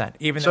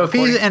 100%? So if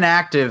he's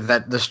inactive,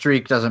 that the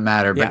streak doesn't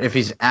matter. But if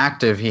he's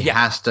active, he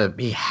has to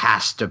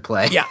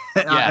play. Yeah.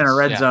 In a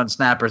red zone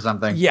snap or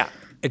something. Yeah.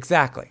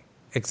 Exactly.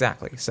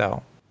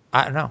 So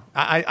I don't know.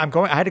 I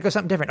had to go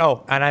something different.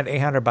 Oh, and I have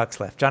 $800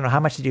 left. John, how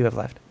much did you have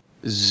left?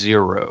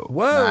 0.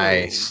 Whoa.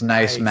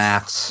 Nice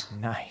maths.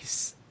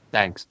 Nice.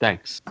 Thanks.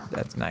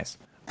 That's nice.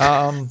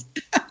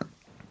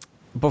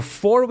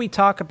 Before we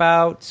talk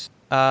about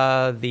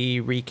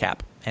the recap,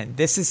 and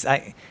this is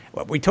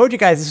we told you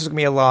guys this was going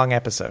to be a long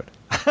episode.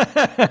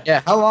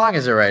 Yeah, how long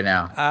is it right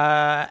now?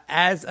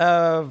 As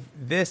of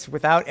this,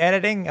 without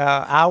editing,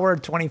 hour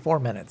and 24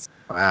 minutes.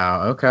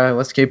 Wow, okay,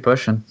 let's keep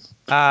pushing.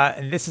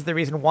 And this is the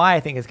reason why I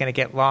think it's going to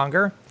get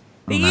longer.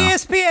 The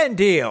ESPN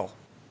deal.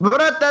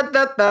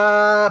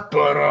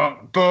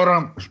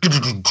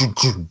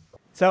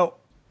 So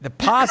the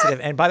positive,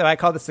 and by the way, I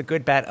call this the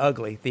good, bad,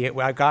 ugly.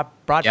 I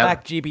got brought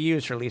back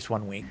GBUs for at least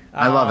 1 week.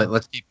 I love it.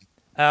 Let's keep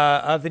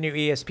of the new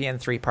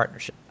ESPN3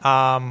 partnership.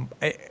 A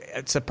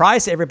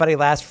surprise to everybody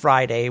last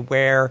Friday,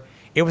 where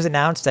it was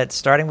announced that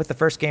starting with the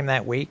first game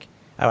that week,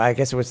 I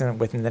guess it was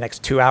within the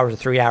next 2 hours or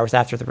 3 hours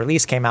after the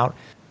release came out,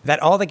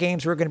 that all the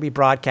games were going to be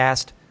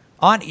broadcast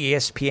on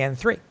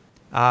ESPN3.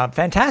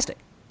 Fantastic.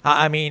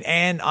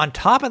 And on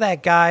top of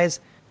that, guys,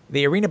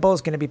 the Arena Bowl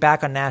is going to be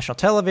back on national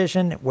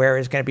television, where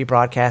it's going to be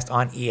broadcast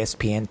on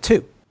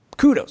ESPN2.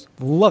 Kudos.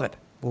 Love it.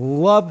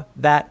 Love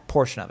that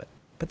portion of it.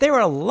 But there were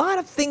a lot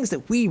of things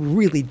that we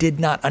really did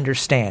not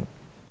understand.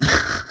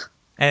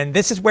 And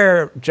this is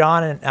where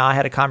John and I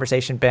had a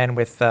conversation, Ben,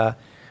 with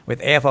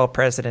AFL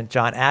President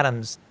John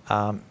Adams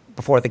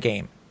before the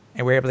game.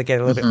 And we were able to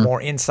get a little bit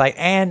more insight.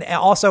 And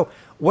also,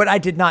 what I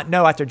did not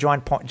know after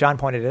John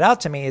pointed it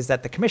out to me is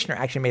that the commissioner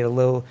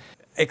actually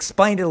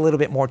explained it a little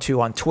bit more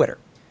too on Twitter.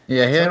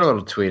 Yeah, he had a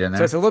little tweet in there.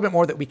 So it's a little bit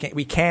more that we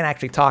can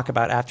actually talk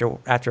about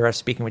after us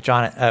speaking with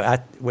John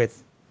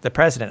with the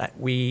president.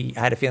 I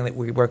had a feeling that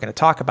we were going to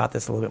talk about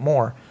this a little bit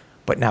more,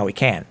 but now we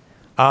can.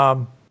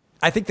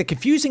 I think the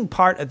confusing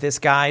part of this,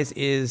 guys,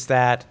 is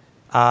that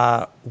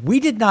we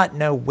did not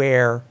know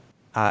where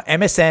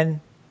MSN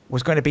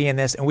was going to be in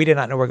this, and we did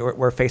not know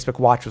where Facebook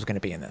Watch was going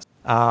to be in this.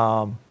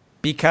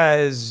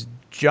 Because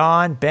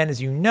John, Ben,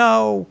 as you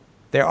know,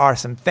 there are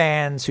some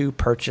fans who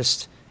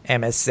purchased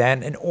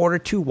MSN in order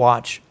to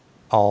watch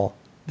all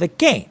the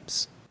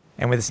games.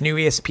 And with this new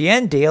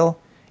ESPN deal,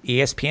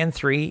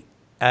 ESPN3,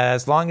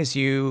 as long as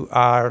you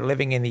are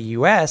living in the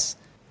US,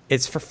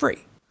 it's for free.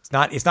 It's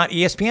not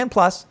ESPN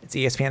Plus, it's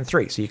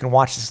ESPN3. So you can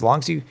watch this as long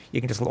as you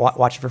can just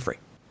watch it for free.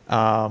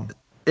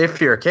 If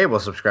you're a cable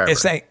subscriber.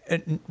 It's saying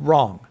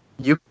wrong.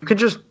 You could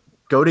just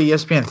go to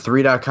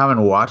ESPN3.com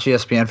and watch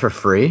ESPN for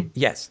free?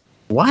 Yes.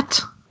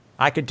 What?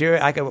 I could do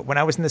it. When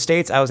I was in the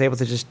States, I was able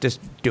to just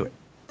do it.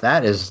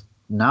 That is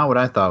not what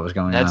I thought was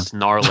going on. That's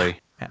gnarly.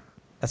 Yeah.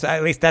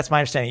 At least that's my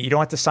understanding. You don't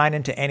have to sign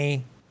into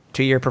any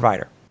two-year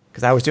provider,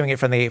 because I was doing it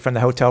from the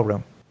hotel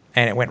room,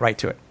 and it went right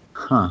to it.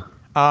 Huh.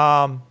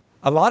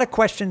 A lot of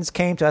questions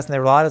came to us, and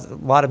there were a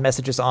lot of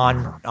messages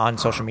on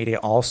social media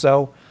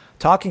also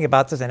talking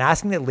about this and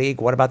asking the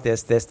league, what about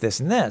this,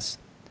 and this?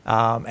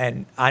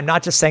 And I'm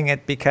not just saying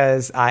it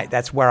because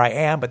that's where I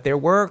am, but there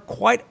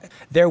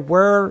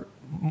were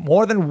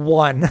more than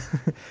one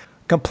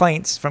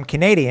complaints from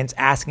Canadians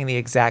asking the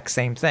exact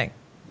same thing.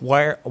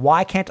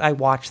 Why can't I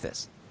watch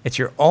this? It's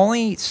your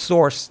only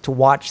source to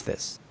watch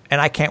this,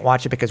 and I can't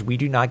watch it because we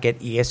do not get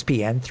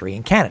ESPN3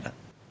 in Canada.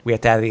 We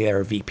have to have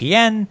either a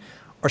VPN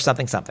or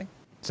something.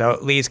 So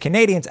it leaves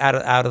Canadians out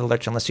of the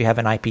lurch unless you have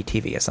an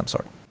IPTV of some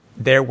sort.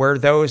 There were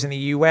those in the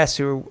U.S.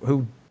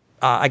 who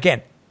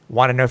again,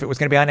 want to know if it was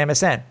going to be on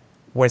MSN.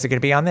 Was it going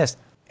to be on this?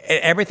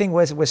 Everything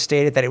was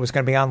stated that it was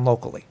going to be on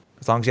locally.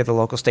 As long as you have the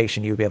local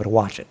station, you would be able to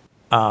watch it.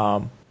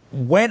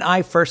 When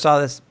I first saw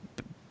this,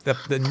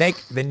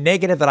 the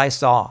negative that I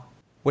saw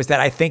was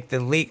that I think the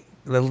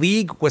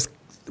league was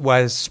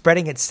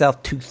spreading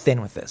itself too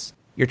thin with this.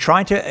 You're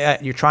trying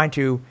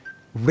to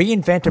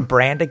reinvent a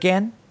brand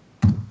again,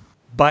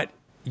 but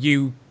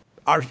you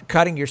are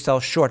cutting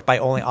yourself short by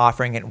only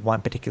offering it in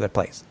one particular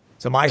place.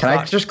 So my Can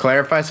I just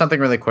clarify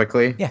something really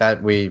quickly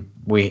that we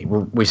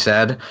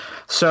said?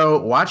 So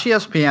Watch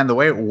ESPN, the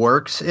way it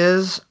works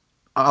is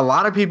a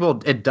lot of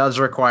people, it does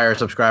require a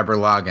subscriber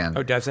login.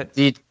 Oh, does it?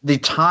 The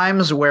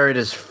times where it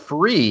is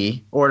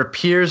free or it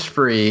appears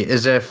free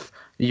is if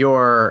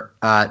your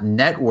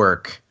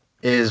network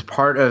is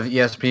part of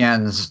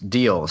ESPN's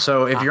deal.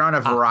 So if you're on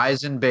a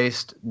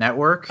Verizon-based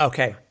network,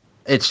 okay,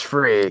 it's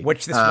free.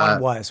 Which this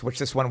one was.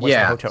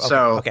 Yeah, the hotel. Okay,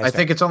 so okay, I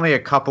think it's only a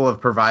couple of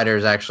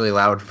providers actually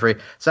allow it for free.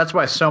 So that's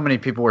why so many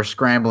people were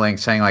scrambling,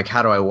 saying like,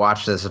 "How do I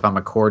watch this if I'm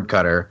a cord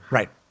cutter?"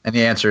 Right. And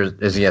the answer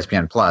is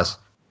ESPN Plus,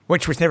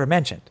 which was never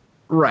mentioned.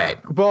 Right.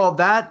 Well,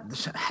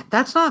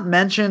 that's not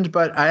mentioned,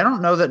 but I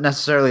don't know that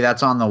necessarily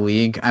that's on the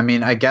league. I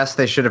mean, I guess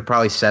they should have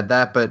probably said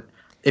that, but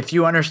if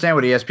you understand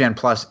what ESPN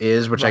Plus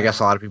is, which I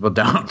guess a lot of people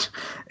don't,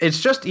 it's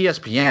just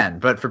ESPN,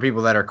 but for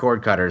people that are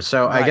cord cutters.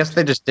 So I guess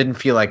they just didn't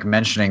feel like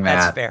mentioning that.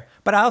 That's fair.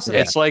 But I also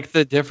it's like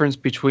the difference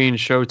between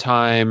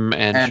Showtime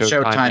and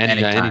Showtime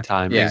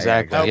anytime. Yeah,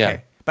 exactly. Yeah,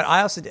 okay. But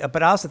I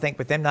also think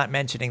with them not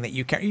mentioning that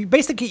you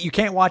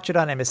can't watch it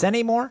on MSN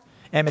anymore.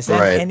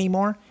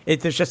 Anymore.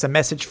 There's just a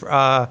message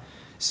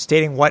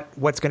stating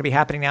what's going to be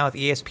happening now with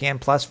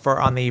ESPN Plus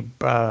on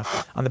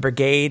the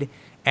Brigade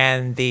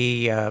and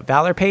the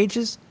Valor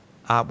pages.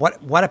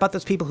 What about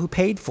those people who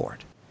paid for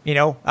it?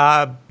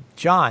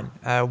 John,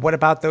 what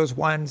about those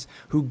ones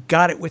who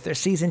got it with their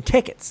season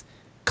tickets?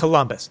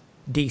 Columbus,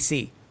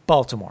 DC,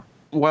 Baltimore.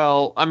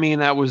 Well, I mean,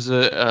 that was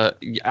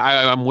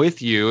I'm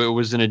with you. It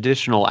was an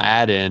additional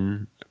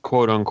add-in,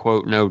 quote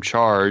unquote, no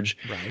charge.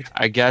 Right.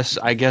 I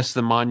guess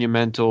the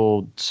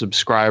Monumental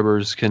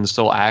subscribers can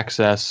still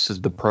access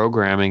the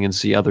programming and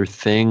see other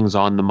things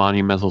on the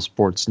Monumental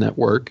Sports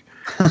Network.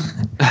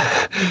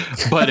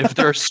 But if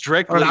they're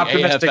strictly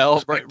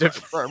AFL,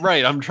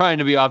 right? I'm trying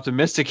to be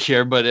optimistic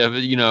here, but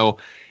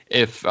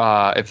if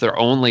they're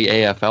only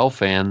AFL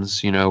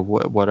fans,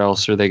 what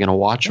else are they going to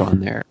watch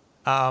on there?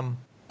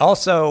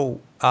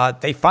 Also,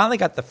 they finally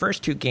got the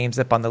first two games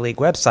up on the league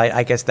website.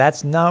 I guess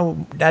that's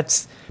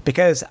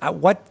because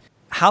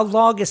how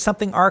long is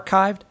something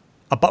archived?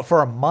 About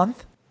for a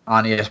month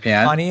on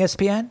ESPN. On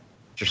ESPN.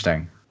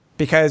 Interesting.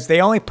 Because they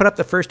only put up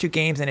the first two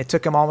games, and it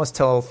took them almost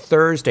till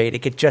Thursday to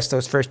get just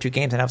those first two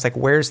games. And I was like,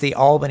 where was the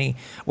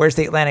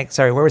Atlantic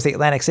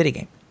City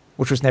game,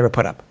 which was never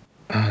put up?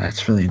 Oh,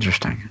 that's really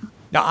interesting.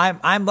 Now,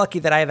 I'm lucky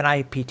that I have an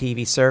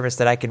IPTV service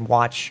that I can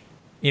watch,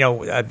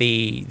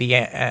 the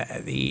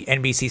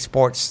NBC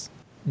Sports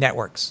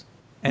networks,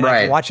 and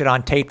I can watch it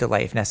on tape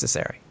delay if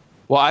necessary.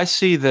 Well, I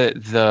see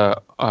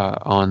that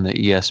on the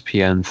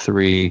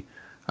ESPN3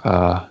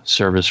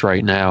 service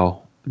right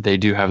now, they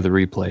do have the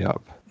replay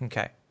up.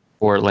 Okay.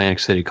 Or Atlantic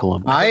City,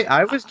 Columbus.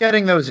 I was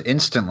getting those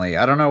instantly.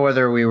 I don't know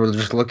whether we were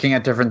just looking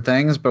at different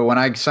things, but when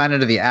I signed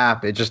into the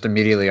app, it just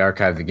immediately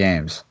archived the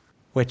games.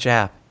 Which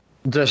app?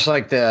 Just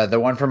like the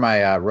one from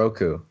my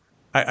Roku.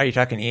 Are you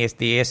talking the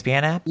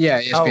ESPN app?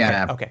 Yeah, ESPN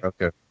app. Okay.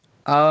 Roku.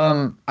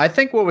 I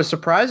think what was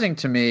surprising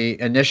to me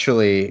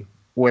initially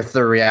with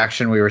the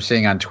reaction we were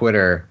seeing on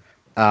Twitter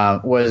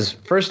was,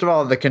 first of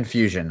all, the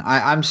confusion.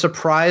 I'm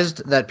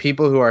surprised that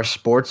people who are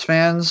sports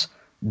fans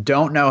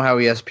don't know how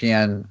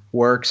ESPN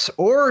works,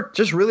 or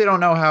just really don't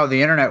know how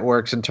the internet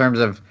works in terms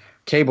of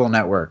cable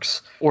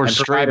networks or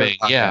streaming.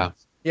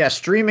 Yeah,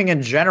 streaming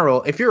in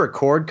general. If you're a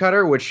cord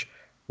cutter, which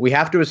we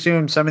have to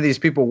assume some of these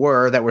people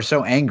that were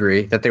so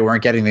angry that they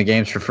weren't getting the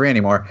games for free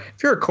anymore.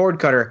 If you're a cord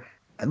cutter,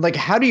 like,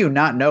 how do you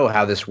not know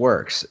how this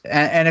works?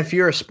 And if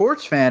you're a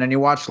sports fan and you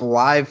watch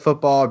live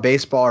football or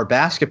baseball or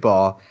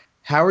basketball,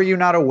 how are you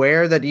not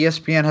aware that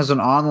ESPN has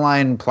an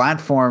online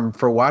platform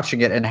for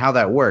watching it and how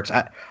that works?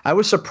 I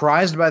was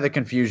surprised by the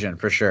confusion,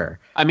 for sure.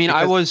 I mean,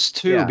 I was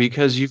too,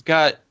 because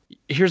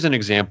here's an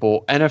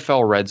example,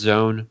 NFL Red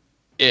Zone.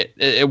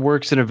 It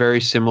works in a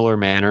very similar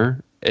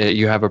manner.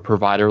 You have a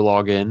provider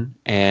login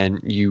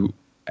and you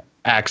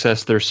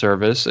access their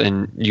service,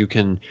 and you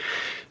can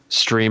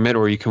stream it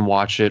or you can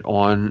watch it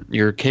on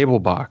your cable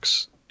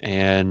box.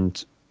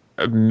 And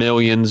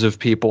millions of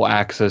people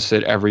access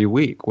it every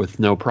week with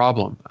no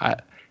problem.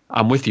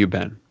 I'm with you,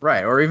 Ben.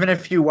 Right. Or even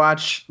if you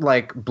watch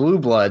like Blue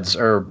Bloods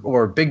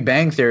or Big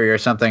Bang Theory or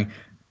something,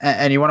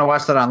 and you want to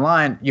watch that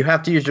online, you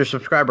have to use your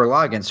subscriber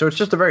login. So it's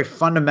just a very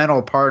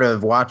fundamental part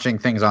of watching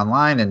things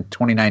online in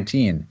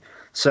 2019.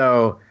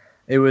 So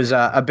it was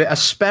a bit,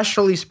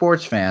 especially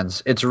sports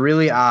fans, it's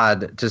really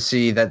odd to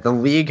see that the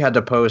league had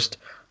to post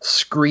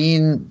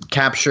screen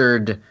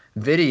captured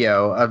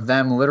video of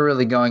them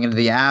literally going into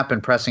the app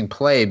and pressing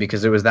play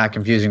because it was that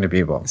confusing to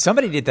people.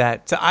 Somebody did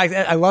that. So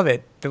I love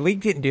it. The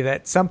league didn't do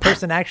that. Some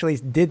person actually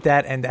did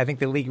that, and I think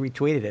the league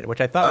retweeted it, which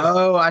I thought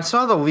I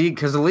saw the league,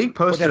 because the league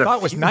posted which I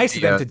thought was nice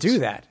of them to do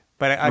that.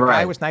 But a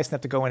guy was nice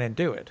enough to go in and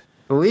do it.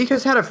 The league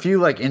has had a few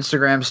like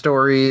Instagram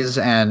stories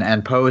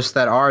and posts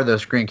that are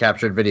those screen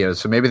captured videos,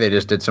 so maybe they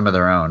just did some of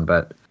their own.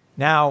 But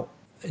now,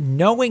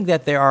 knowing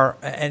that there are,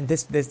 and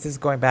this is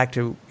going back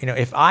to,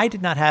 if I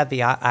did not have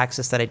the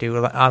access that I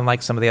do,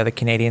 unlike some of the other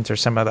Canadians or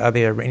some of the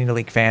other Arena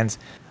League fans,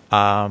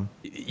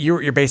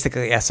 you're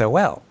basically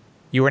SOL.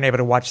 you weren't able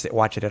to watch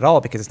it at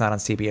all because it's not on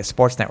CBS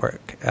Sports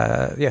Network.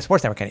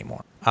 Sports Network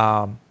anymore.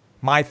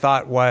 My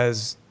thought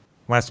was,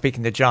 when I was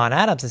speaking to John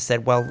Adams, I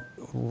said, well,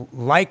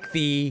 like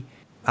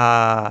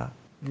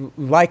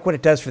what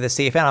it does for the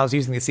CFL, and I was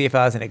using the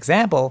CFL as an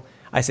example.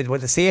 I said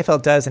what the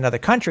CFL does in other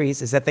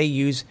countries is that they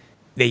use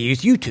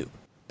YouTube,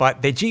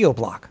 but they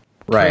geo-block.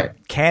 Right.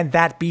 Can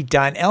that be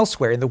done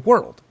elsewhere in the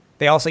world?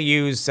 They also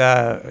use,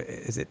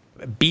 is it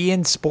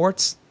beIN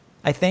Sports,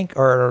 I think,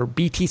 or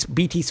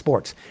BT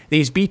Sports? They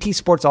use BT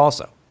Sports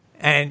also,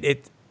 and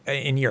it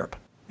in Europe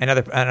and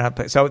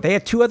other. So they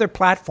have 2 other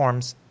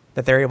platforms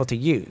that they're able to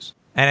use.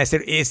 And I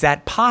said, is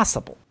that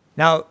possible?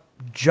 Now,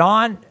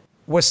 John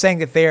was saying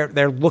that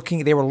they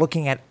were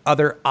looking at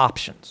other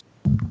options.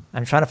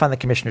 I'm trying to find the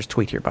commissioner's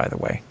tweet here, by the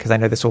way, because I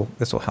know this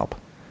will help.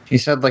 He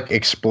said like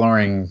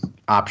exploring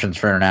options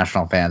for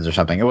international fans or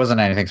something. It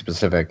wasn't anything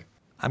specific.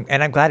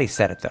 I'm glad he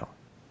said it though.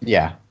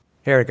 Yeah.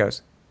 Here it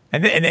goes.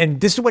 And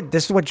this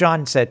is what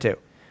John said too.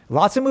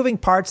 Lots of moving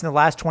parts in the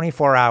last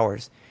 24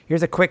 hours.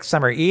 Here's a quick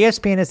summary.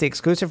 ESPN has the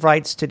exclusive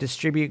rights to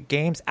distribute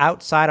games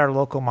outside our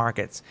local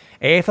markets.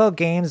 AFL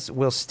games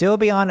will still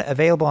be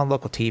available on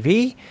local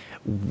TV.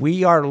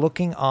 We are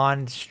looking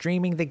on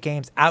streaming the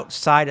games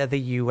outside of the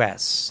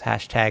U.S.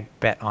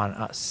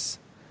 #BetOnUs.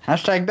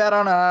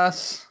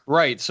 #BetOnUs.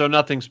 Right, so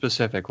nothing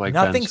specific, like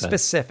nothing Ben said.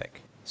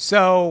 specific.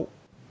 So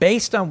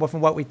based on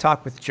from what we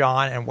talked with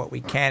John and what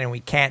we can and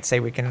we can't say,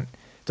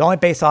 it's only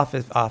based off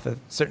of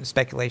certain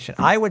speculation.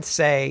 I would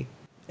say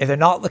if they're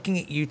not looking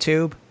at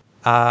YouTube,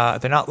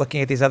 they're not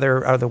looking at these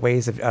other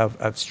ways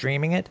of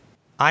streaming it,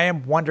 I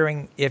am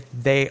wondering if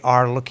they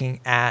are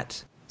looking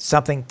at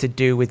something to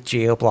do with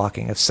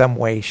geo-blocking of some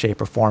way,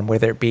 shape, or form,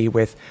 whether it be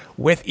with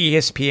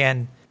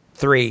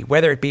ESPN3,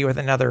 whether it be with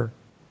another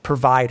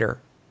provider.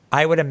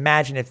 I would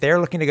imagine if they're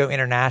looking to go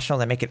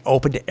international and make it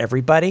open to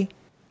everybody,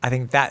 I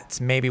think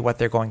that's maybe what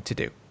they're going to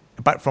do.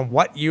 But from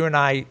what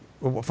I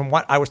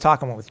was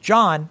talking about with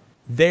John,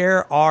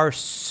 there are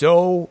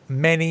so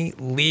many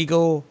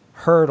legal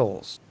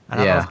hurdles. I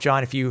don't know if,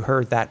 John, if you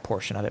heard that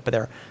portion of it, but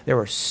there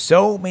were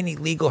so many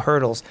legal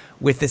hurdles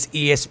with this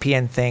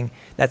ESPN thing.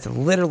 That's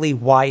literally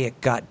why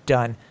it got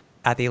done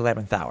at the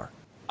 11th hour.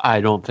 I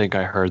don't think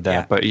I heard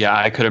that, but yeah,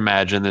 I could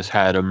imagine this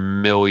had a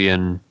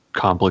million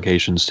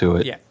complications to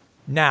it. Yeah.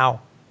 Now,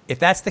 if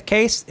that's the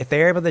case, if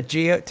they're able to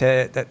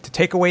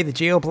take away the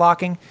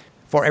geo-blocking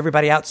for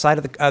everybody outside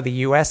of the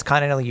U.S.,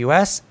 continental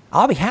U.S.,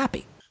 I'll be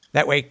happy.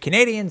 That way,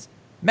 Canadians,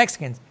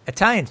 Mexicans,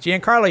 Italians,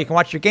 Giancarlo, you can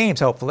watch your games,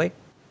 hopefully.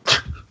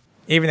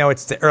 Even though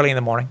it's early in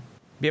the morning.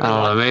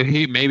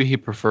 Maybe he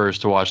prefers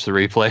to watch the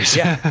replays.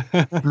 Yeah,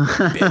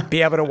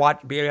 be able to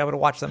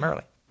watch them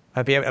early.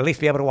 At least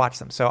be able to watch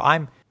them. So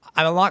I'm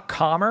a lot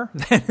calmer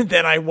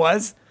than I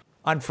was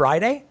on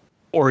Friday,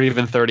 or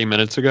even 30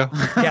 minutes ago.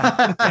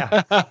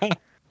 Yeah.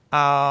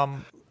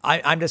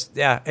 I'm just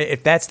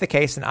if that's the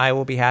case, then I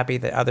will be happy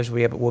that others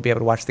will be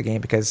able to watch the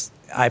game because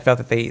I felt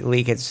that the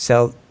league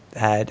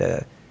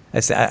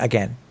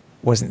again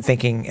wasn't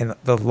thinking in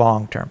the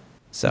long term.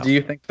 So, do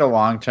you think the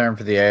long term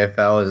for the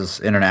AFL is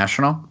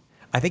international?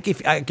 I think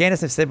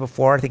as I've said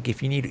before, I think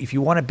if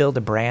you want to build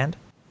a brand,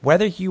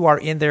 whether you are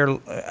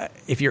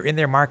if you're in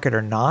their market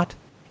or not,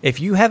 if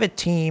you have a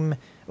team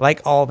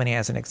like Albany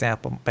as an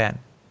example, Ben,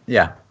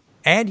 yeah,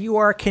 and you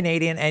are a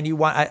Canadian and you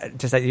want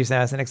just use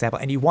that as an example,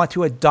 and you want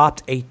to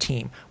adopt a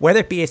team,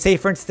 whether it be say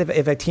for instance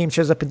if a team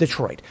shows up in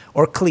Detroit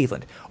or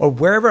Cleveland or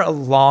wherever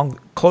along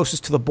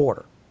closest to the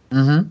border,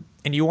 and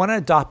you want to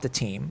adopt a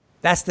team.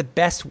 That's the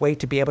best way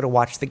to be able to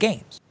watch the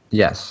games.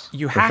 Yes.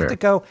 You have to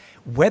go,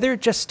 whether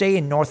just stay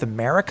in North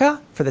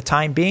America for the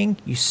time being,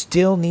 you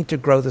still need to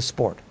grow the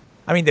sport.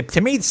 I mean,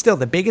 to me, still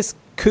the biggest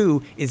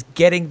coup is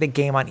getting the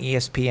game on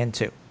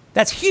ESPN2.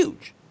 That's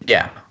huge.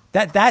 Yeah.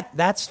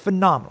 That's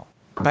phenomenal.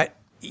 But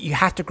you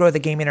have to grow the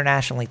game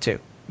internationally too.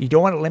 You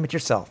don't want to limit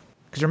yourself.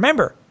 Because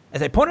remember,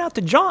 as I pointed out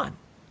to John,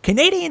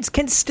 Canadians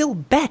can still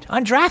bet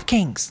on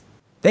DraftKings.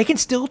 They can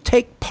still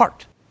take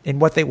part in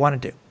what they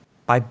want to do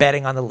by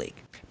betting on the league.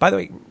 By the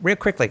way, real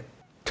quickly,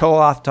 total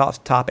off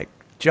topic.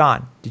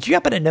 John, did you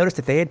happen to notice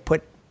that they had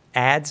put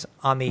ads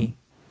on the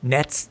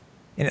Nets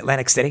in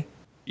Atlantic City?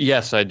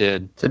 Yes, I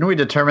did. Didn't we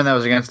determine that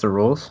was against the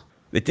rules?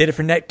 They did it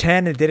for Net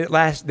 10 and they did it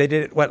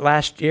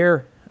last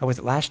year? Oh, was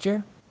it last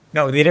year?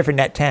 No, they did it for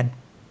Net 10.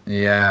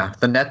 Yeah.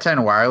 The Net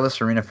 10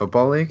 Wireless Arena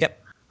Football League?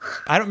 Yep.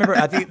 I don't remember.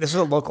 I think this is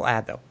a local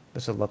ad, though.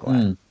 This is a local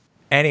ad.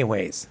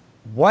 Anyways,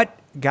 what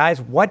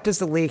does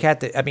the league have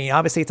to... I mean,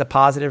 obviously it's a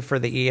positive for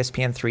the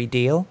ESPN3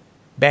 deal.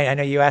 Ben, I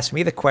know you asked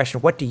me the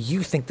question. What do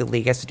you think the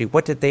league has to do?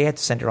 What did they have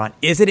to center on?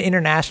 Is it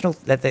international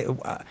that they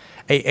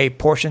a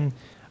portion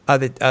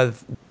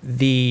of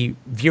the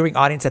viewing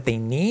audience that they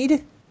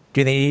need?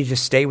 Do they need to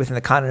just stay within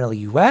the continental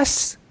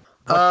U.S.?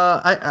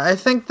 I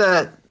think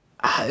that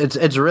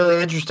it's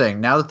really interesting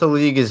now that the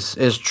league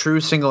is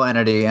true single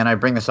entity, and I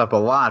bring this up a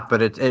lot,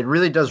 but it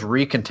really does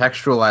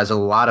recontextualize a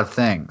lot of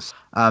things.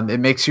 It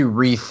makes you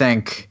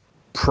rethink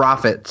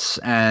profits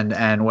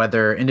and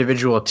whether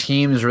individual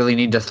teams really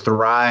need to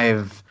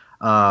thrive.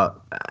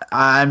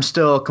 I'm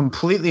still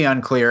completely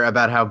unclear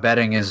about how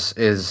betting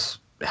is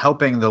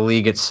helping the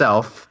league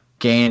itself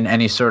gain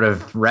any sort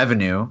of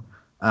revenue.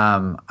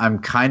 I'm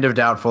kind of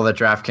doubtful that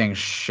DraftKings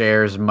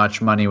shares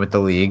much money with the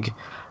league.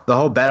 The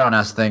whole bet on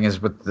us thing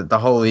is with the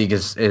whole league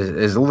is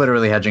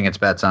literally hedging its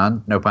bets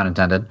on, no pun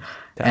intended.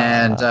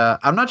 And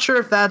I'm not sure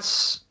if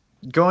that's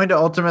going to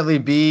ultimately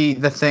be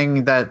the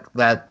thing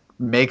that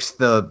makes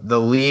the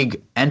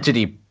league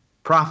entity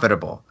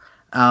profitable.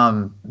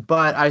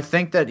 But I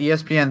think that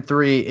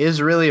ESPN3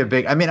 is really a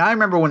big – I mean, I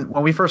remember when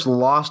we first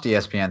lost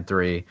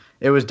ESPN3,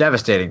 it was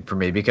devastating for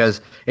me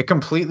because it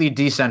completely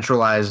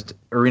decentralized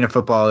Arena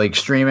Football League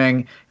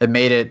streaming. It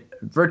made it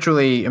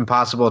virtually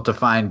impossible to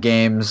find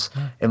games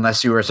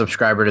unless you were a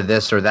subscriber to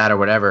this or that or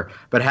whatever.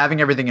 But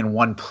having everything in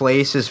one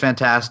place is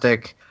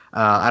fantastic.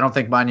 I don't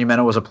think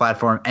Monumental was a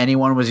platform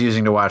anyone was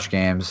using to watch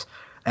games.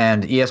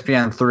 And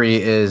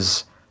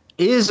ESPN3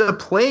 is a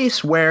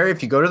place where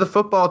if you go to the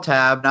football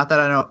tab, not that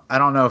I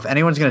don't know if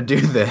anyone's going to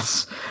do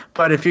this,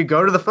 but if you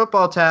go to the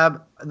football tab,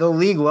 the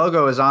league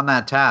logo is on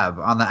that tab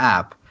on the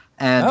app.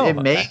 And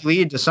it may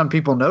lead to some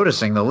people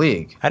noticing the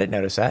league. I didn't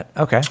notice that.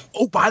 Okay.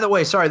 Oh, by the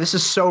way, sorry, this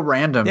is so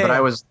random, but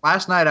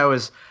last night I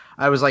was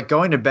like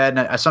going to bed,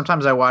 and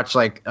sometimes I watch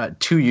like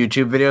 2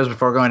 YouTube videos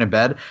before going to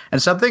bed,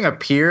 and something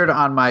appeared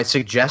on my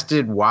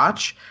suggested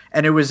watch,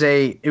 and it was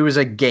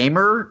a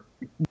gamer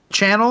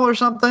channel or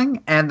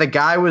something, and the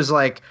guy was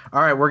like,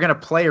 all right, we're going to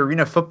play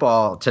Arena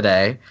Football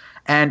today.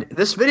 And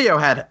this video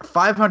had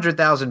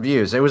 500,000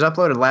 views. It was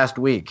uploaded last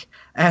week.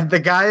 And the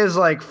guy is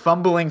like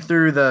fumbling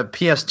through the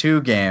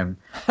PS2 game.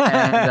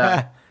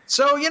 And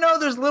so,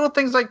 there's little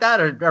things like that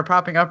are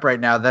popping up right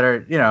now that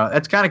are,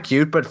 it's kind of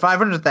cute. But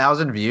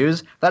 500,000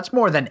 views, that's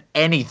more than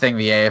anything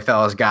the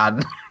AFL has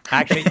gotten.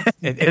 Actually,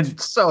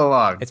 it's so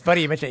long. It's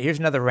funny you mentioned it. Here's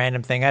another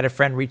random thing. I had a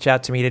friend reach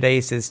out to me today.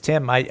 He says,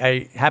 Tim,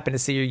 I happened to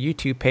see your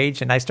YouTube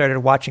page, and I started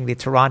watching the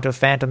Toronto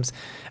Phantoms,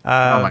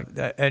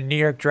 New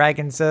York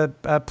Dragons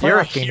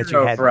playoff game that you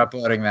had. You're a hero for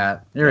uploading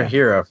that. You're a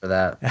hero for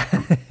that.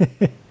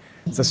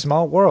 It's a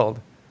small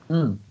world.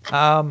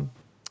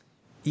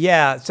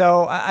 Yeah.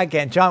 So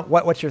again, John,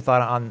 what's your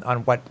thought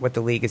on what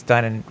the league has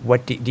done, and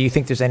what do you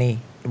think there's any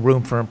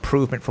room for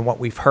improvement from what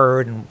we've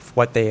heard and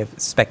what they have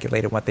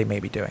speculated, what they may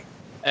be doing?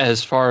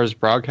 As far as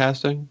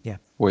broadcasting? Yeah.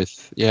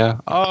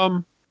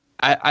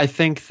 I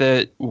think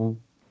that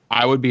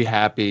I would be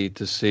happy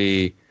to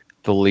see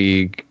the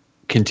league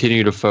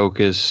continue to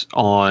focus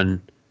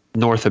on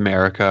North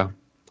America.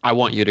 I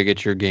want you to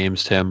get your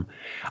games, Tim.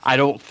 I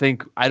don't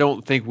think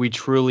we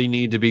truly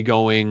need to be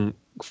going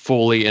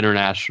fully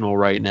international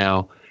right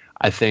now.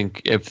 I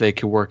think if they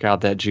could work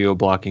out that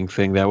geo-blocking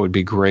thing, that would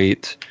be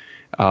great.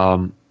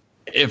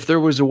 If there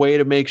was a way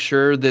to make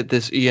sure that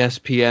this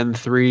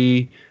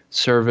ESPN3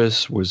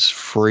 service was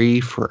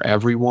free for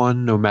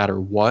everyone, no matter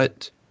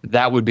what,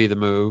 that would be the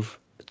move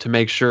to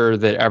make sure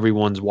that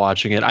everyone's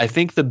watching it. I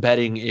think the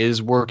betting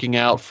is working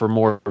out for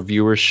more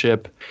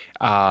viewership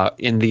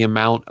in the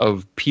amount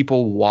of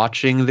people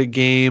watching the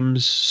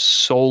games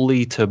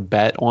solely to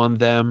bet on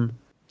them.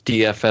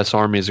 DFS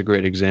Army is a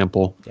great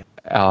example,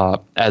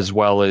 as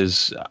well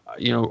as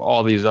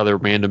all these other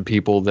random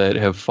people that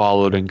have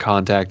followed and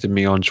contacted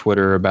me on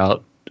Twitter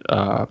about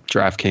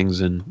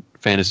DraftKings and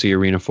Fantasy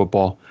Arena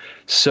Football.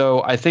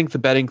 So I think the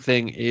betting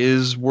thing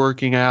is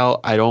working out.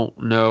 I don't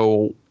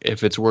know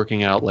if it's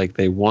working out like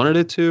they wanted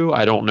it to.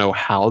 I don't know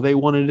how they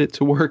wanted it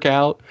to work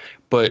out,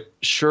 but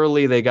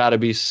surely they got to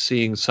be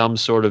seeing some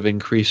sort of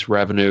increased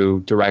revenue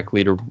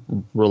directly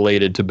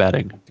related to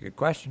betting. Good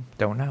question.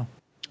 Don't know.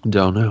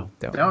 Don't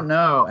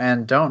know,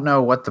 and don't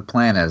know what the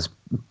plan is.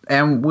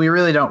 And we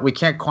really don't. We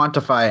can't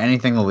quantify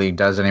anything the league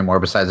does anymore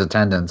besides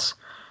attendance.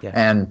 Yeah.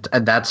 And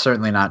that's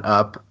certainly not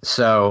up.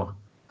 So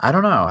I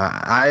don't know.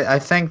 I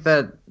think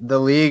that the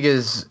league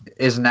is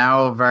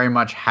now very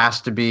much has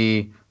to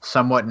be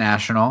somewhat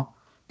national.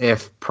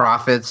 If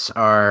profits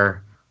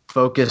are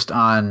focused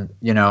on,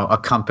 a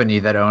company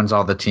that owns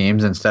all the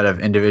teams instead of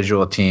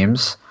individual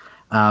teams,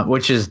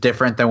 which is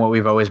different than what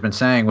we've always been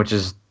saying, which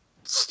is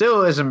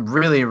still isn't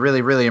really,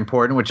 really, really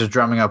important, which is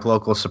drumming up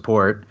local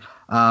support.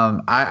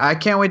 I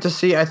can't wait to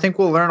see. I think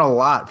we'll learn a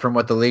lot from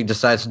what the league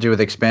decides to do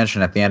with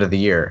expansion at the end of the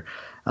year.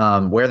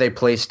 Where they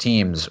place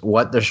teams,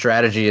 what their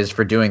strategy is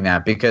for doing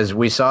that, because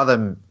we saw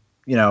them,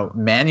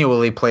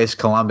 manually place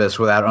Columbus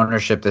without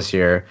ownership this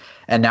year.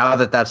 And now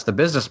that that's the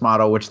business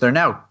model, which they're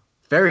now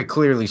very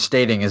clearly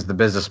stating is the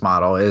business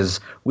model, is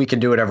we can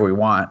do whatever we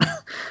want.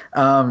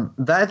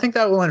 I think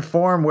that will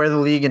inform where the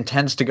league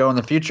intends to go in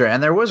the future.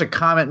 And there was a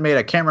comment made,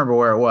 I can't remember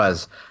where it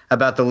was,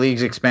 about the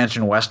league's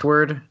expansion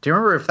westward. Do you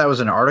remember if that was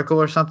an article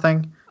or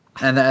something?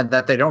 And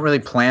that they don't really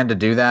plan to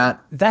do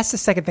that? That's the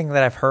second thing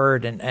that I've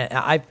heard, and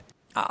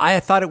I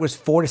thought it was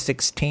 4 to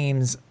 6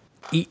 teams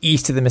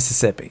east of the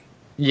Mississippi.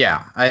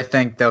 Yeah, I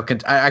think they'll.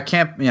 I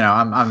can't.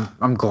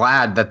 I'm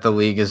glad that the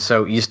league is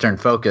so Eastern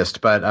focused,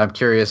 but I'm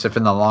curious if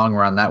in the long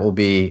run that will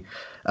be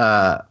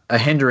a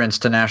hindrance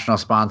to national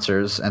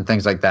sponsors and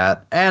things like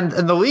that. And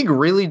the league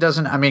really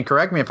doesn't. I mean,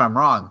 correct me if I'm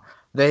wrong.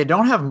 They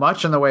don't have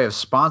much in the way of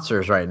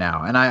sponsors right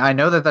now, and I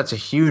know that that's a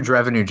huge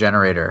revenue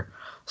generator.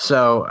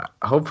 So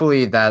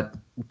hopefully that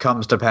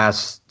comes to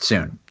pass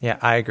soon. Yeah,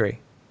 I agree.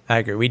 I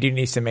agree. We do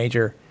need some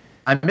major.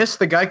 I missed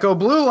the Geico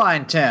Blue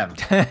Line, Tim.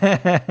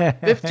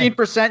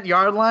 15%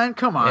 yard line?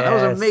 Come on, that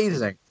was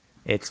amazing.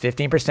 It's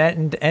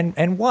 15%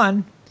 and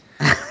one.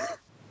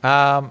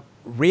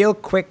 Real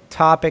quick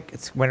topic.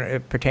 It's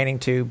when pertaining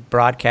to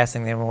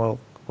broadcasting. Then we'll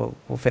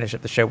finish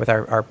up the show with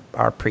our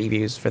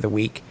previews for the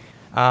week.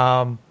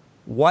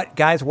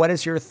 What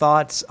is your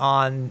thoughts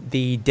on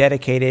the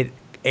dedicated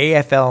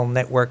AFL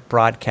Network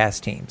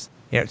broadcast teams?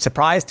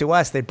 Surprise to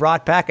us, they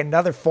brought back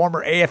another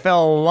former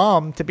AFL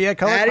alum to be a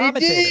color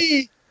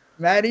commentator.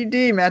 Matty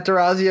D. Matt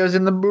D'Orazio's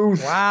in the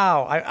booth.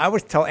 Wow. I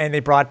was told, and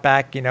they brought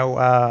back,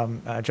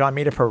 John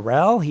Mita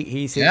Perrell.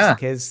 He's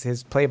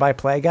his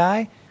play-by-play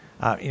guy.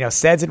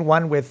 Sed's in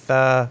one with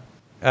Lou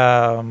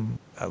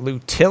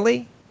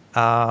Tilley.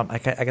 I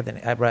got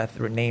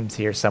the names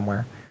here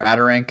somewhere.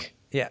 Radarink.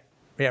 Yeah.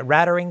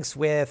 Radarinks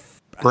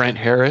with Brent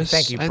Harris.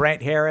 Thank you,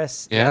 Brent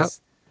Harris. Yeah.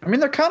 Yes. I mean,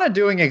 they're kind of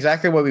doing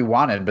exactly what we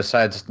wanted,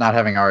 besides not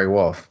having Ari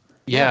Wolf.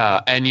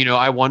 Yeah, and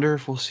I wonder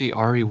if we'll see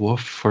Ari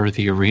Wolf for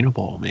the Arena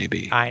Bowl,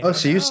 maybe.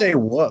 So you say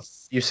woof?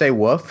 You say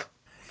woof,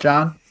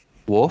 John?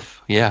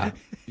 Wolf? Yeah.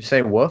 You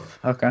say woof?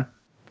 Okay.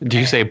 Do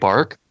you say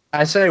bark?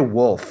 I say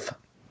wolf.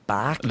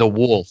 Bark? The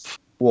wolf.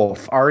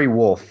 Wolf. Ari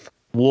Wolf.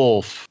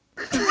 Wolf.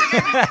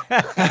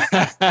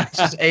 This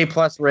is A+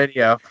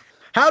 radio.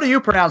 How do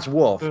you pronounce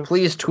wolf?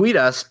 Please tweet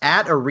us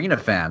at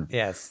ArenaFan.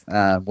 Yes.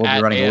 We'll be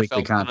running AFL a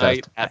weekly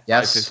contest. At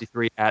Yes.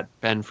 553 at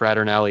Ben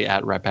Fraternelli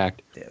at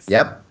Repact. Yes.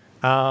 Yep.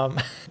 I'm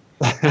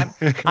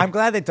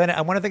glad they've done it.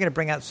 I wonder if they're going to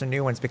bring out some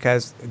new ones,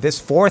 because this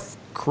fourth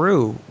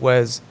crew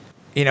was,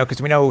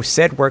 because we know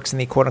Sid works in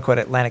the quote-unquote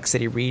Atlantic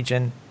City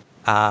region.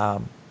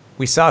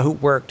 We saw who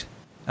worked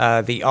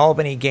the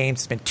Albany games.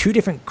 It's been two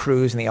different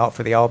crews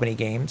for the Albany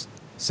games.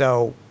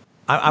 So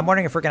I'm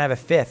wondering if we're going to have a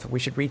fifth. We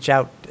should reach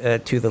out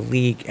to the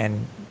league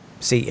and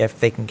see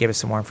if they can give us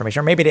some more information,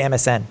 or maybe to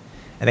MSN,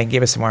 and they can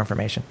give us some more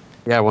information.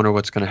 Yeah, I wonder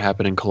what's going to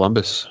happen in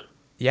Columbus.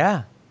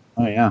 Yeah.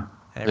 Oh, yeah.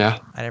 I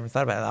never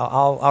thought about it.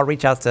 I'll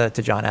reach out to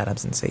John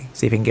Adams and see if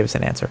he can give us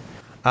an answer.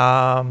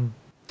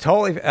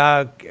 Totally.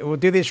 We'll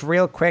do this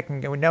real quick.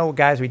 And we know,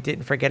 guys, we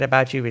didn't forget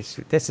about you.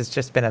 This has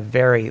just been a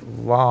very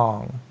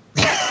long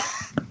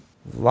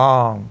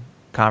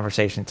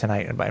conversation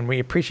tonight, and we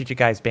appreciate you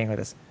guys being with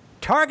us.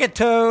 Target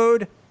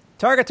Toad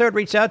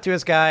reached out to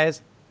us,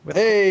 guys, with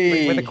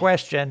a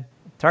question.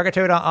 Target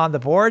Toad on the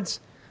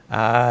boards.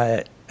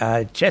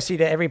 Jesse,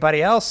 to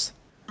everybody else,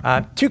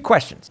 2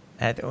 questions.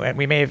 And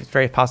we may have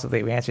very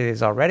possibly we answered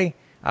these already.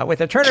 With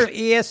the return of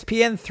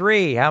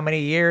ESPN3, how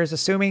many years,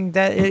 assuming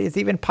that it is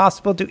even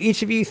possible, do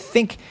each of you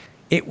think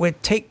it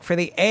would take for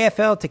the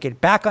AFL to get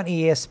back on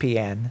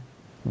ESPN?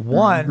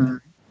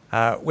 One,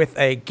 with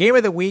a game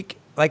of the week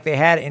like they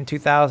had in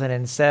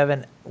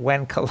 2007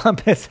 when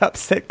Columbus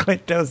upset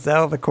Clint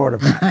Dozel, the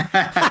quarterback.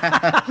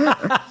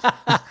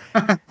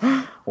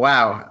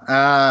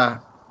 Wow.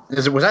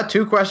 Was that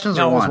 2 questions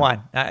or one? No, it was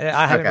one.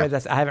 I haven't read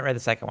this. I haven't read the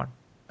second one.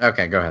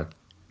 Okay, go ahead.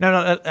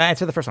 No,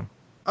 answer the first one.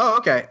 Oh,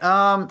 okay.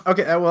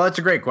 Well, that's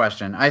a great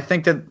question. I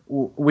think that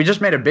we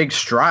just made a big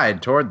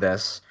stride toward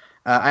this.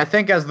 I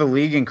think as the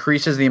league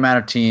increases the amount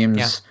of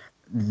teams,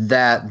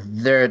 that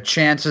their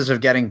chances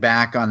of getting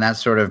back on that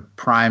sort of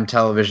prime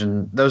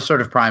television, those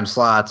sort of prime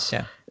slots,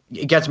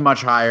 it gets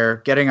much higher.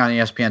 Getting on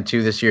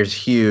ESPN2 this year is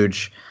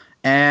huge.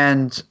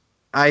 And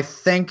I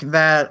think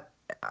that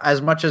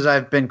as much as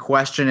I've been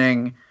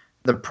questioning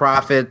the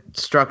profit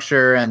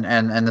structure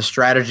and the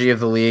strategy of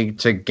the league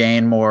to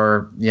gain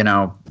more,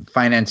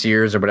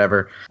 financiers or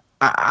whatever,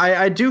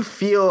 I do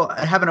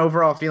have an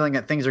overall feeling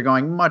that things are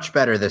going much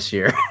better this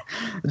year.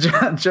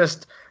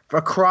 Just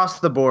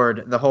across the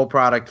board, the whole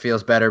product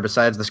feels better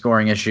besides the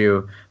scoring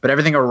issue, but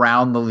everything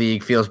around the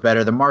league feels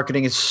better. The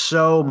marketing is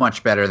so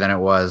much better than it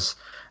was.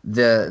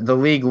 The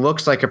league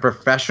looks like a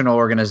professional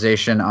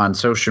organization on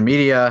social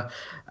media.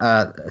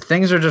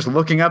 Things are just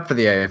looking up for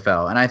the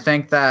AFL. And I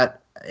think that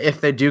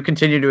if they do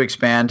continue to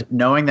expand,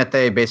 knowing that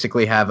they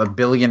basically have a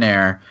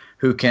billionaire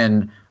who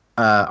can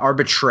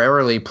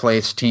arbitrarily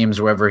place teams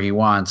wherever he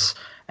wants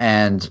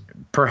and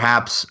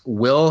perhaps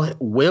will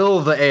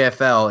the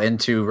AFL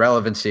into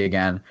relevancy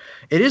again,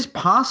 it is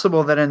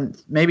possible that in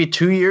maybe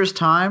 2 years'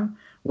 time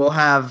we'll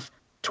have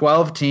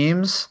 12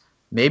 teams,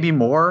 maybe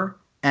more,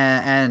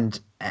 and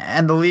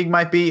the league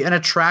might be an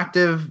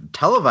attractive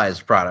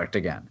televised product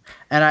again.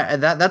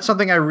 And that's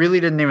something I really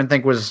didn't even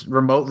think was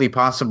remotely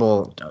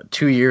possible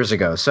 2 years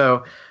ago.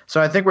 So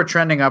I think we're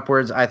trending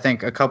upwards. I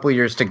think a couple of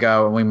years to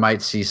go, and we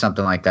might see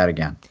something like that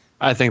again.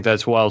 I think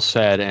that's well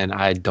said, and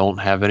I don't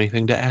have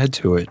anything to add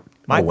to it.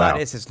 My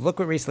thought is look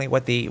what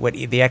the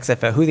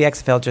XFL, who the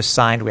XFL just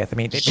signed with. I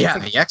mean, the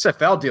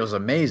XFL deal is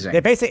amazing.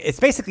 It's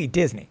basically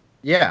Disney.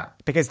 Yeah,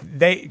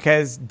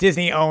 because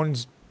Disney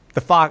owns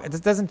the Fox.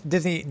 Doesn't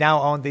Disney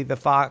now own the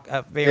Fox?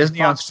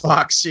 Disney owns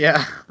Fox.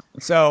 Yeah.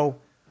 So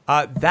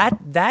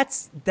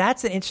that's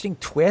an interesting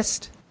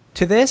twist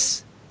to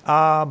this.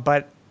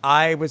 But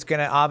I was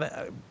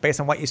gonna, based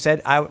on what you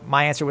said,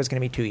 my answer was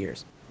gonna be 2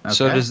 years. Okay.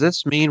 So does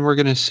this mean we're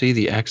gonna see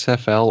the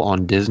XFL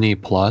on Disney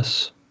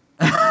Plus?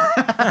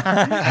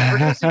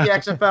 Producing the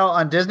XFL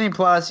on Disney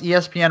Plus,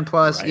 ESPN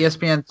Plus, Right.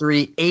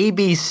 ESPN3,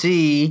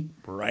 ABC,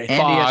 Right. and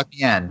Fox.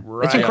 ESPN.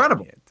 Right. It's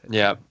incredible.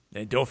 Yeah.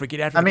 And don't forget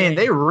after I the mean, game,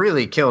 they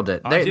really killed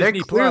it. On They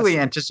Disney clearly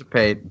Plus.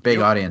 anticipate big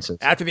audiences.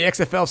 after the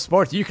XFL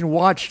Sports, you can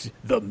watch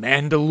The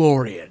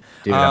Mandalorian.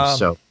 Dude, I'm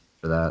so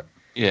for that.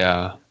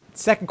 Yeah.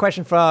 Second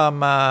question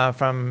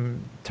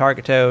from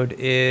Target Toad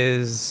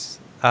is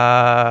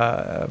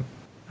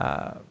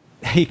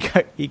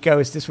he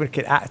goes, this one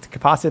could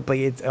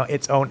possibly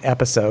its own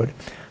episode.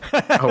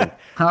 Oh,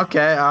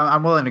 okay.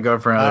 I'm willing to go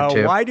for another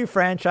two. Why do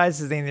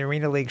franchises in the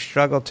Arena League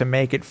struggle to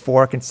make it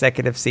 4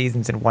 consecutive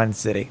seasons in one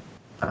city?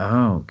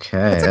 Okay.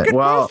 That's a good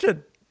well,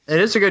 question.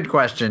 It is a good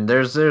question.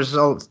 There's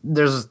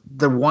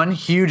the one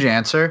huge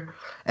answer,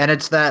 and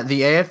it's that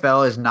the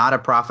AFL is not a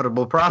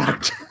profitable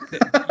product.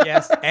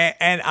 Yes,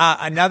 and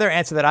another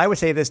answer that I would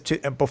say this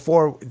to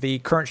before the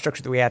current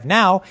structure that we have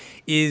now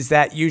is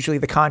that usually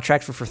the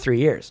contracts were for 3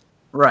 years.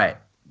 Right.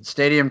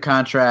 Stadium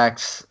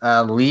contracts,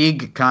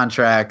 league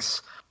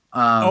contracts,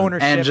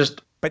 Ownership, and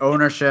just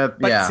ownership.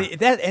 But yeah. see,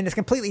 and it's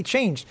completely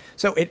changed.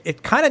 So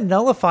it kind of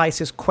nullifies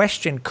his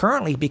question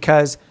currently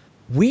because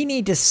we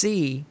need to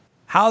see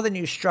how the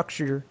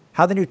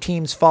new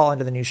teams fall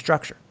into the new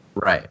structure.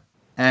 Right.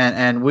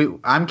 And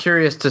I'm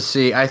curious to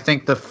see. I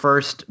think the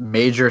first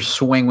major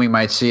swing we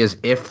might see is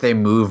if they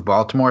move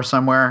Baltimore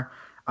somewhere.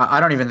 I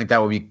don't even think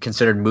that would be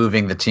considered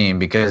moving the team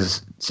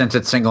because since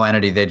it's single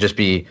entity, they'd just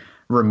be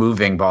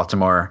removing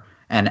Baltimore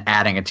and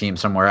adding a team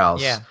somewhere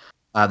else. Yeah.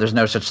 There's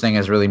no such thing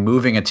as really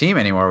moving a team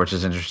anymore, which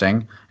is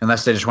interesting,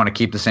 unless they just want to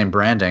keep the same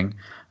branding.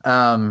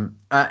 Yeah,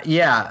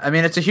 I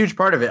mean, it's a huge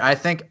part of it. I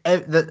think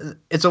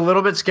it's a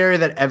little bit scary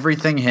that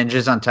everything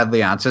hinges on Ted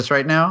Leonsis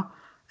right now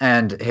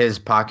and his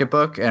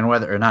pocketbook, and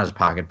whether or not his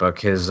pocketbook,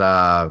 his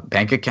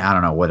bank account. I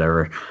don't know,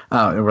 whatever.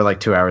 We're like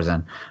 2 hours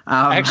in.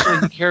 Actually,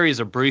 he carries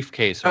a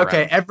briefcase around.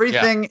 Okay,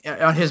 everything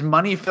on his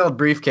money-filled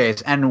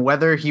briefcase, and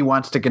whether he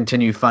wants to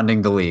continue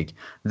funding the league.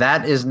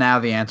 That is now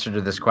the answer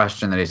to this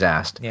question that he's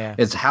asked. Yeah.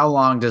 It's how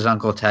long does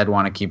Uncle Ted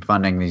want to keep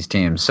funding these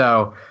teams?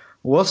 So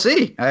we'll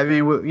see. I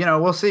mean,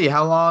 we'll see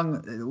how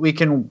long we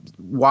can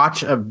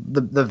watch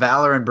the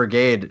Valorant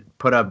Brigade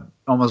put up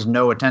almost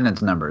no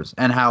attendance numbers,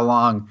 and how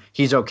long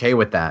he's okay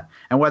with that,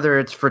 and whether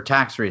it's for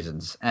tax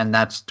reasons, and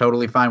that's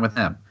totally fine with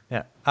him.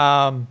 Yeah.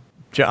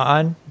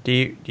 John, do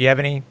you have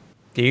any?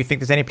 Do you think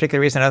there's any particular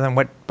reason other than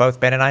what both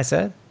Ben and I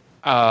said?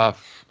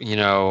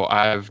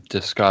 I've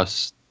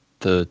discussed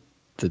the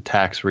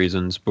tax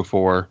reasons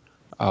before.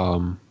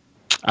 I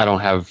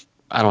don't have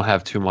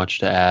too much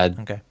to add.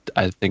 Okay.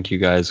 I think you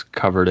guys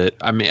covered it.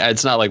 I mean,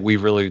 it's not like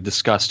we've really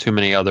discussed too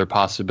many other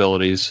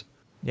possibilities.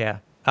 Yeah.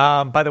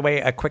 By the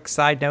way, a quick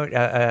side note,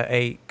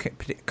 a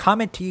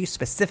comment to you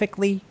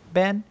specifically,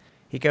 Ben.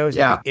 He goes,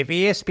 Yeah. if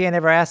ESPN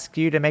ever asks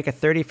you to make a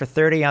 30 for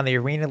 30 on the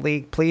Arena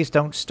League, please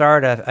don't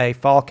start a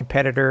fall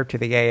competitor to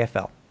the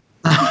AFL.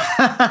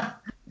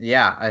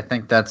 Yeah, I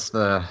think that's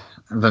the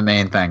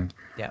main thing.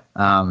 Yeah.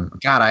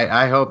 God,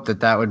 I hope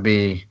that would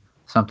be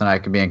something I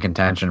could be in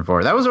contention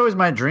for. That was always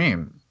my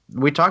dream.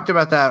 We talked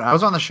about that. I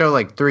was on the show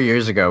like 3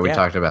 years ago. We Yeah.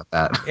 talked about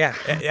that. Yeah.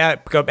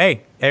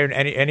 Hey,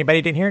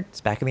 anybody didn't hear it?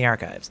 It's back in the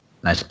archives.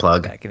 Nice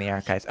plug. Back in the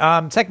archives.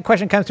 Second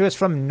question comes to us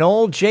from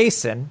Noel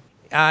Jason.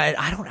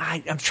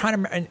 I'm trying to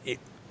remember.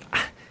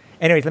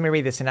 Anyways, let me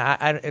read this, and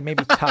it may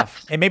be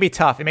tough. It may be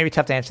tough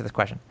to answer this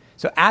question.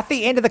 So at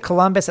the end of the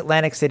Columbus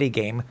Atlantic City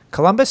game,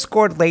 Columbus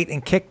scored late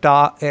and kicked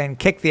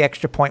the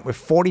extra point with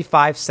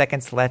 45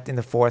 seconds left in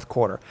the fourth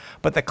quarter.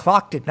 But the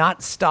clock did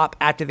not stop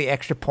after the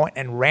extra point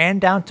and ran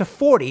down to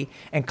 40,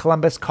 and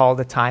Columbus called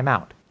a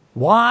timeout.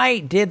 Why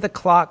did the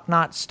clock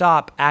not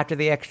stop after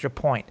the extra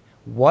point?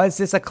 Was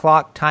this a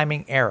clock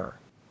timing error?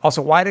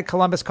 Also, why did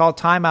Columbus call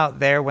timeout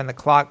there when the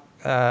clock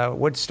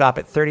would stop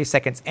at 30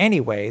 seconds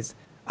anyways?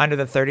 Under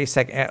the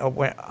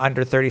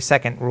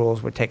 30-second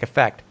rules would take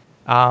effect.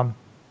 I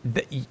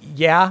can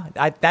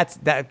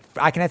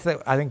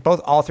answer. I think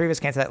all three of us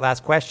can answer that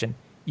last question.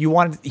 You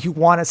want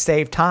to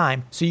save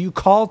time, so you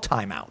call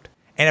timeout.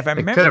 And if I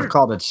remember, Could have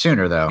called it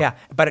sooner though. yeah.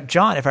 But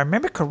John, if I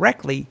remember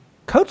correctly,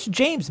 Coach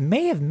James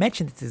may have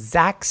mentioned this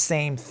exact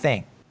same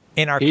thing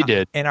in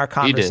our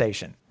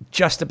conversation,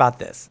 just about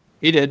this.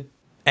 He did.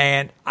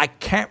 And I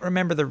can't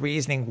remember the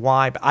reasoning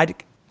why, but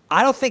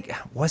I don't think,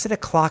 was it a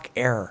clock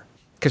error?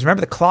 Because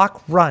remember, the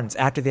clock runs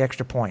after the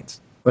extra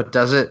points. But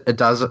does it? It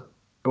does.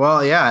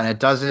 Well, yeah, and it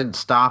doesn't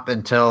stop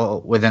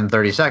until within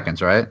 30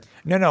 seconds, right?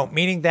 No.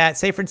 Meaning that,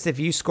 say for instance, if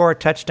you score a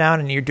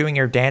touchdown and you're doing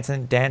your dance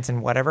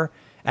and whatever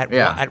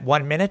at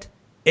 1 minute,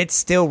 it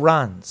still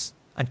runs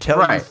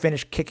until you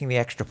finish kicking the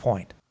extra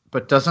point.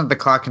 But doesn't the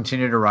clock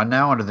continue to run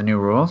now under the new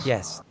rules?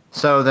 Yes.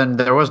 So then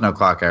there was no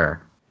clock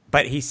error.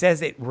 But he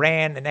says it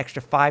ran an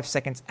extra 5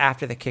 seconds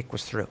after the kick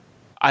was through.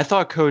 I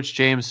thought Coach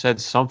James said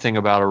something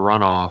about a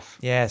runoff.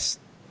 Yes,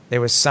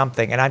 there was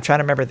something. And I'm trying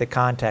to remember the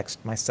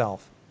context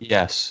myself.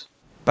 Yes.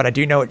 But I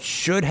do know it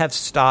should have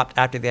stopped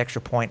after the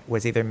extra point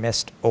was either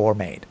missed or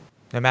made,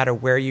 no matter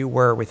where you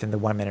were within the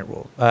 1 minute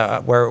rule.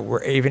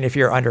 Where even if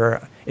you're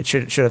under, it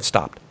should have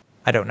stopped.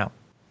 I don't know,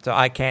 so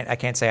I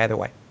can't say either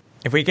way.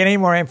 If we get any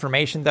more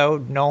information, though,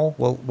 Noel,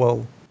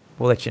 we'll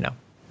let you know.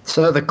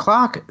 So the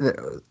clock.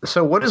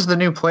 So what is the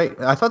new play?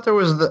 I thought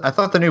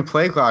the new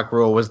play clock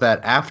rule was that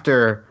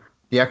after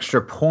the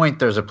extra point,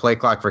 there's a play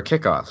clock for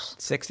kickoffs.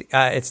 60.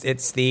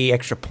 It's the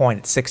extra point.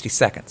 It's 60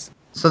 seconds.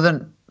 So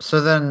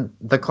then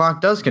the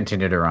clock does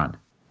continue to run.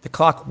 The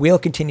clock will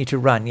continue to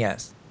run.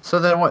 Yes. So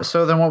then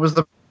what was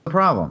the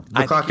problem?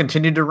 The clock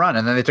continued to run,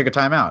 and then they took a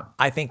timeout.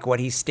 I think what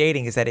he's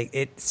stating is that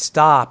it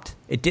stopped.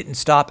 It didn't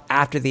stop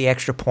after the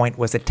extra point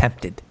was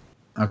attempted.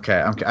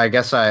 Okay, I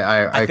guess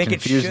I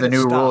confused the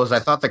new rules. I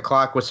thought the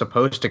clock was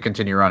supposed to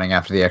continue running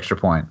after the extra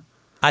point.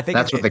 I think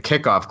that's what the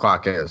kickoff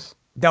clock is.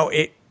 No,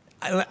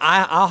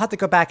 I'll have to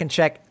go back and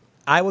check.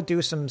 I will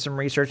do some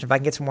research. If I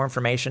can get some more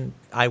information,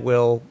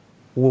 we'll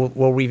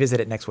revisit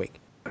it next week.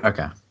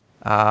 Okay.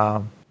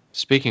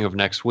 Speaking of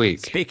next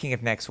week.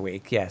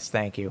 Yes,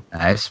 thank you.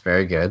 Nice,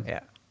 very good.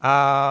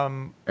 Yeah.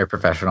 Very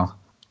professional.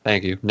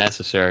 Thank you.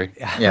 Necessary.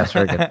 Yes,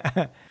 very good.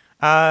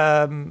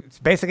 It's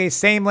basically the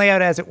same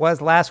layout as it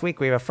was last week.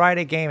 We have a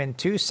Friday game and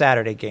 2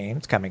 Saturday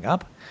games coming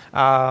up.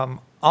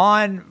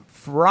 On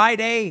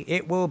Friday,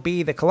 it will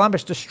be the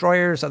Columbus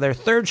Destroyers of their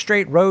third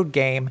straight road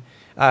game.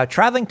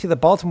 Traveling to the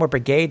Baltimore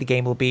Brigade, the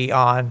game will be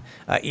on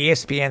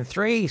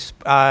ESPN3,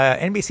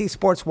 NBC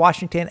Sports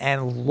Washington,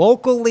 and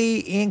locally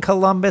in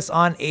Columbus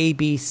on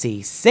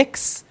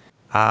ABC6.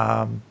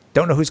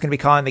 Don't know who's going to be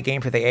calling the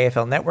game for the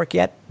AFL Network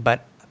yet,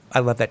 but I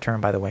love that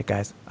term, by the way,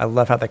 guys. I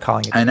love how they're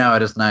calling it. I know,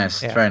 it is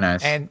nice. Yeah. It's very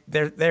nice. And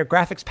their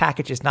graphics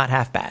package is not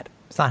half bad.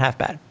 It's not half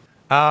bad.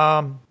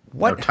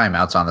 What? No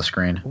timeouts on the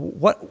screen.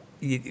 What?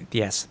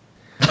 Yes.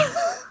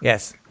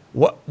 Yes.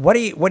 What are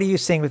you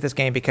seeing with this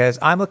game? Because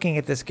I'm looking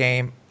at this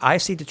game. I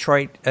see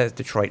Detroit. I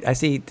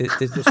see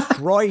the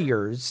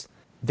Destroyers.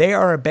 They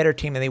are a better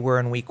team than they were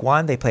in Week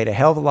 1. They played a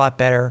hell of a lot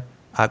better.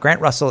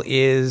 Grant Russell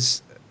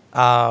is.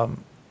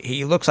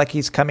 He looks like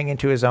he's coming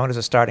into his own as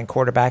a starting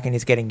quarterback, and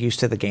he's getting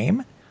used to the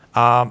game.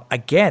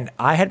 Again,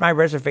 I had my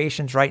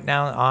reservations right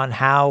now on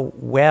how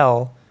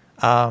well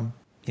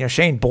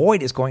Shane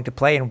Boyd is going to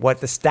play and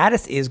what the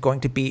status is going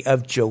to be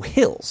of Joe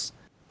Hills.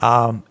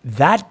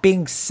 That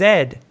being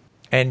said.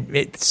 And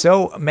it's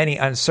so many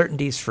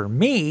uncertainties for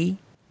me.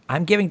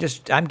 I'm giving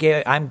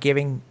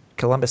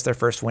Columbus their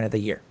first win of the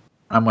year.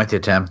 I'm with you,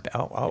 Tim.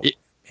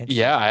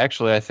 Yeah,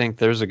 I think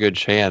there's a good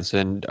chance.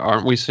 And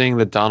aren't we seeing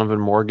that Donovan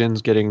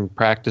Morgan's getting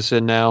practice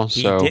in now?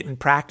 He didn't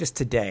practice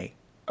today.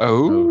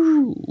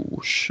 Oh,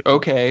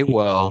 okay.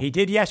 Well, he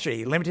did yesterday.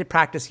 He limited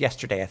practice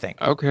yesterday, I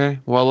think. Okay.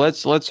 Well,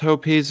 let's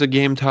hope he's a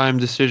game time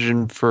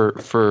decision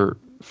for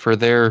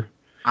their.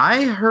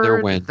 I heard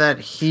their win. That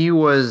he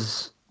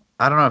was.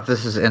 I don't know if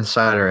this is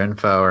insider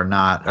info or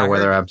not, or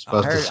whether I'm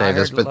supposed to say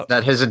this, but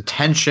that his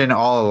intention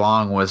all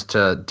along was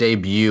to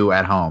debut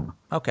at home.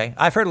 Okay.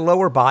 I've heard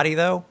lower body,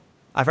 though.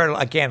 I've heard,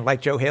 again, like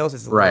Joe Hills,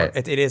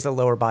 it is a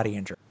lower body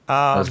injury.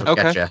 Those will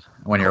get you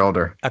when you're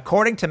older.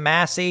 According to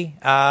Massey,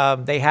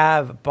 they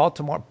have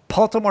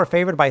Baltimore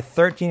favored by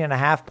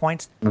 13.5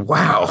 points.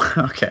 Wow.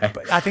 Okay.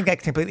 But I think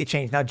that completely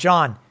changed. Now,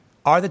 John,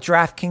 are the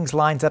DraftKings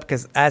lines up?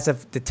 Because as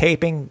of the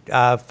taping,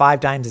 5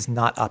 Dimes is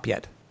not up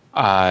yet.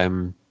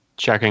 I'm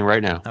checking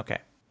right now. Okay.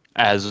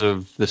 As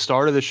of the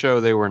start of the show,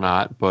 they were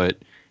not, but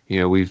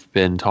we've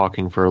been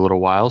talking for a little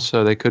while,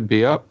 so they could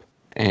be up.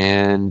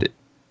 And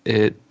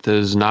it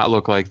does not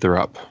look like they're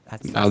up.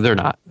 No, they're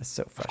not. That's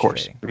so frustrating.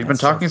 Of course. We've been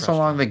talking so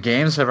long, the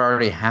games have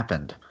already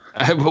happened.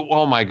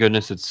 Oh my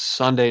goodness, it's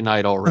Sunday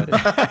night already.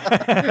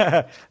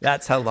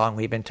 That's how long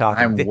we've been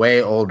talking. I'm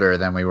way older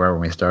than we were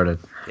when we started.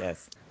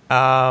 Yes.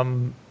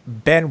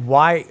 Ben,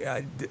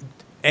 why?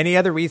 Any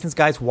other reasons,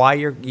 guys, why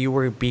you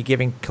would be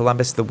giving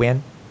Columbus the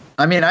win?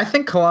 I mean, I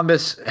think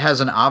Columbus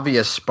has an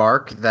obvious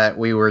spark that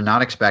we were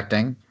not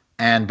expecting,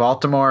 and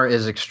Baltimore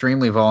is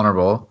extremely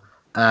vulnerable.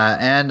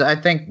 And I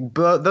think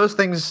those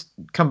things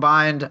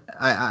combined,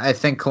 I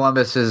think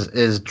Columbus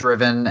is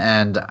driven,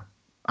 and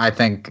I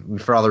think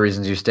for all the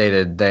reasons you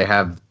stated, they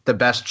have the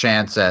best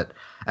chance at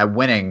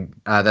winning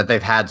that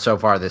they've had so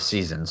far this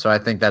season. So I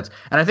think and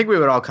I think we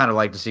would all kind of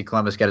like to see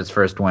Columbus get its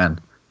first win.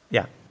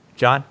 Yeah.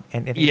 John?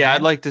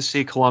 I'd like to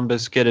see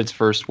Columbus get its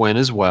first win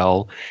as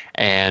well.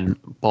 And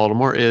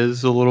Baltimore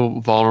is a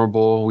little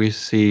vulnerable. We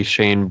see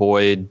Shane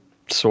Boyd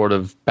sort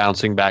of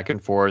bouncing back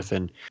and forth.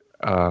 And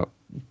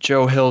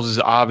Joe Hills is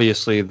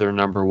obviously their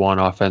number one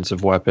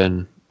offensive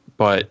weapon.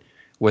 But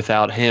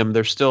without him,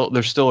 they're still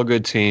a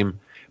good team.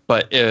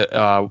 But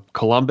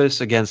Columbus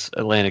against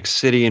Atlantic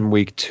City in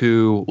Week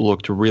 2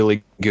 looked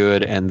really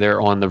good, and they're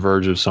on the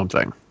verge of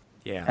something.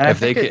 Yeah, and I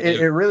think it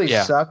really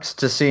sucks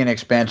to see an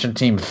expansion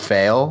team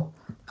fail.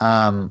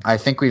 I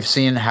think we've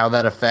seen how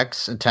that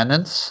affects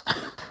attendance,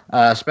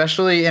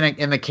 especially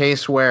in the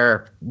case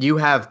where you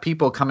have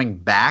people coming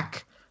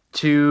back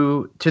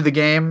to the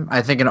game.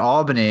 I think in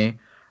Albany,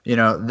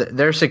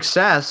 their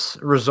success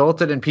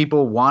resulted in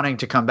people wanting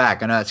to come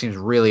back. I know that seems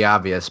really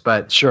obvious,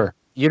 but sure,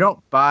 you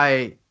don't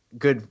buy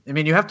good. I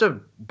mean, you have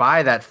to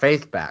buy that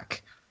faith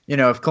back.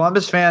 If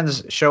Columbus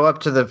fans show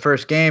up to the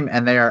first game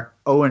and they are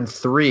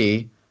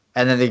 0-3.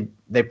 and then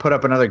they put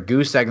up another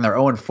goose egg and they're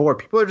 0-4,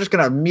 people are just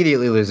going to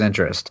immediately lose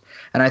interest.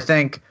 And I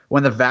think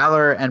when the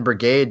Valor and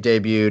Brigade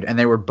debuted and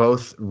they were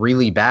both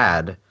really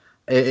bad,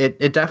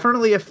 it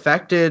definitely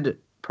affected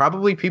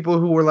probably people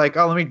who were like,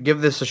 oh, let me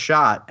give this a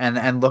shot,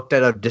 and looked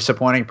at a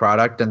disappointing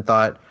product and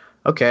thought,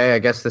 okay, I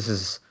guess this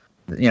is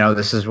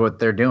what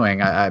they're doing.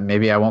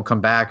 Maybe I won't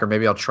come back, or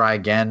maybe I'll try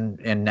again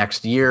in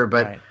next year.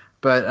 But right.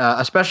 But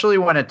especially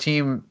when a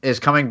team is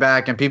coming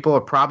back and people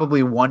are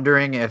probably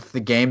wondering if the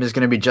game is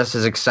going to be just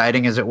as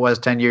exciting as it was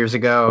 10 years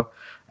ago,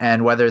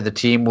 and whether the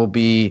team will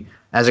be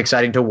as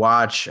exciting to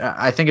watch.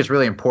 I think it's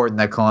really important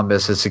that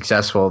Columbus is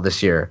successful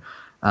this year,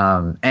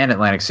 and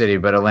Atlantic City.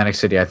 But Atlantic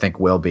City, I think,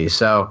 will be.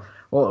 So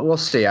we'll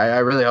see. I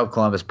really hope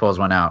Columbus pulls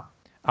one out.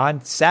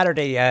 On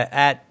Saturday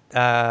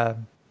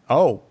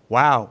oh,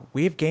 wow.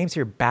 We have games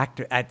here at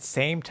the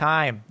same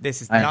time.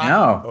 This is I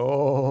know.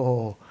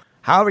 Oh.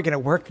 How are we going to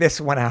work this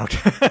one out?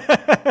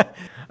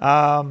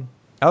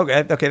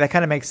 Okay, that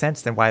kind of makes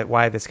sense then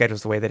why the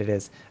schedule's the way that it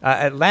is.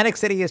 Atlantic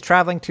City is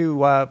traveling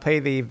to play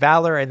the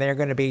Valor, and they're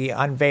going to be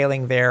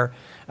unveiling their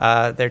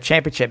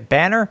championship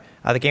banner.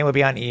 The game will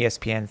be on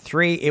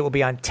ESPN3. It will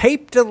be on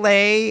tape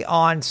delay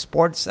on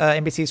Sports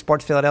NBC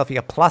Sports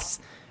Philadelphia Plus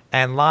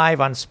and live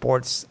on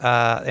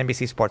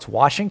NBC Sports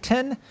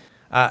Washington.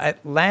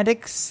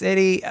 Atlantic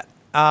City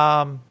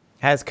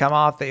has come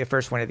off the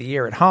first win of the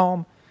year at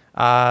home.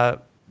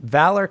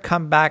 Valor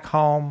come back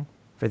home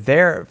for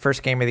their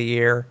first game of the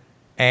year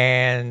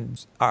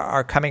and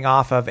are coming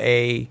off of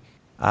a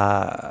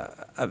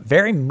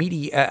very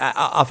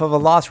off of a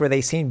loss where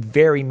they seem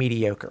very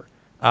mediocre.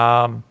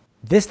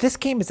 This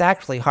game is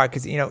actually hard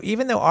because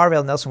even though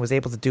Arvell Nelson was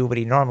able to do what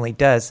he normally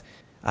does,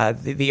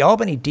 the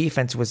Albany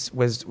defense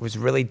was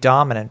really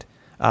dominant.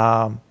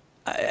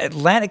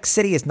 Atlantic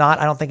City is not,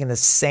 I don't think, in the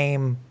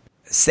same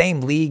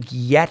league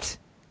yet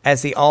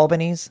as the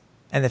Albanys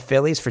and the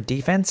Phillies for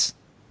defense.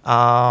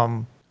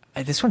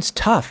 This one's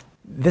tough.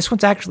 This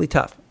one's actually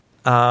tough.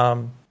 You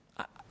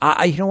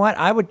know what?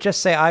 I would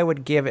just say I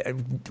would give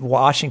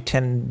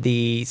Washington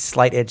the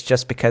slight edge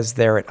just because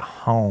they're at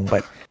home.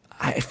 But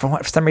for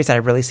some reason, I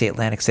really see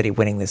Atlantic City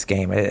winning this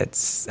game.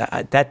 It's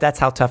that's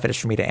how tough it is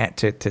for me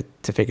to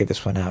figure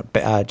this one out.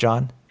 But,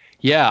 John?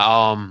 Yeah,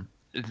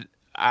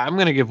 I'm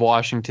going to give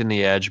Washington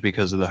the edge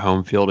because of the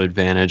home field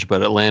advantage,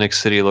 but Atlantic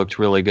City looked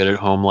really good at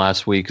home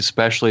last week,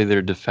 especially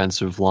their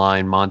defensive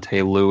line.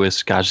 Monte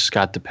Lewis got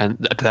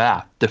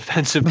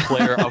defensive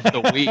player of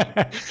the week.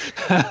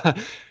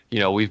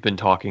 We've been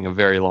talking a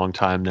very long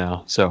time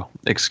now, so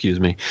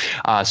excuse me.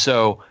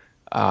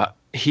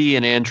 He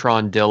and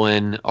Antron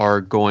Dillon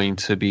are going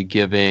to be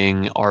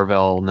giving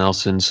Arvell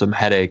Nelson some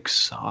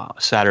headaches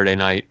Saturday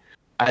night.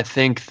 I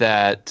think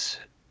that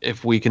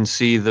if we can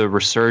see the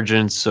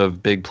resurgence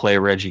of big play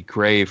Reggie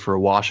Gray for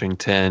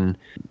Washington,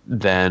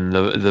 then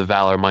the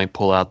Valor might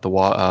pull out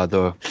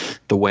the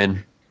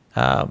win.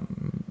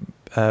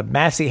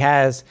 Massey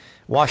has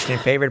Washington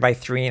favored by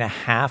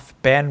 3.5.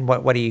 Ben,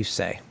 what do you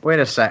say? Wait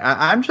a sec.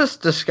 I'm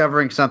just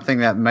discovering something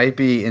that might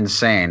be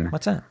insane.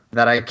 What's that?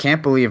 That I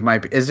can't believe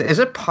might be. Is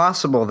it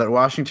possible that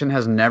Washington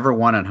has never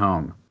won at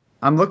home?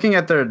 I'm looking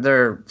at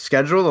their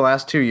schedule the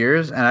last 2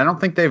 years, and I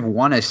don't think they've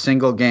won a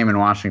single game in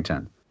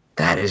Washington.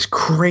 That is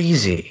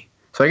crazy.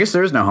 So I guess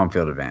there is no home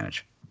field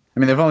advantage. I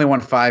mean, they've only won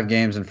 5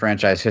 games in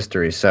franchise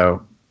history.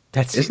 So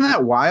isn't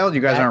that wild?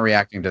 You guys aren't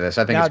reacting to this.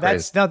 I think it's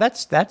crazy.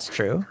 That's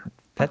true.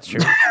 That's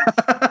true.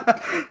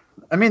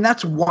 I mean,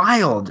 that's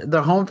wild.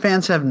 The home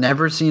fans have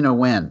never seen a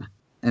win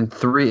in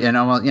 3, and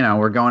almost,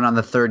 we're going on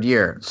the 3rd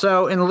year.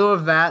 So in lieu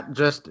of that,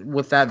 just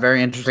with that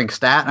very interesting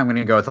stat, I'm going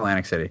to go with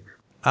Atlantic City.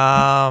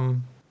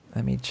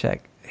 Let me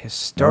check.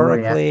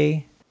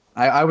 Historically,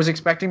 I was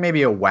expecting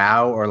maybe a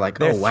wow or like,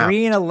 they're oh wow.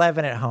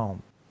 3-11 at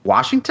home.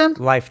 Washington?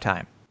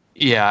 Lifetime.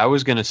 Yeah, I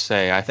was going to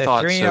say, I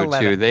thought so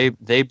too.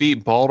 They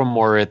beat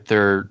Baltimore at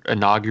their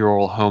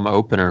inaugural home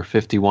opener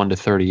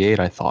 51-38,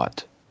 I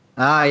thought.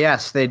 Ah,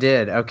 yes, they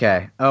did.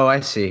 Okay. Oh, I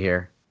see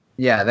here.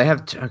 Yeah,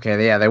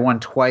 they won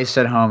twice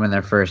at home in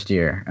their first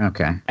year.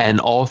 Okay. And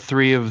all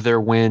 3 of their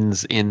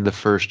wins in the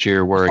first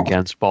year were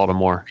against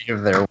Baltimore. 3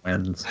 of their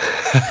wins.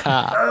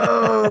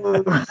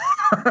 Oh.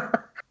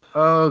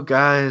 Oh,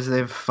 guys, they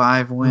have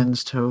 5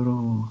 wins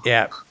total.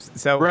 Yeah.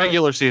 So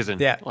regular season.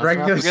 Yeah.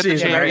 Regular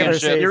season.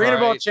 The Arena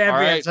Bowl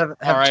champions have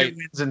 2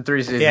 wins in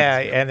 3 seasons. Yeah,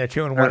 and they're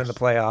 2-1 in the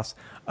playoffs.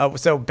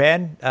 So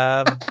Ben,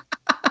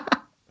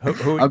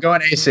 who? I'll go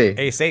on AC.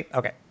 AC.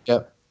 Okay.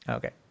 Yep.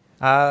 Okay.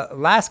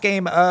 Last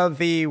game of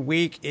the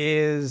week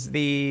is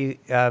the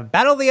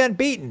Battle of the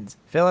Unbeatens.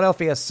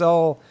 Philadelphia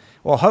Soul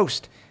will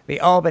host the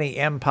Albany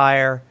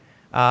Empire.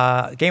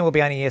 Game will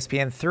be on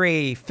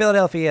ESPN3,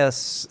 Philadelphia,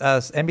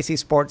 NBC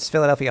Sports,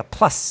 Philadelphia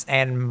Plus,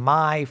 and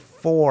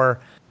My4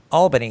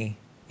 Albany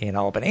in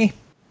Albany.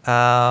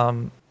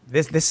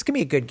 This is going to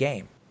be a good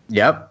game.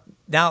 Yep.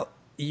 Now,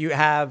 you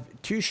have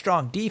 2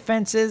 strong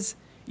defenses.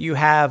 You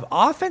have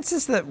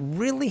offenses that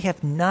really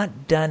have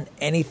not done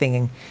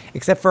anything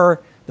except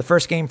for the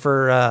first game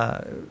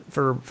for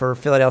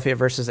Philadelphia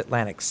versus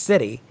Atlantic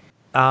City.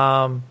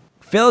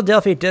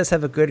 Philadelphia does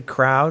have a good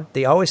crowd.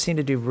 They always seem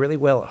to do really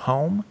well at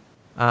home.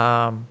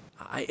 I'm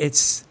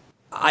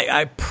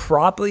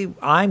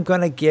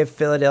going to give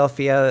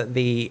Philadelphia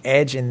the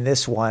edge in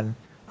this one.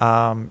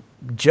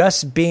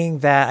 Just being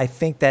that I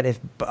think that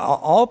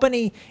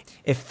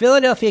if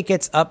Philadelphia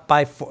gets up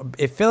by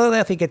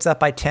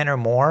 10 or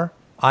more,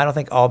 I don't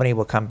think Albany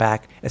will come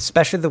back,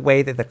 especially the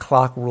way that the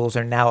clock rules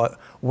are now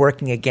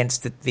working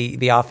against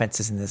the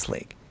offenses in this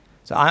league.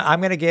 So I'm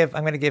going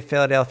to give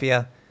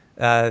Philadelphia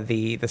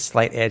the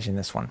slight edge in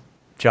this one.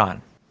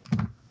 John,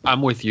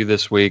 I'm with you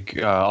this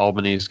week.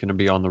 Albany is going to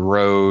be on the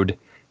road.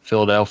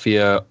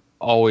 Philadelphia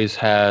always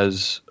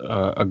has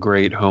a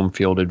great home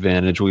field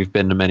advantage. We've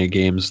been to many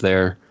games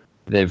there.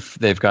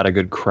 They've got a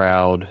good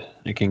crowd.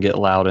 It can get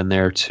loud in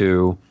there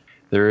too.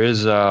 There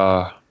is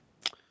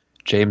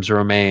James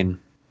Romaine.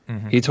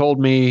 Mm-hmm. He told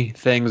me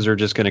things are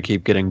just going to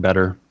keep getting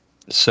better.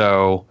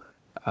 So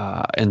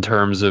in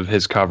terms of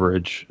his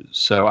coverage,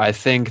 so I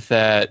think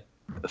that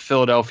the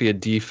Philadelphia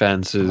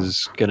defense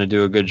is going to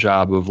do a good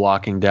job of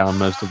locking down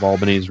most of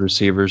Albany's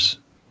receivers.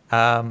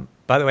 By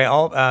the way,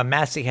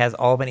 Massey has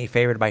Albany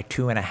favored by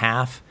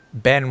 2.5.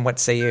 Ben, what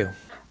say you?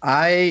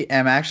 I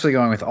am actually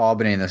going with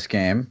Albany in this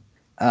game.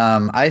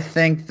 I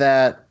think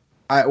that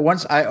I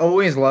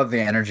always love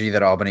the energy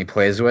that Albany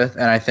plays with,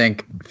 and I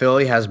think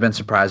Philly has been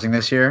surprising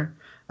this year.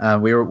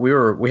 We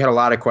had a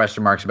lot of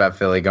question marks about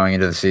Philly going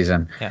into the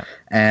season,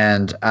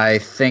 and I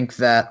think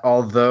that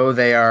although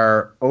they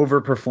are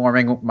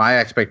overperforming my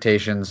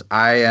expectations,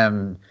 I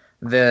am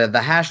the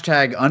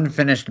hashtag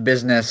unfinished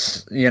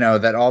business,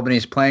 that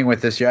Albany's playing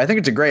with this year. I think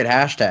it's a great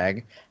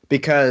hashtag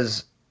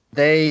because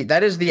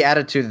that is the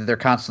attitude that they're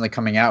constantly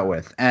coming out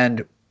with.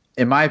 And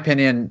in my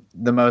opinion,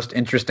 the most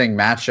interesting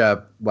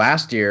matchup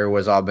last year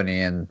was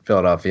Albany and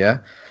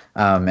Philadelphia,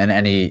 and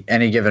any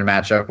given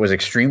matchup was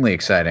extremely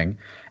exciting.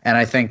 And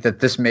I think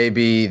that this may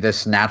be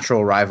this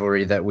natural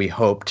rivalry that we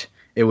hoped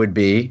it would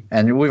be.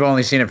 And we've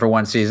only seen it for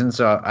one season,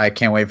 so I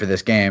can't wait for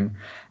this game.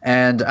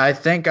 And I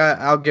think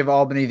I'll give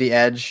Albany the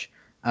edge.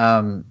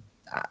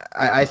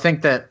 I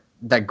think that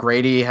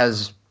Grady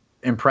has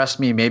impressed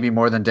me maybe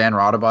more than Dan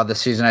Raudabaugh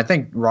this season. I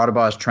think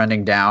Raudabaugh is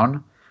trending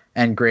down,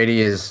 and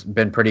Grady has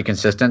been pretty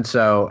consistent.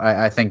 So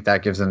I think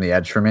that gives them the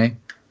edge for me.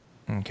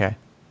 Okay,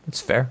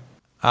 that's fair.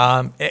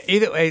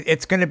 Either way,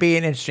 it's going to be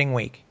an interesting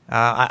week.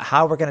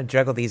 How we're going to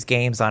juggle these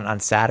games on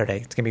Saturday.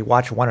 It's going to be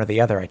watch one or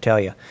the other, I tell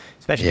you.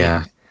 Especially,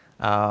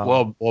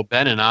 well,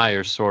 Ben and I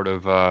are sort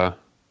of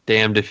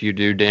damned if you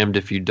do, damned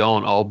if you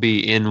don't. I'll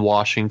be in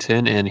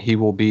Washington, and he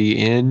will be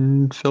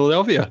in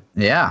Philadelphia.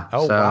 Yeah.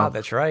 Oh, wow,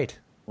 that's right.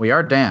 We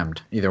are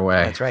damned either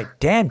way. That's right.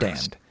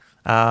 Damned.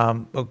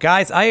 Well,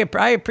 guys, I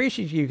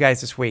appreciate you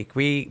guys this week.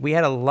 We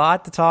had a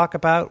lot to talk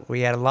about.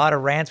 We had a lot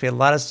of rants. We had a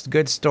lot of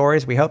good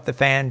stories. We hope the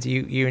fans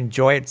you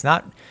enjoy it. It's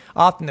not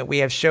often that we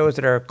have shows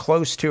that are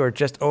close to or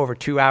just over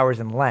 2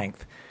 hours in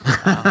length,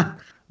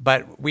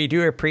 but we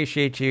do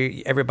appreciate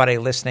you, everybody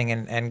listening.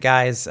 And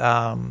guys,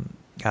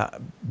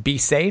 be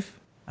safe.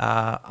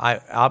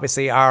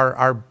 Obviously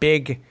our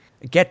big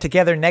get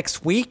together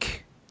next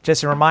week.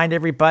 Just to remind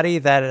everybody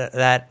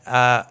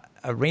that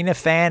Arena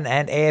Fan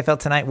and AFL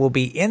Tonight will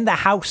be in the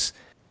house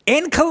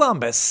in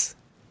Columbus.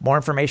 More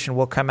information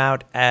will come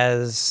out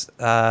as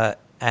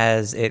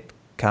it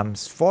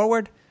comes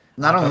forward.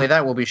 Not only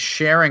that, we'll be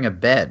sharing a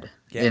bed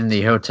in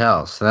the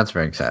hotel, so that's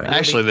very exciting.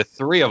 Actually, the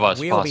three of us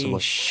we'll be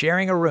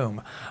sharing a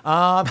room.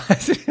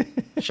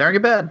 Sharing a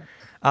bed.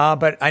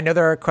 But I know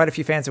there are quite a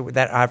few fans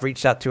that have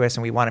reached out to us,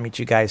 and we want to meet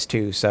you guys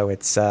too. So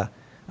it's, I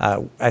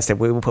said,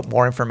 we will put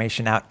more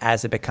information out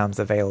as it becomes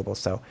available.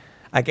 So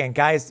again,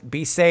 guys,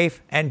 be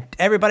safe, and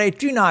everybody,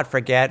 do not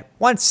forget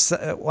once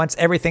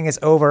everything is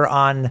over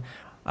on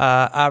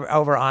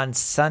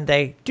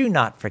Sunday, do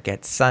not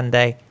forget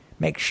Sunday.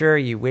 Make sure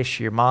you wish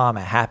your mom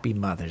a happy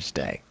Mother's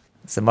Day.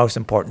 It's the most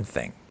important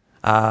thing.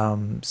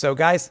 So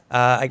guys,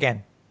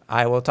 again,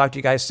 I will talk to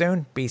you guys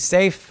soon. Be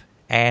safe.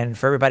 And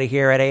for everybody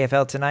here at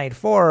AFL Tonight,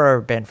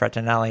 for Ben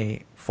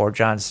Frattanelli, for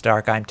John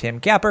Stark, I'm Tim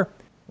Capper.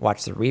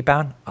 Watch the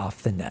rebound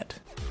off the net.